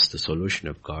sometimes the solution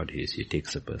of God is He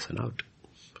takes a person out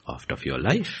of your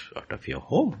life, out of your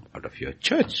home, out of your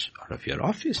church, out of your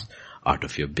office, out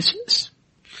of your business.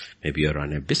 Maybe you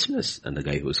run a business and the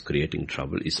guy who's creating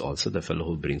trouble is also the fellow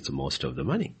who brings the most of the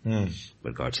money.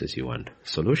 But God says, you want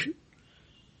solution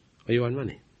or you want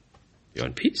money? You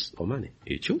want peace or money?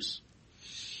 You choose.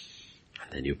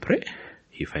 And then you pray.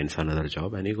 He finds another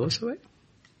job and he goes away.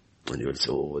 And you will say,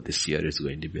 oh, this year is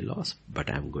going to be loss, but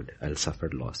I'm good. I'll suffer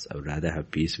loss. I would rather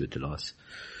have peace with loss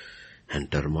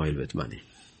and turmoil with money.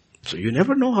 So you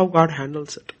never know how God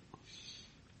handles it.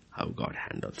 How God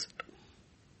handles it.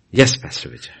 Yes, Pastor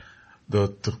Vijay.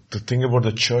 The thing about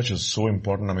the church is so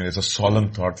important. I mean, it's a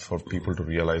solemn thought for people to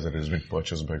realize that it has been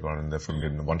purchased by God and therefore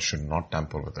one should not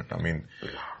tamper with it. I mean,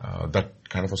 that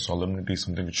kind of a solemnity is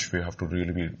something which we have to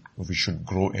we should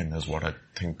grow in, is what I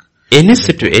think. Any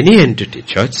entity,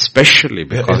 church, especially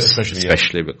because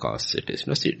it is.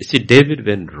 No, see, David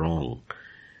went wrong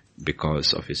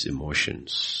because of his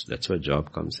emotions. That's why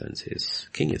Job comes and says,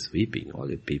 King is weeping, all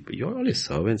his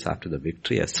servants after the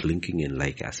victory are slinking in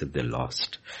like as if they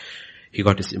lost. He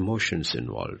got his emotions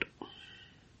involved.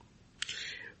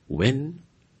 When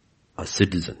a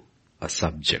citizen, a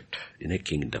subject in a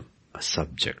kingdom, a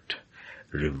subject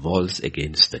revolts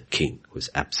against the king who is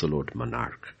absolute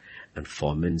monarch and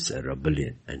foments a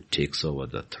rebellion and takes over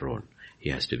the throne, he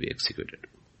has to be executed.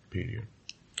 Period.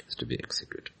 Has to be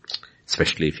executed.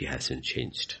 Especially if he hasn't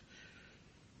changed.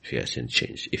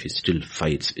 If he still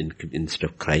fights, instead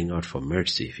of crying out for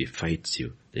mercy, if he fights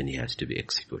you, then he has to be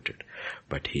executed.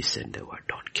 But he said the word,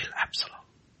 don't kill Absalom.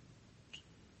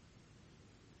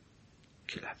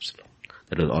 Kill Absalom.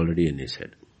 That was already in his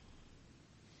head.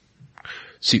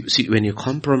 See, when you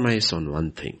compromise on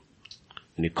one thing,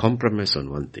 the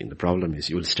problem is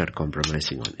you will start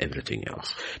compromising on everything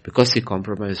else. Because he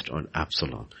compromised on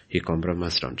Absalom, he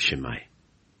compromised on Shimei.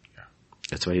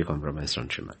 That's why he compromised on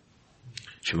Shimei.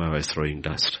 Shimei was throwing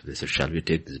dust. They said, shall we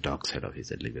take this dog's head off? He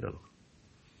said, leave it alone.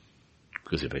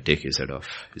 Because if I take his head off,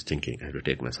 he's thinking, I have to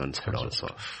take my son's head also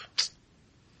off.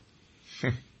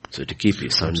 So to keep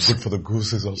his son's... That's good for the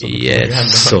gooses also.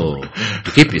 Yes, so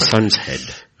to keep his son's head,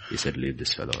 he said, leave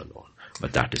this fellow alone.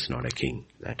 But that is not a king.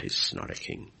 That is not a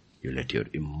king. You let your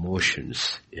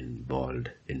emotions involve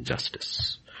in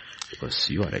justice. Because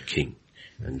you are a king.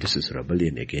 And this is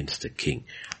rebellion against the king,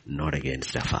 not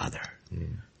against the father.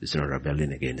 This is not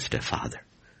rebellion against the father.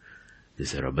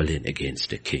 This is a rebellion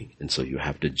against the king. And so you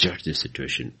have to judge the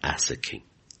situation as a king.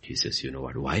 He says, you know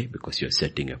what, why? Because you're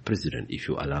setting a precedent. If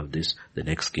you allow this, the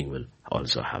next king will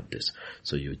also have this.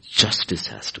 So your justice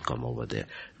has to come over there.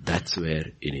 That's where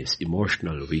in his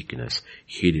emotional weakness,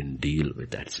 he didn't deal with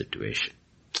that situation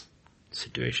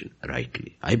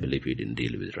rightly. I believe he didn't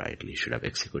deal with it rightly. He should have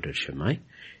executed Shimei.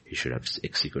 He should have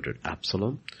executed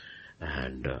Absalom.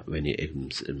 And when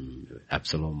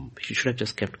Absalom, he should have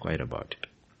just kept quiet about it.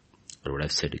 Or would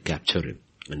have said, capture him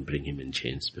and bring him in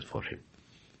chains before him.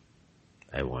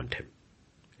 I want him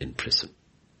in prison.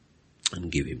 And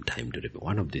give him time to repent.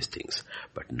 One of these things,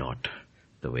 but not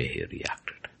the way he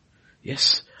reacted.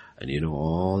 Yes, and you know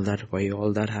why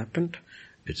all that happened?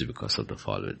 It's because of the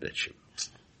fall with Bathsheba.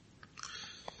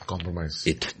 Compromise.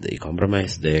 They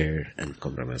compromise there and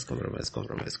compromise.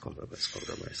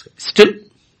 Still,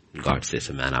 God says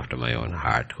a man after my own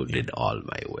heart who did all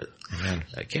my will. Amen.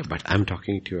 Okay, but I'm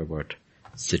talking to you about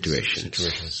situations,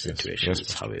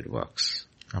 yes. how it works.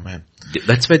 Amen.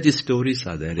 That's why these stories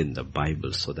are there in the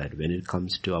Bible, so that when it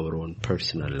comes to our own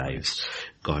personal lives,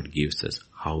 God gives us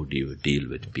how do you deal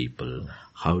with people,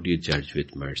 how do you judge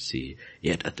with mercy,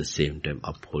 yet at the same time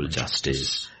uphold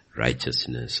justice,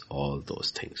 righteousness, all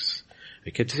those things.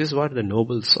 Okay, this is what the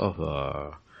nobles of,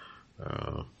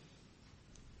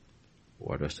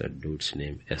 what was that dude's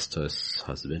name? Esther's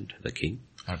husband, the king?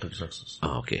 Artaxerxes.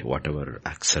 Okay, whatever,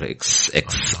 Artaxerxes,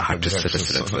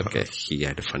 okay, he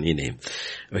had a funny name.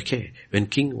 Okay, when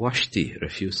King Vashti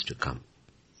refused to come,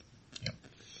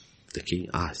 the king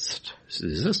asked, this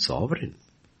is a sovereign,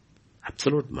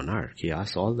 absolute monarch. He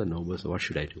asked all the nobles, what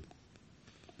should I do?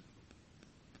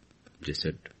 They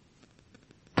said,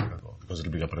 because it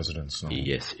will be a president's. No?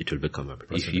 Yes, it will become a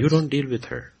president. If you don't deal with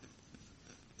her,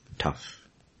 tough.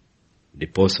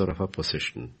 Depose her of her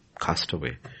position, cast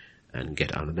away, and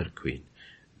get another queen.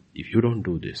 If you don't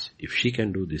do this, if she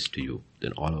can do this to you,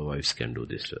 then all our wives can do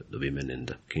this. The women in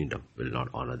the kingdom will not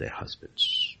honor their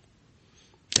husbands.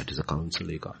 That is a counsel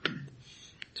he got.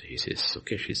 So he says,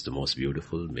 okay, she's the most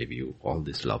beautiful, maybe you all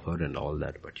this love her and all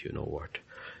that, but you know what?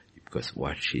 Because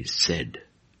what she said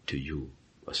to you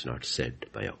was not said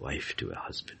by a wife to a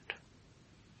husband.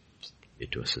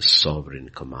 It was a sovereign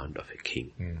command of a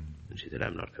king. And she said,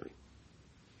 I'm not coming.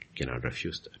 You cannot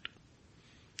refuse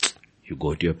that. You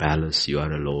go to your palace, you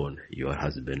are alone, your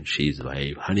husband, she's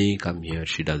wife, honey, come here,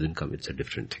 she doesn't come, it's a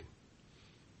different thing.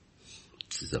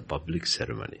 This is a public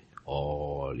ceremony.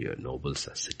 All your nobles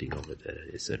are sitting over there.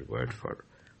 It's a word for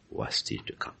Vasti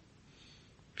to come.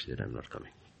 She said, I'm not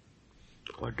coming.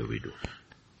 What do we do?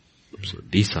 So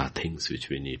these are things which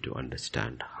we need to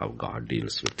understand how God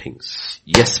deals with things.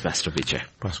 Yes, Pastor Vijay.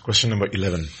 Question number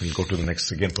 11. We'll go to the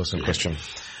next again personal question.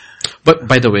 But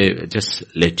by the way, just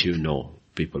let you know,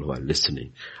 people who are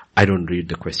listening, I don't read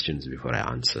the questions before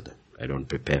I answer them. I don't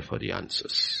prepare for the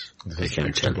answers. I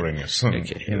can't tell you.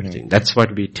 Okay, everything. That's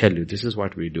what we tell you. This is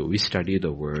what we do. We study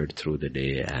the word through the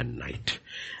day and night.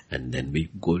 And then we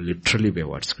go literally by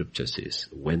what scripture says.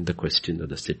 When the question or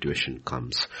the situation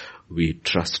comes, we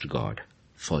trust God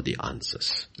for the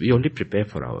answers. We only prepare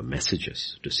for our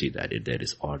messages to see that there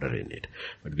is order in it.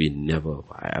 But we never,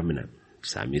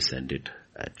 Sammy sent it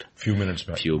at few minutes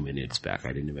back.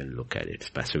 I didn't even look at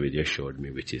it. Pastor Vijay showed me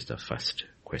which is the first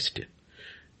question.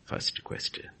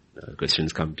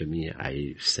 Questions come to me,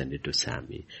 I send it to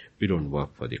Sammy. We don't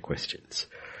work for the questions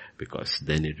because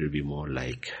then it will be more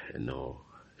like,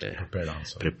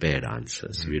 prepared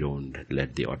answers. We don't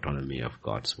let the autonomy of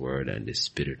God's word and His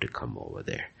Spirit to come over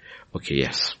there. Okay,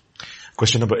 yes.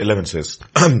 Question number 11 says,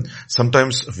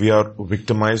 sometimes we are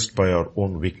victimized by our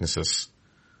own weaknesses.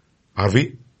 Are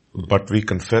we? But we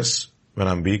confess, when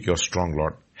I'm weak, you're strong,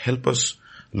 Lord. Help us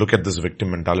look at this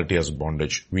victim mentality as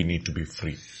bondage. We need to be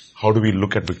free. How do we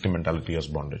look at victim mentality as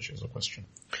bondage is a question.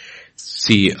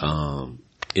 See,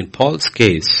 in Paul's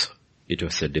case, it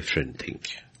was a different thing.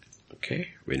 Okay?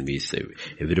 When we say,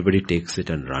 everybody takes it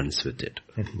and runs with it.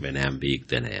 When I am weak,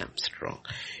 then I am strong.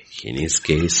 In his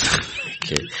case,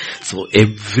 okay, so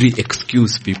every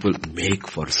excuse people make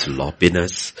for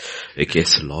sloppiness,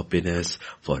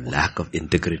 for lack of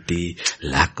integrity,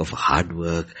 lack of hard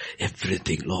work,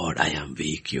 everything, Lord, I am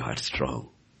weak, you are strong.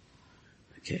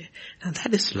 Okay, now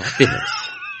that is sloppiness.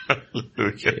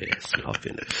 Okay,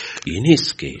 sloppiness. In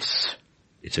his case,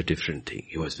 it's a different thing.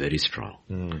 He was very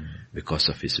strong because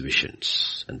of his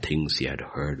visions and things he had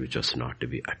heard which was not to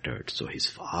be uttered. So he's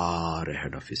far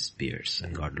ahead of his peers.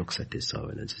 And God looks at his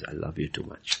servant and says, I love you too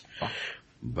much.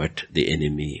 But the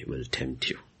enemy will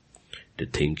tempt you to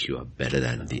think you are better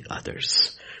than the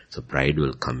others. So pride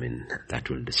will come in. That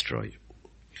will destroy you.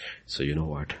 So you know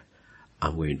what?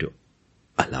 I'm going to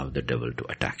allow the devil to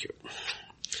attack you.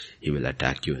 He will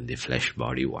attack you in the flesh,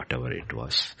 body, whatever it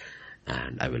was.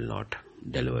 And I will not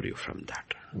deliver you from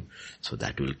that. So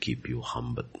that will keep you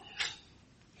humble.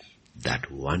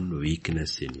 That one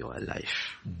weakness in your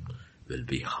life will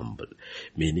be humble.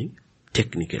 Meaning,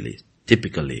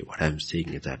 typically what I'm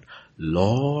saying is that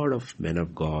lot of men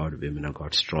of God, women of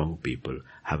God, strong people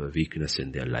have a weakness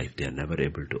in their life they are never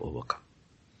able to overcome.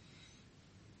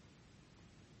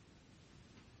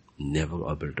 Never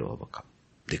able to overcome.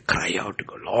 They cry out to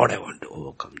God, Lord, I want to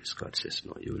overcome this. God says,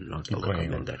 no, you will not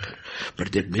overcome in that.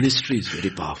 But their ministry is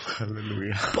very powerful.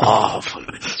 Hallelujah. Powerful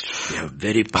ministry. They are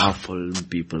very powerful.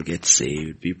 People get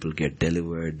saved. People get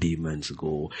delivered. Demons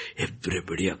go.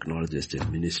 Everybody acknowledges their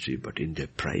ministry. But in their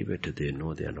private, they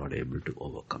know they are not able to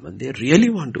overcome. And they really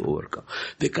want to overcome.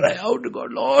 They cry out to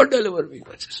God, Lord, deliver me.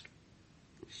 God says,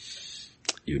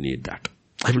 you need that.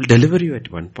 I will deliver you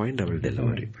at one point, I will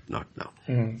deliver you, but not now.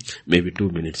 Maybe 2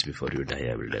 minutes before you die,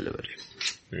 I will deliver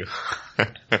you.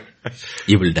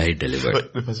 You will die delivered.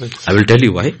 I will tell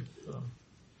you why.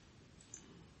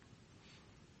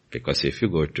 Because if you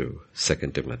go to 2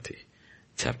 Timothy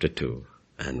chapter 2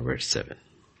 and verse 7.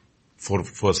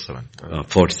 4:7.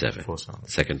 4:7.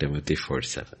 2 Timothy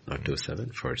 4:7. Not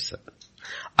 2:7, 4:7.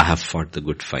 I have fought the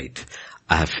good fight.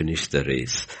 I have finished the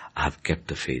race. I have kept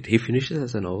the faith. He finishes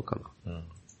as an overcomer.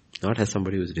 Not as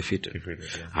somebody who is defeated.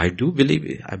 Yeah. I do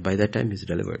believe by that time he's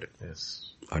delivered.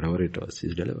 Yes. Whatever it was,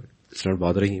 he's delivered. It's not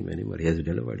bothering him anymore. He has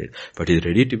delivered it. But he's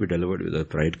ready to be delivered with the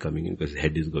pride coming in because his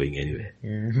head is going anyway.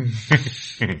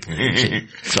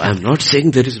 So I'm not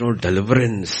saying there is no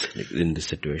deliverance in this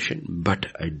situation, but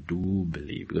I do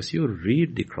believe, because you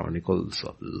read the chronicles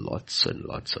of lots and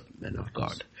lots of men of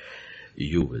God,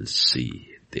 you will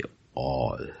see they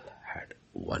all had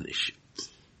one issue.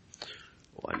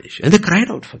 And they cried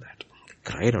out for that.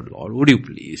 cried out, Lord, would you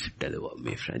please deliver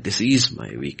me, friend? This is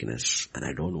my weakness, and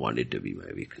I don't want it to be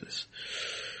my weakness.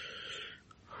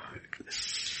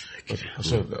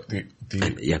 So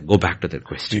go back to that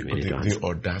question. The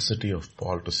audacity of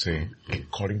Paul to say,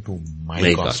 according to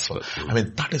my gospel. I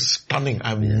mean, that is stunning.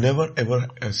 I've never ever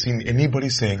seen anybody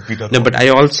saying, Peter. No, but I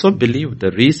also believe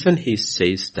the reason he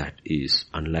says that is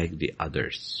unlike the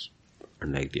others.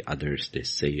 Unlike the others, they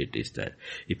say it is that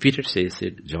if Peter says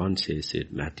it, John says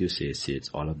it, Matthew says it,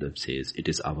 all of them says it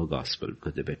is our gospel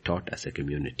because they were taught as a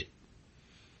community.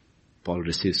 Paul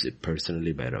receives it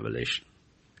personally by revelation.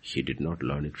 He did not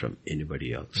learn it from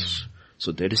anybody else.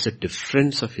 So there is a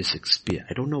difference of his experience.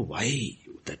 I don't know why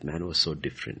that man was so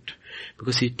different.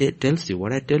 Because he tells you,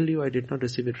 what I tell you, I did not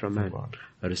receive it from man.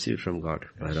 I received it from God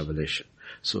by revelation.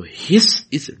 So his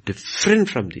is different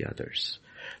from the others.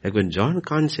 Like when John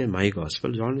can't say my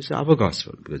gospel, John will say our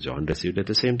gospel. Because John received at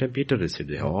the same time Peter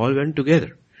received. They all went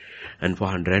together. And for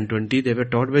 120, they were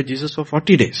taught by Jesus for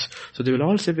 40 days. So they will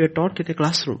all say we are taught in a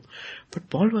classroom. But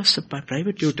Paul was a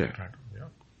private tutor.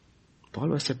 Paul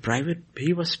was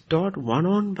he was taught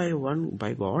one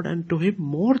by God, and to him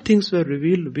more things were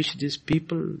revealed which these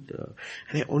people, and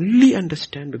I only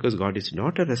understand because God is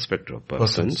not a respecter of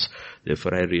persons.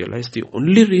 Therefore I realized the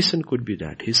only reason could be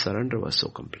that his surrender was so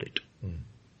complete.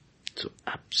 So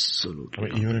absolutely.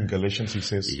 I mean, even in Galatians he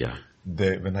says,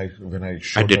 when I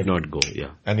I did not go,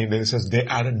 And then he says, they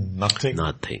added nothing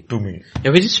to me. Yeah,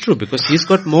 which is true because he's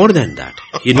got more than that.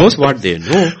 He knows what they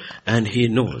know and he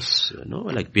knows,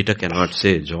 like Peter cannot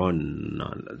say, John,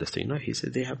 this thing, he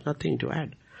says they have nothing to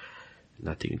add.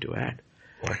 Nothing to add.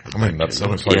 I mean, that's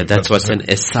that was an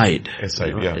aside.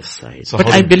 Aside. So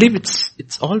but I believe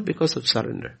it's all because of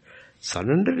surrender.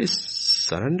 Surrender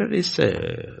is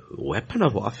a weapon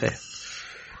of warfare.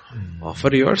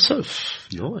 Offer yourself,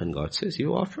 and God says,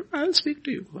 you offer, I'll speak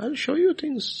to you. I'll show you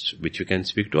things which you can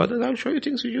speak to others. I'll show you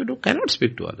things which you cannot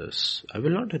speak to others. I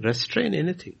will not restrain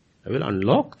anything. I will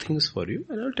unlock things for you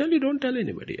and I'll tell you, don't tell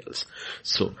anybody else.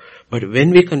 So, but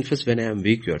when we confess, when I am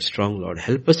weak, you are strong, Lord,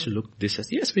 help us to look this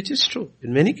as, yes, which is true.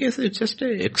 In many cases, it's just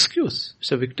an excuse.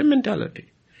 It's a victim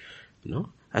mentality,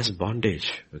 as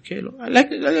bondage. Okay,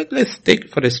 let's take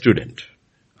for a student.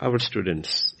 Our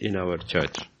students in our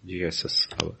church,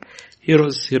 GSS, our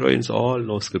heroes, heroines all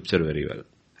know scripture very well.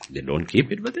 They don't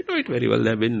keep it, but they know it very well. They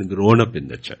have been grown up in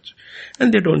the church.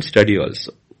 And they don't study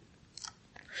also.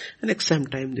 And exam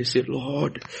time they say,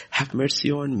 Lord, have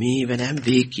mercy on me. When I am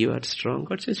weak, you are strong.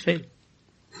 God says, fail.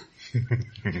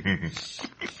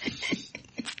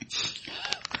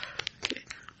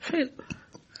 Fail.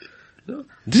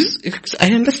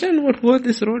 I understand what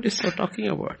this road is talking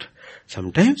about.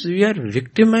 Sometimes we are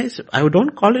victimized. I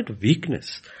don't call it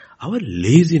weakness. Our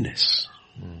laziness.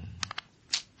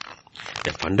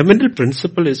 The fundamental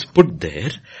principle is put there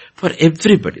for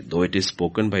everybody. Though it is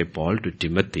spoken by Paul to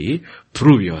Timothy,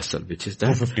 prove yourself, which is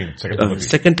that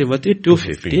 2 Timothy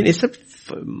 2:15.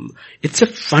 It's a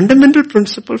fundamental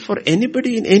principle for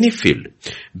anybody in any field.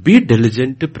 Be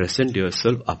diligent to present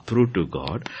yourself approved to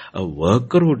God, a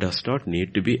worker who does not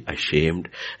need to be ashamed,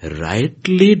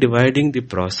 rightly dividing the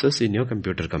process in your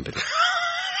computer company.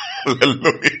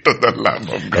 Hallelujah to the Lamb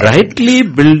of God. Rightly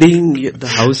building the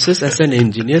houses as an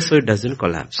engineer so it doesn't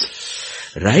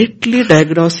collapse. Rightly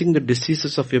diagnosing the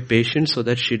diseases of your patient so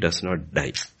that she does not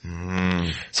die.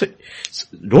 So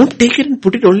don't take it and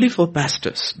put it only for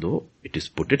pastors, though it is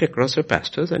put it across your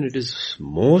pastors and it is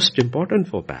most important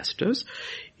for pastors.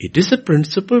 It is a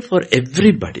principle for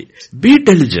everybody. Be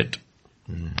diligent.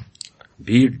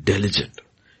 Be diligent.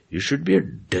 You should be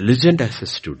diligent as a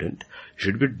student. You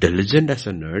should be diligent as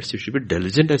a nurse. You should be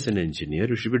diligent as an engineer.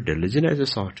 You should be diligent as a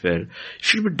software. You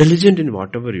should be diligent in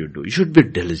whatever you do. You should be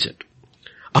diligent.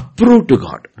 Approved to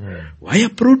God. Why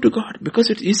approved to God? Because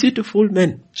it's easy to fool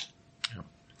men.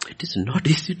 It is not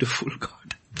easy to fool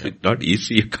God. It's not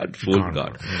easy. You can't fool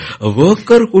God. A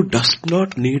worker who does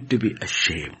not need to be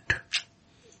ashamed.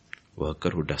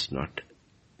 Worker who does not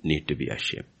need to be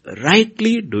ashamed.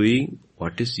 Rightly doing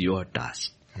what is your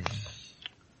task.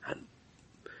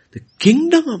 The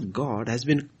kingdom of God has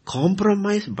been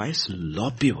compromised by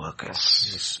sloppy workers.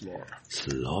 Yes, Lord.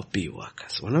 Sloppy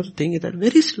workers. One of the things is that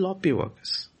very sloppy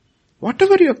workers.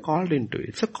 Whatever you are called into,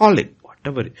 it's a calling.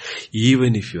 Whatever.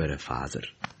 Even if you are a father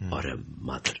or a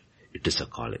mother, it is a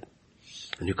calling.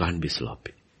 And you can't be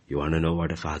sloppy. You want to know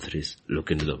what a father is?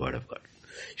 Look into the Word of God.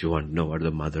 If you want to know what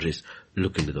the mother is,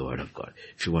 look into the Word of God.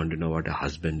 If you want to know what a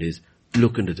husband is,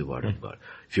 look into the Word of God.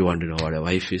 If you want to know what a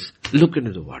wife is, look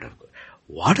into the Word of God.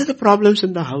 What are the problems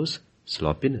in the house?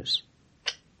 Sloppiness.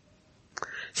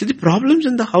 See, the problems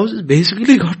in the house is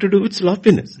basically got to do with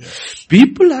sloppiness. Yes.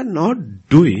 People are not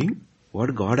doing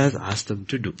what God has asked them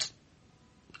to do.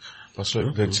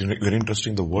 Pastor, that's very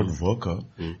interesting. The word worker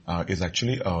is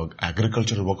actually an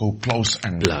agricultural worker who plows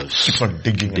and keeps on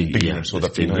digging and digging. And so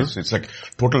that's, it's like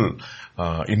total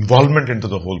involvement into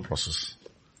the whole process.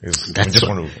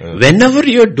 Whenever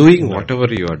you are doing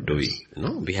whatever you are doing,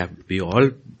 we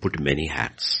all put many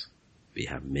hats. We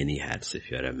have many hats. If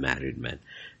you are a married man,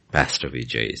 Pastor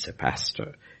Vijay is a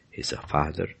pastor, he's a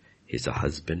father, he's a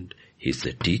husband, he's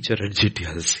a teacher at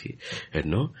GTLC,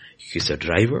 he's a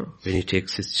driver when he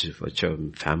takes his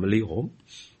family home,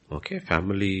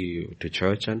 family to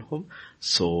church and home.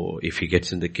 So if he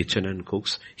gets in the kitchen and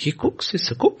cooks, he's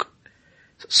a cook.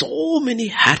 So many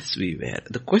hats we wear.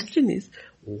 The question is,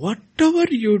 whatever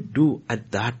you do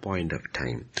at that point of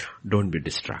time, don't be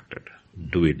distracted.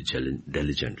 Do it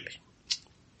diligently.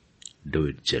 Do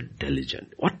it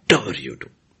diligently. Whatever you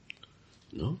do,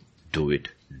 do it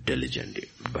diligently.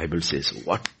 The Bible says,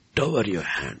 whatever your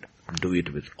hand, do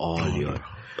it with all your,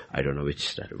 I don't know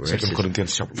which verse. 1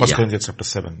 Corinthians chapter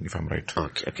 7, if I'm right.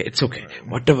 Okay, it's okay.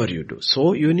 Whatever you do.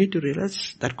 So you need to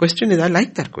realize that question is, I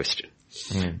like that question.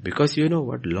 Because you know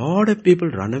what, lot of people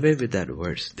run away with that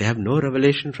verse. They have no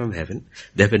revelation from heaven.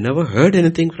 They have never heard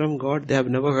anything from God. They have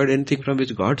never heard anything from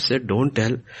which God said, don't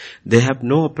tell. They have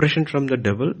no oppression from the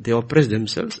devil. They oppress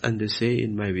themselves and they say,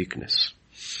 in my weakness.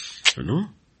 No,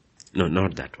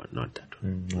 not that one.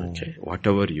 Okay,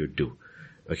 whatever you do.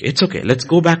 Okay, it's okay. Let's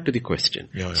go back to the question.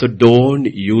 So don't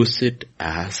use it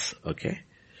as,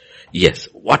 yes,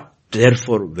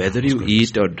 therefore, whether you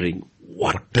eat or drink,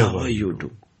 whatever you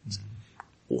do,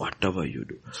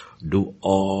 do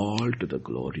all to the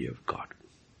glory of God.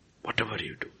 Whatever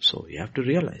you do. So you have to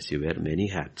realize you wear many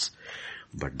hats.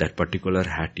 But that particular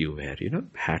hat you wear,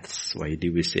 hats, why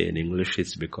do we say in English?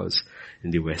 It's because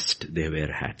in the West they wear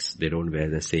hats. They don't wear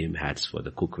the same hats. For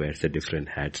the cook wears a different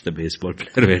hats. The baseball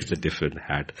player wears a different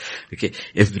hat. Okay.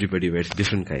 Everybody wears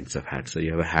different kinds of hats. So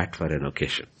you have a hat for an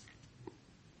occasion.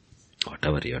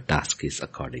 Whatever your task is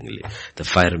accordingly. The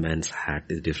fireman's hat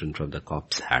is different from the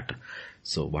cop's hat.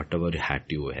 So whatever hat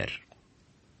you wear,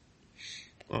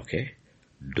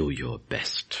 do your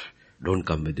best. Don't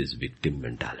come with this victim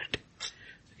mentality.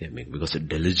 Because of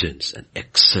diligence and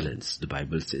excellence, the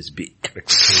Bible says, be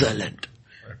excellent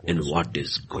in what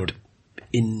is good,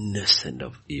 innocent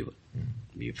of evil.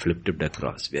 We flipped it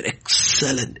across. We are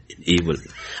excellent in evil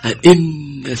and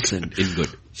innocent in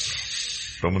good.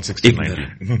 Romans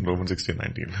 16:19. Romans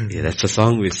 16:19. Yeah, that's a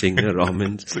song we sing.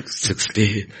 Romans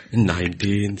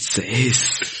 16:19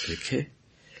 says.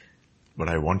 But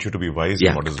I want you to be wise.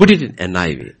 Yeah, put it in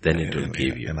NIV, then it will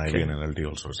give you. NIV and NLT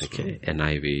also.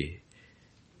 NIV,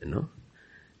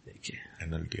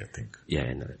 NLT, I think.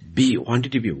 Yeah, want you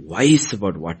to be wise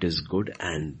about what is good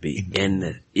and be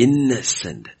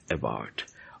innocent about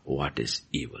what is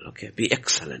evil. Be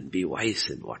excellent, be wise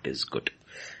in what is good.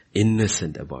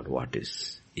 Innocent about what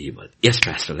is evil. Yes,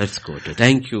 Pastor, let's go to.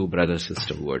 Thank you, brother,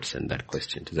 sister, who would send that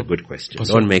question. It's a good question.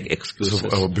 Pastor, don't make excuses.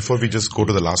 So, before we just go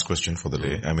to the last question for the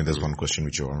day, there's one question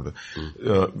which you wanted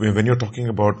to, when you're talking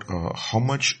about, how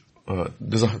much,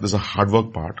 there's a hard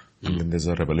work part, and then there's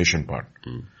a revelation part.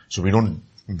 So even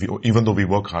though we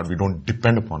work hard, we don't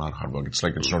depend upon our hard work. It's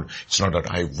like, it's not that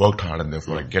I worked hard and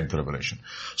therefore I get the revelation.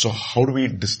 So how do we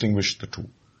distinguish the two?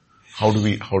 How do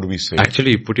we say?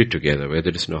 Actually, you put it together. Where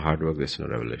there is no hard work, there is no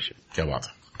revelation. Kya baat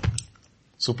hai.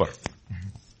 Super.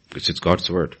 Because it's God's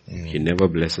word. He never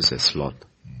blesses a sloth.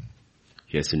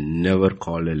 He has never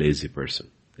called a lazy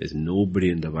person. There's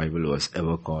nobody in the Bible who was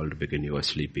ever called when you were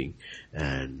sleeping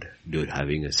and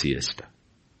having a siesta.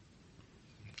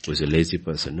 Who's a lazy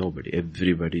person? Nobody.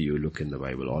 Everybody you look in the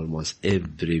Bible, almost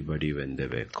everybody when they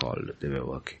were called, they were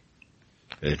working.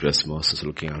 It was Moses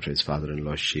looking after his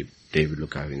father-in-law's sheep, David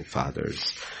looking after his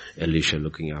father's, Elisha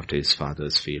looking after his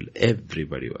father's field.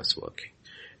 Everybody was working.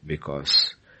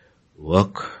 Because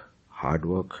hard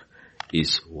work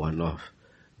is one of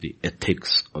the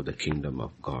ethics of the kingdom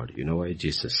of God. You know why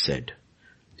Jesus said,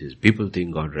 people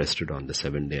think God rested on the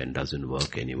seventh day and doesn't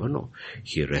work anymore. No.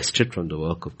 He rested from the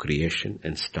work of creation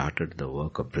and started the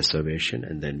work of preservation,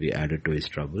 and then we added to his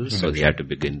troubles. So he had to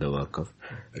begin the work of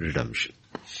redemption.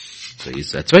 So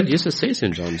that's what Jesus says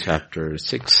in John chapter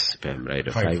 6, if I'm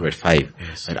right, 5.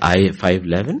 Yes.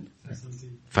 5:11?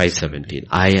 5:17.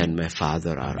 I and my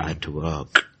Father are at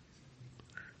work.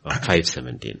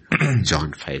 5:17.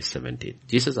 John 5:17.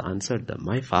 Jesus answered them,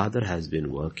 my Father has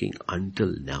been working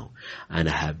until now, and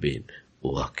I have been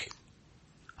working.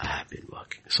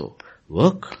 So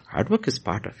hard work is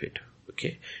part of it.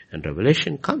 And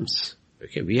revelation comes.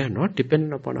 We are not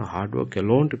dependent upon our hard work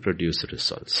alone to produce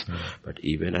results. But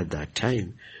even at that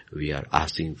time, we are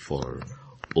asking for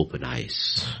open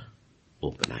eyes.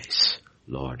 open eyes.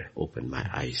 Lord, open my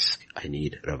eyes. I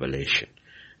need revelation.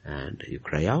 And you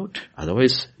cry out.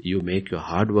 Otherwise, you make your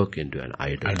hard work into an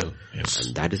idol. Yes.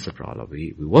 And that is the problem.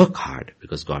 We work hard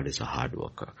because God is a hard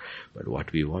worker. But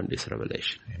what we want is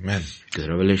revelation. Amen. Because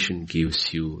revelation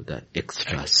gives you that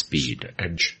extra speed.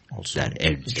 Edge also. That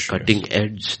edge. The cutting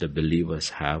edge the believers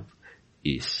have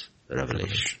is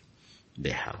revelation. They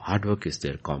have. Hard work is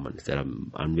their common. There are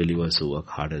unbelievers who work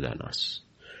harder than us.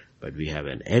 But we have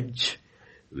an edge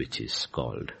which is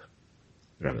called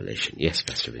revelation. Yes,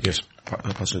 Pastor Vijay. Yes,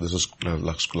 Pastor, this is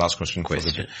last question. For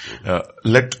the day.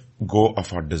 Let go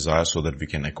of our desire so that we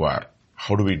can acquire.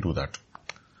 How do we do that?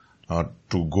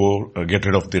 Get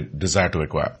rid of the desire to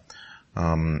acquire.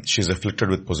 She's afflicted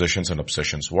with possessions and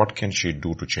obsessions. What can she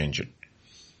do to change it?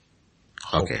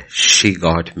 Okay. She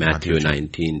got Matthew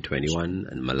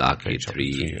 19:21 and Malachi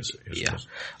 3. Yes.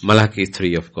 Malachi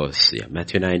 3, of course. Yeah.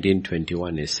 Matthew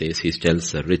 19:21, it says, he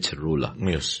tells the rich ruler,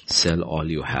 Yes. sell all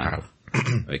you have.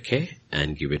 Okay,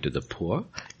 and give it to the poor.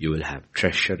 You will have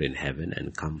treasure in heaven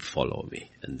and come follow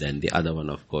me. And then the other one,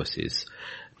 of course, is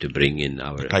to bring in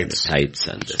our tithes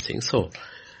and the thing. So,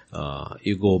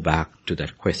 you go back to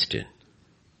that question.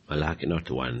 Malachi, not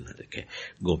one, okay.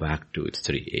 Go back to it's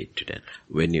 3:8-10.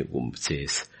 When it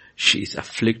says, she is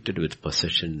afflicted with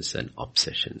possessions and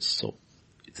obsessions. So,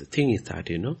 the thing is that,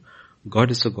 God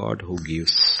is a God who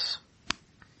gives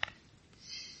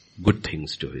good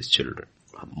things to his children.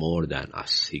 More than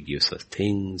us. He gives us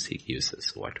things, he gives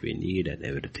us what we need and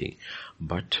everything.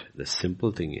 But the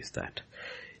simple thing is that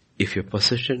if your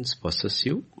possessions possess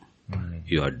you,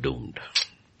 you are doomed.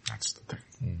 That's the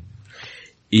thing.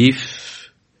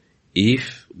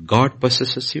 If God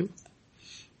possesses you,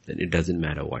 then it doesn't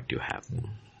matter what you have.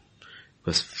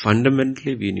 Because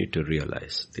fundamentally we need to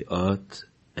realize the earth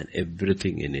and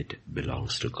everything in it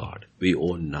belongs to God. We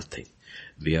own nothing.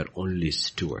 We are only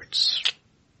stewards.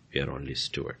 We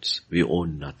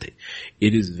own nothing.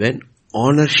 It is when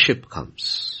ownership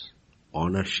comes,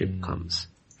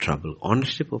 trouble.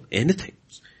 Ownership of anything.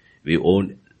 We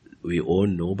own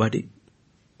nobody.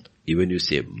 Even you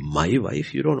say, my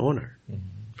wife, you don't own her.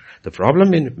 The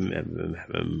problem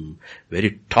in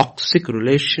very toxic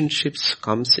relationships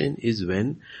comes in is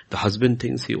when the husband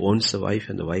thinks he owns the wife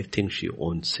and the wife thinks she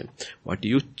owns him. What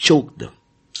you choke them.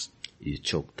 You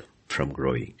choke them from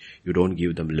growing. You don't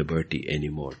give them liberty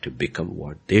anymore to become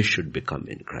what they should become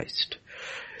in Christ.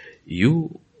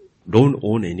 You don't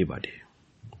own anybody.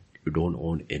 You don't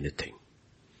own anything.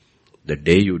 The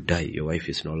day you die, your wife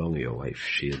is no longer your wife.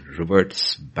 She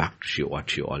reverts back to what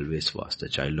she always was, the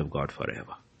child of God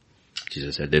forever.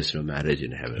 Jesus said there's no marriage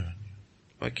in heaven.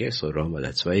 Okay, so remember,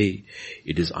 that's why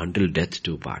it is until death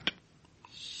do part.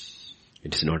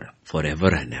 It is not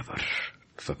forever and ever.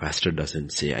 If a pastor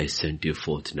doesn't say, I sent you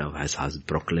forth now as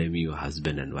proclaim you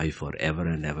husband and wife forever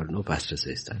and ever, no pastor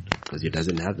says that. Because he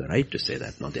doesn't have the right to say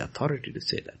that, not the authority to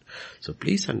say that. So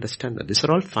please understand that these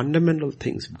are all fundamental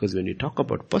things, because when you talk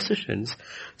about possessions,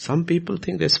 some people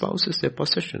think their spouse is their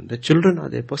possession, their children are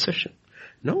their possession.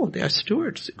 No, they are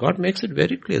stewards. God makes it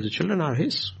very clear, the children are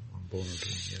his.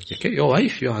 Okay, your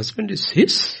wife, your husband is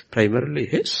his, primarily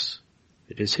his.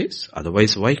 It is his.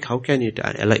 Otherwise, why? How can it?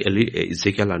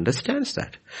 Ezekiel understands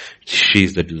that. She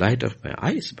is the delight of my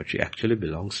eyes, but she actually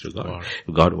belongs to God.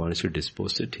 If God wants to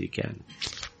dispose it, he can.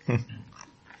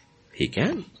 He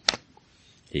can.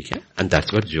 And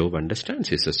that's what Job understands.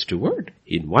 He's a steward.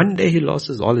 In one day he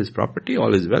loses all his property,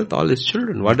 all his wealth, all his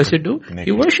children. What does he do?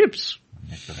 He worships.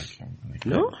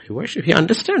 No, he worships. He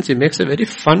understands. He makes a very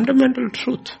fundamental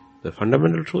truth. The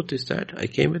fundamental truth is that I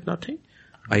came with nothing.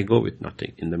 I go with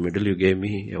nothing. In the middle you gave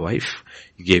me a wife,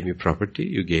 you gave me property,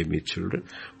 you gave me children,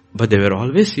 but they were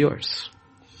always yours.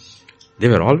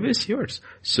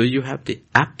 So you have the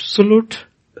absolute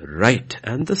right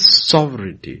and the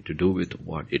sovereignty to do with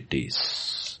what it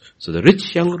is. So the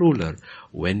rich young ruler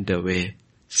went away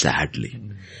sadly.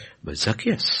 But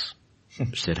Zacchaeus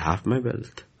said, half my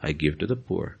wealth I give to the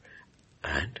poor,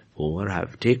 and whoever I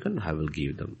have taken, I will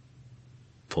give them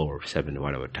 4, 7,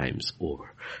 whatever times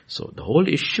over. So the whole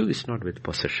issue is not with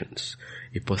possessions.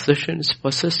 If possessions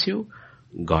possess you,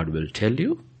 God will tell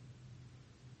you,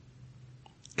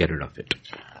 get rid of it.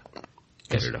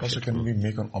 Also, can we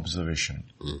make an observation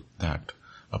that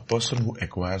a person who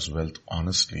acquires wealth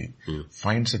honestly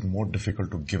finds it more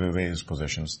difficult to give away his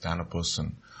possessions than a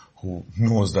person who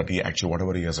knows that he actually,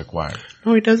 whatever he has acquired?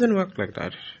 No, it doesn't work like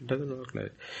that.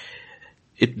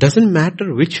 It doesn't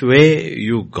matter which way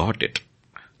you got it.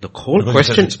 The whole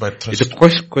question,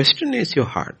 the question is your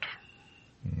heart.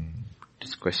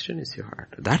 This question is your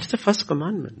heart. That's the first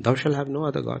commandment. Thou shalt have no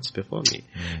other gods before me.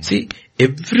 See,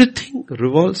 everything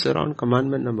revolves around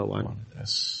commandment number 1.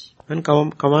 Yes. And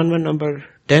commandment number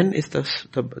 10 is the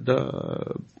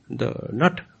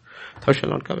not. Thou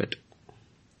shalt not covet.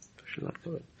 Thou shalt not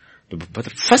covet. But the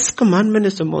first commandment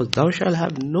is the most. Thou shalt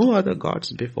have no other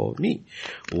gods before me.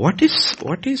 What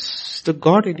is the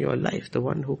God in your life? The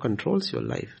one who controls your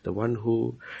life. The one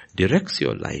who directs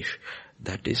your life.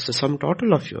 That is the sum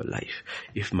total of your life.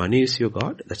 If money is your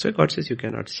God, that's why God says you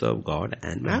cannot serve God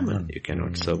and mammon. You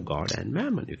cannot serve God and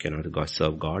mammon. You cannot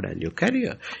serve God and your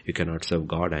career. You cannot serve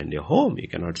God and your home. You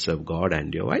cannot serve God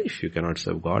and your wife. You cannot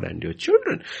serve God and your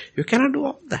children. You cannot do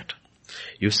all that.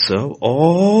 You serve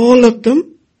all of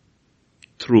them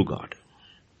through God.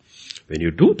 When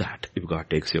you do that, if God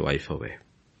takes your wife away,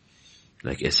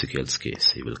 like Ezekiel's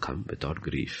case, he will come without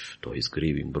grief. Though he's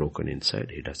grieving, broken inside,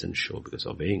 he doesn't show because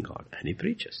obeying God, and he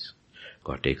preaches.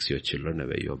 God takes your children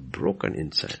away, you're broken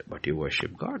inside, but you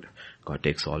worship God. God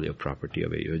takes all your property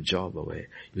away, your job away,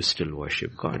 you still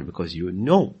worship God because you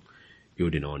know you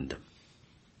didn't own them.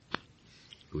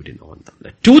 You didn't own them.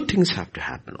 Now, two things have to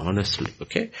happen, honestly,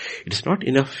 okay? It is not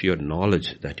enough your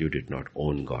knowledge that you did not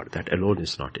own God. That alone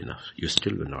is not enough. You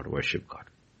still will not worship God.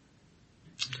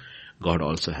 God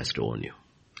also has to own you.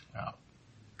 Yeah.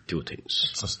 Two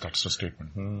things. That's a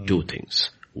statement. Two things.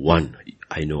 One,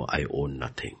 I know I own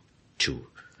nothing. Two,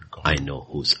 God. I know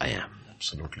whose I am.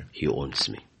 Absolutely. He owns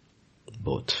me.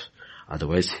 Both.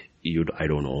 Otherwise, I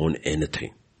don't own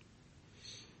anything.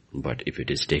 But if it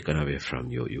is taken away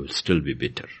from you, you will still be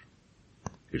bitter.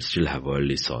 You'll still have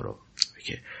worldly sorrow.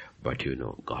 Okay. But you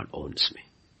know, God owns me.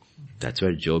 That's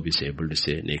why Job is able to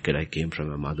say, naked I came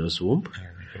from a mother's womb.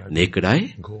 Naked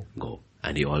I go.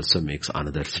 And he also makes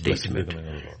another statement.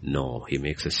 No, he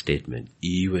makes a statement.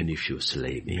 Even if you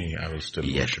slay me, I will still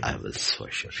yet I will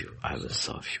worship you. I will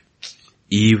serve you.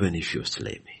 Even if you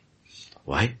slay me.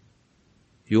 Why?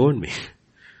 You own me.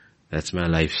 That's my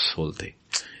life's whole thing.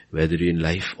 Whether in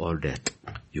life or death,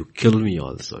 you kill me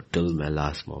also. Till my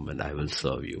last moment, I will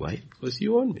serve you. Why? Because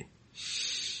you own me.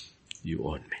 You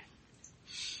own me.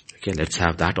 Okay, let's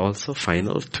have that also.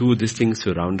 Final two these things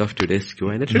to round off today's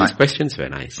Q&A. Today's questions were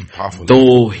nice. Powerful.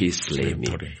 Though he slay me,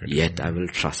 yet I will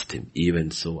trust him. Even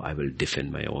so, I will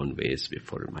defend my own ways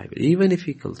before him. Even if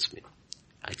he kills me.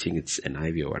 I think it's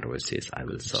NIV or whatever it says, I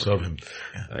will serve him.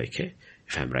 Yeah. Okay.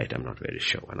 If I'm right, I'm not very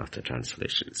sure. One of the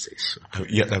translations says so.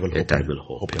 Yet I will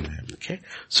hope in him. Okay.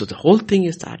 So the whole thing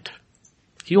is that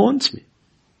he owns me.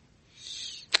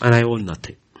 And I own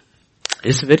nothing.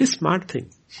 It's a very smart thing.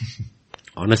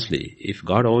 Honestly, if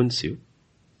God owns you,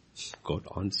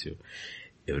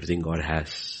 everything God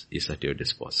has is at your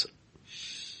disposal.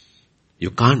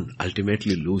 You can't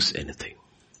ultimately lose anything.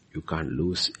 You can't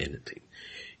lose anything.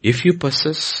 If you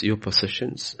possess your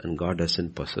possessions and God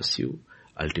doesn't possess you,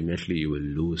 ultimately you will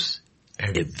lose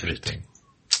everything.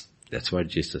 That's what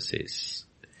Jesus says.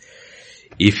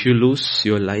 If you lose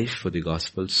your life for the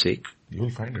gospel's sake, you will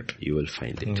find it. You will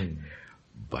find it.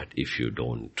 But if you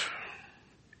don't,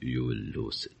 you will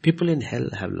lose it. People in hell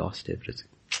have lost everything.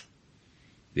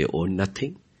 They own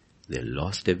nothing. They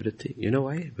lost everything. You know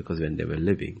why? Because when they were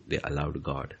living, they allowed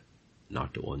God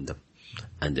not to own them.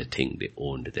 And they think they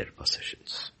owned their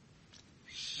possessions.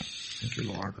 Thank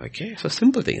you, Lord. Okay, so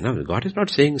simple thing. Now, God is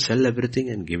not saying sell everything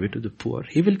and give it to the poor.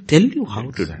 He will tell you how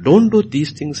to. Don't do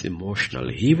these things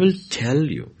emotionally. He will tell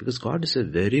you. Because God is a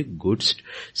very good,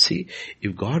 see,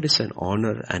 if God is an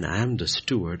owner and I am the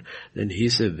steward, then He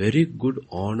is a very good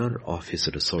owner of His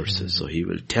resources. So He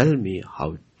will tell me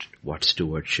what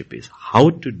stewardship is,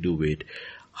 how to do it,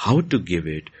 how to give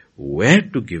it, where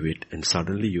to give it, and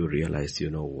suddenly you realize, you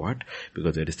know what?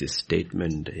 Because there is this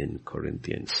statement in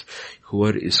Corinthians,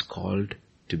 whoever is called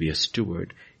to be a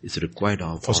steward is required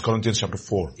of... 1 Corinthians chapter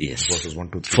 4. Yes. Verses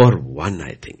 1 to 3. 4:1,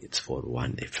 I think. It's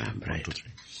 4:1 if I'm right. 1 to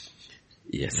 3.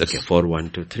 Yes, okay,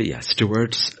 4:1 to 3. Yeah,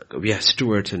 stewards, we are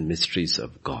stewards and mysteries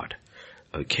of God.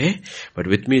 Okay? But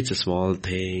with me it's a small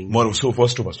thing. So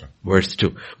verse 2, Pastor. Verse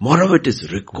 2. Moreover, it is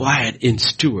required in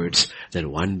stewards that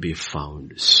one be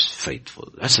found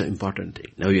faithful. That's an important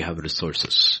thing. Now you have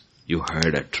resources. You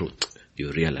heard a truth.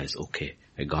 You realize, okay,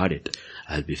 I got it.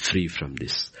 I'll be free from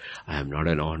this. I am not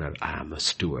an owner. I am a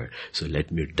steward. So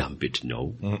let me dump it.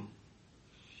 No.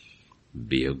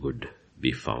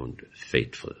 Be found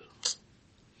faithful.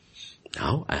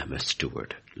 Now I am a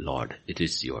steward. Lord, it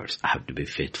is yours. I have to be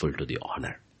faithful to the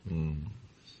honor.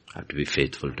 I have to be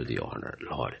faithful to the honor.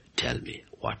 Lord, tell me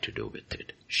what to do with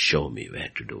it. Show me where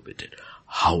to do with it.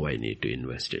 How I need to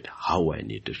invest it. How I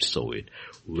need to sow it.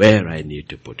 Where I need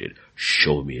to put it.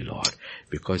 Show me, Lord.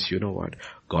 Because you know what?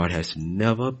 God has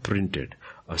never printed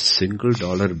a single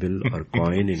dollar bill or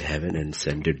coin in heaven and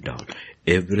sent it down.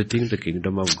 Everything the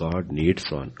kingdom of God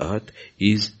needs on earth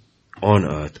is on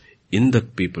earth in the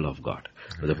people of God.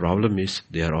 But the problem is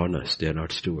they are honest, they are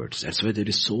not stewards. That's why there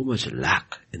is so much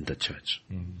lack in the church.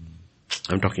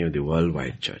 I'm talking of the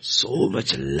worldwide church. So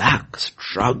much lack,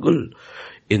 struggle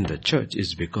in the church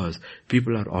is because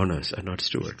people are honest and not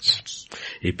stewards.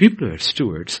 If people are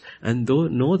stewards and though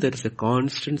know there is a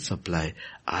constant supply,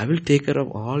 I will take care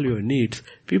of all your needs,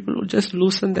 people will just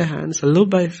loosen their hands, live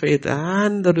by faith,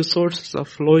 and the resources are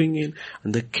flowing in,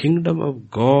 and the kingdom of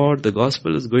God, the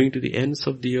gospel is going to the ends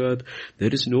of the earth.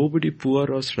 There is nobody poor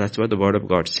or stressed. That's what the word of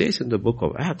God says in the book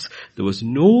of Acts. There was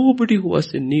nobody who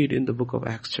was in need in the book of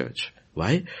Acts church.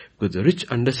 Why? Because the rich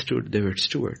understood they were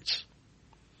stewards.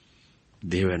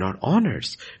 They were not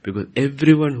owners, because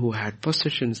everyone who had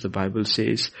possessions, the Bible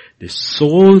says, they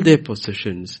sold their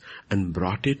possessions and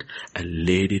brought it and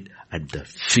laid it at the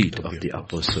feet of the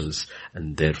apostles.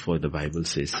 And therefore the Bible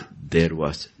says there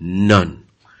was none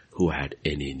who had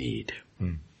any need.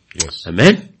 Yes.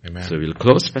 Amen? Amen. So we'll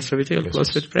close, Pastor Vijay, we'll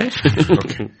close with prayer.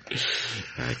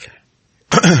 Okay.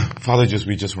 Father,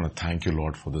 we just want to thank you,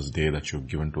 Lord, for this day that you've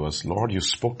given to us. Lord, you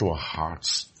spoke to our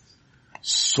hearts.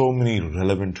 So many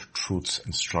relevant truths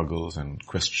and struggles and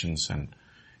questions and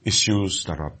issues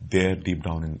that are there deep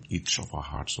down in each of our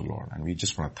hearts, O Lord. And we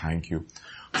just want to thank you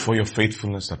for your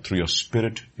faithfulness that through your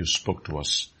Spirit you spoke to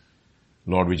us.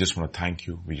 Lord, we just want to thank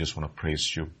you. We just want to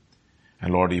praise you.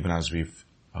 And Lord, even as we've,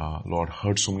 Lord,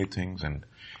 heard so many things, and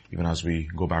even as we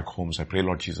go back homes, I pray,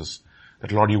 Lord Jesus,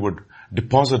 that Lord, you would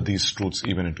deposit these truths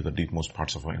even into the deepmost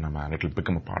parts of our inner man. It will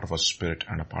become a part of our spirit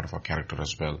and a part of our character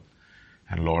as well.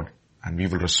 And Lord, and we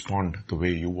will respond the way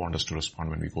you want us to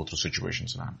respond when we go through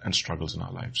situations and struggles in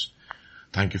our lives.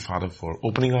 Thank you, Father, for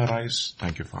opening our eyes.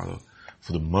 Thank you, Father,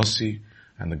 for the mercy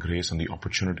and the grace and the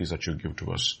opportunities that you give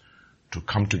to us to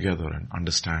come together and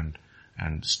understand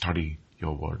and study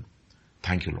your word.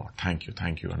 Thank you, Lord. Thank you.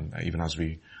 Thank you. And even as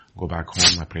we go back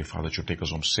home, I pray, Father, that you take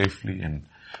us home safely. And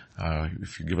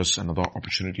if you give us another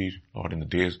opportunity, Lord, in the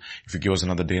days, if you give us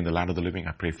another day in the land of the living,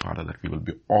 I pray, Father, that we will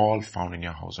be all found in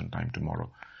your house on time tomorrow.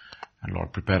 And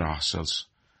Lord, prepare ourselves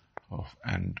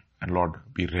and Lord,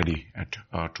 be ready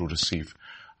to receive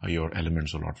your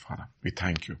elements, O Lord, Father. We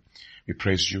thank you. We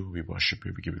praise you. We worship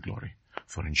you. We give you glory.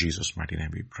 For in Jesus' mighty name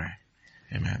we pray.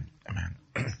 Amen. Amen.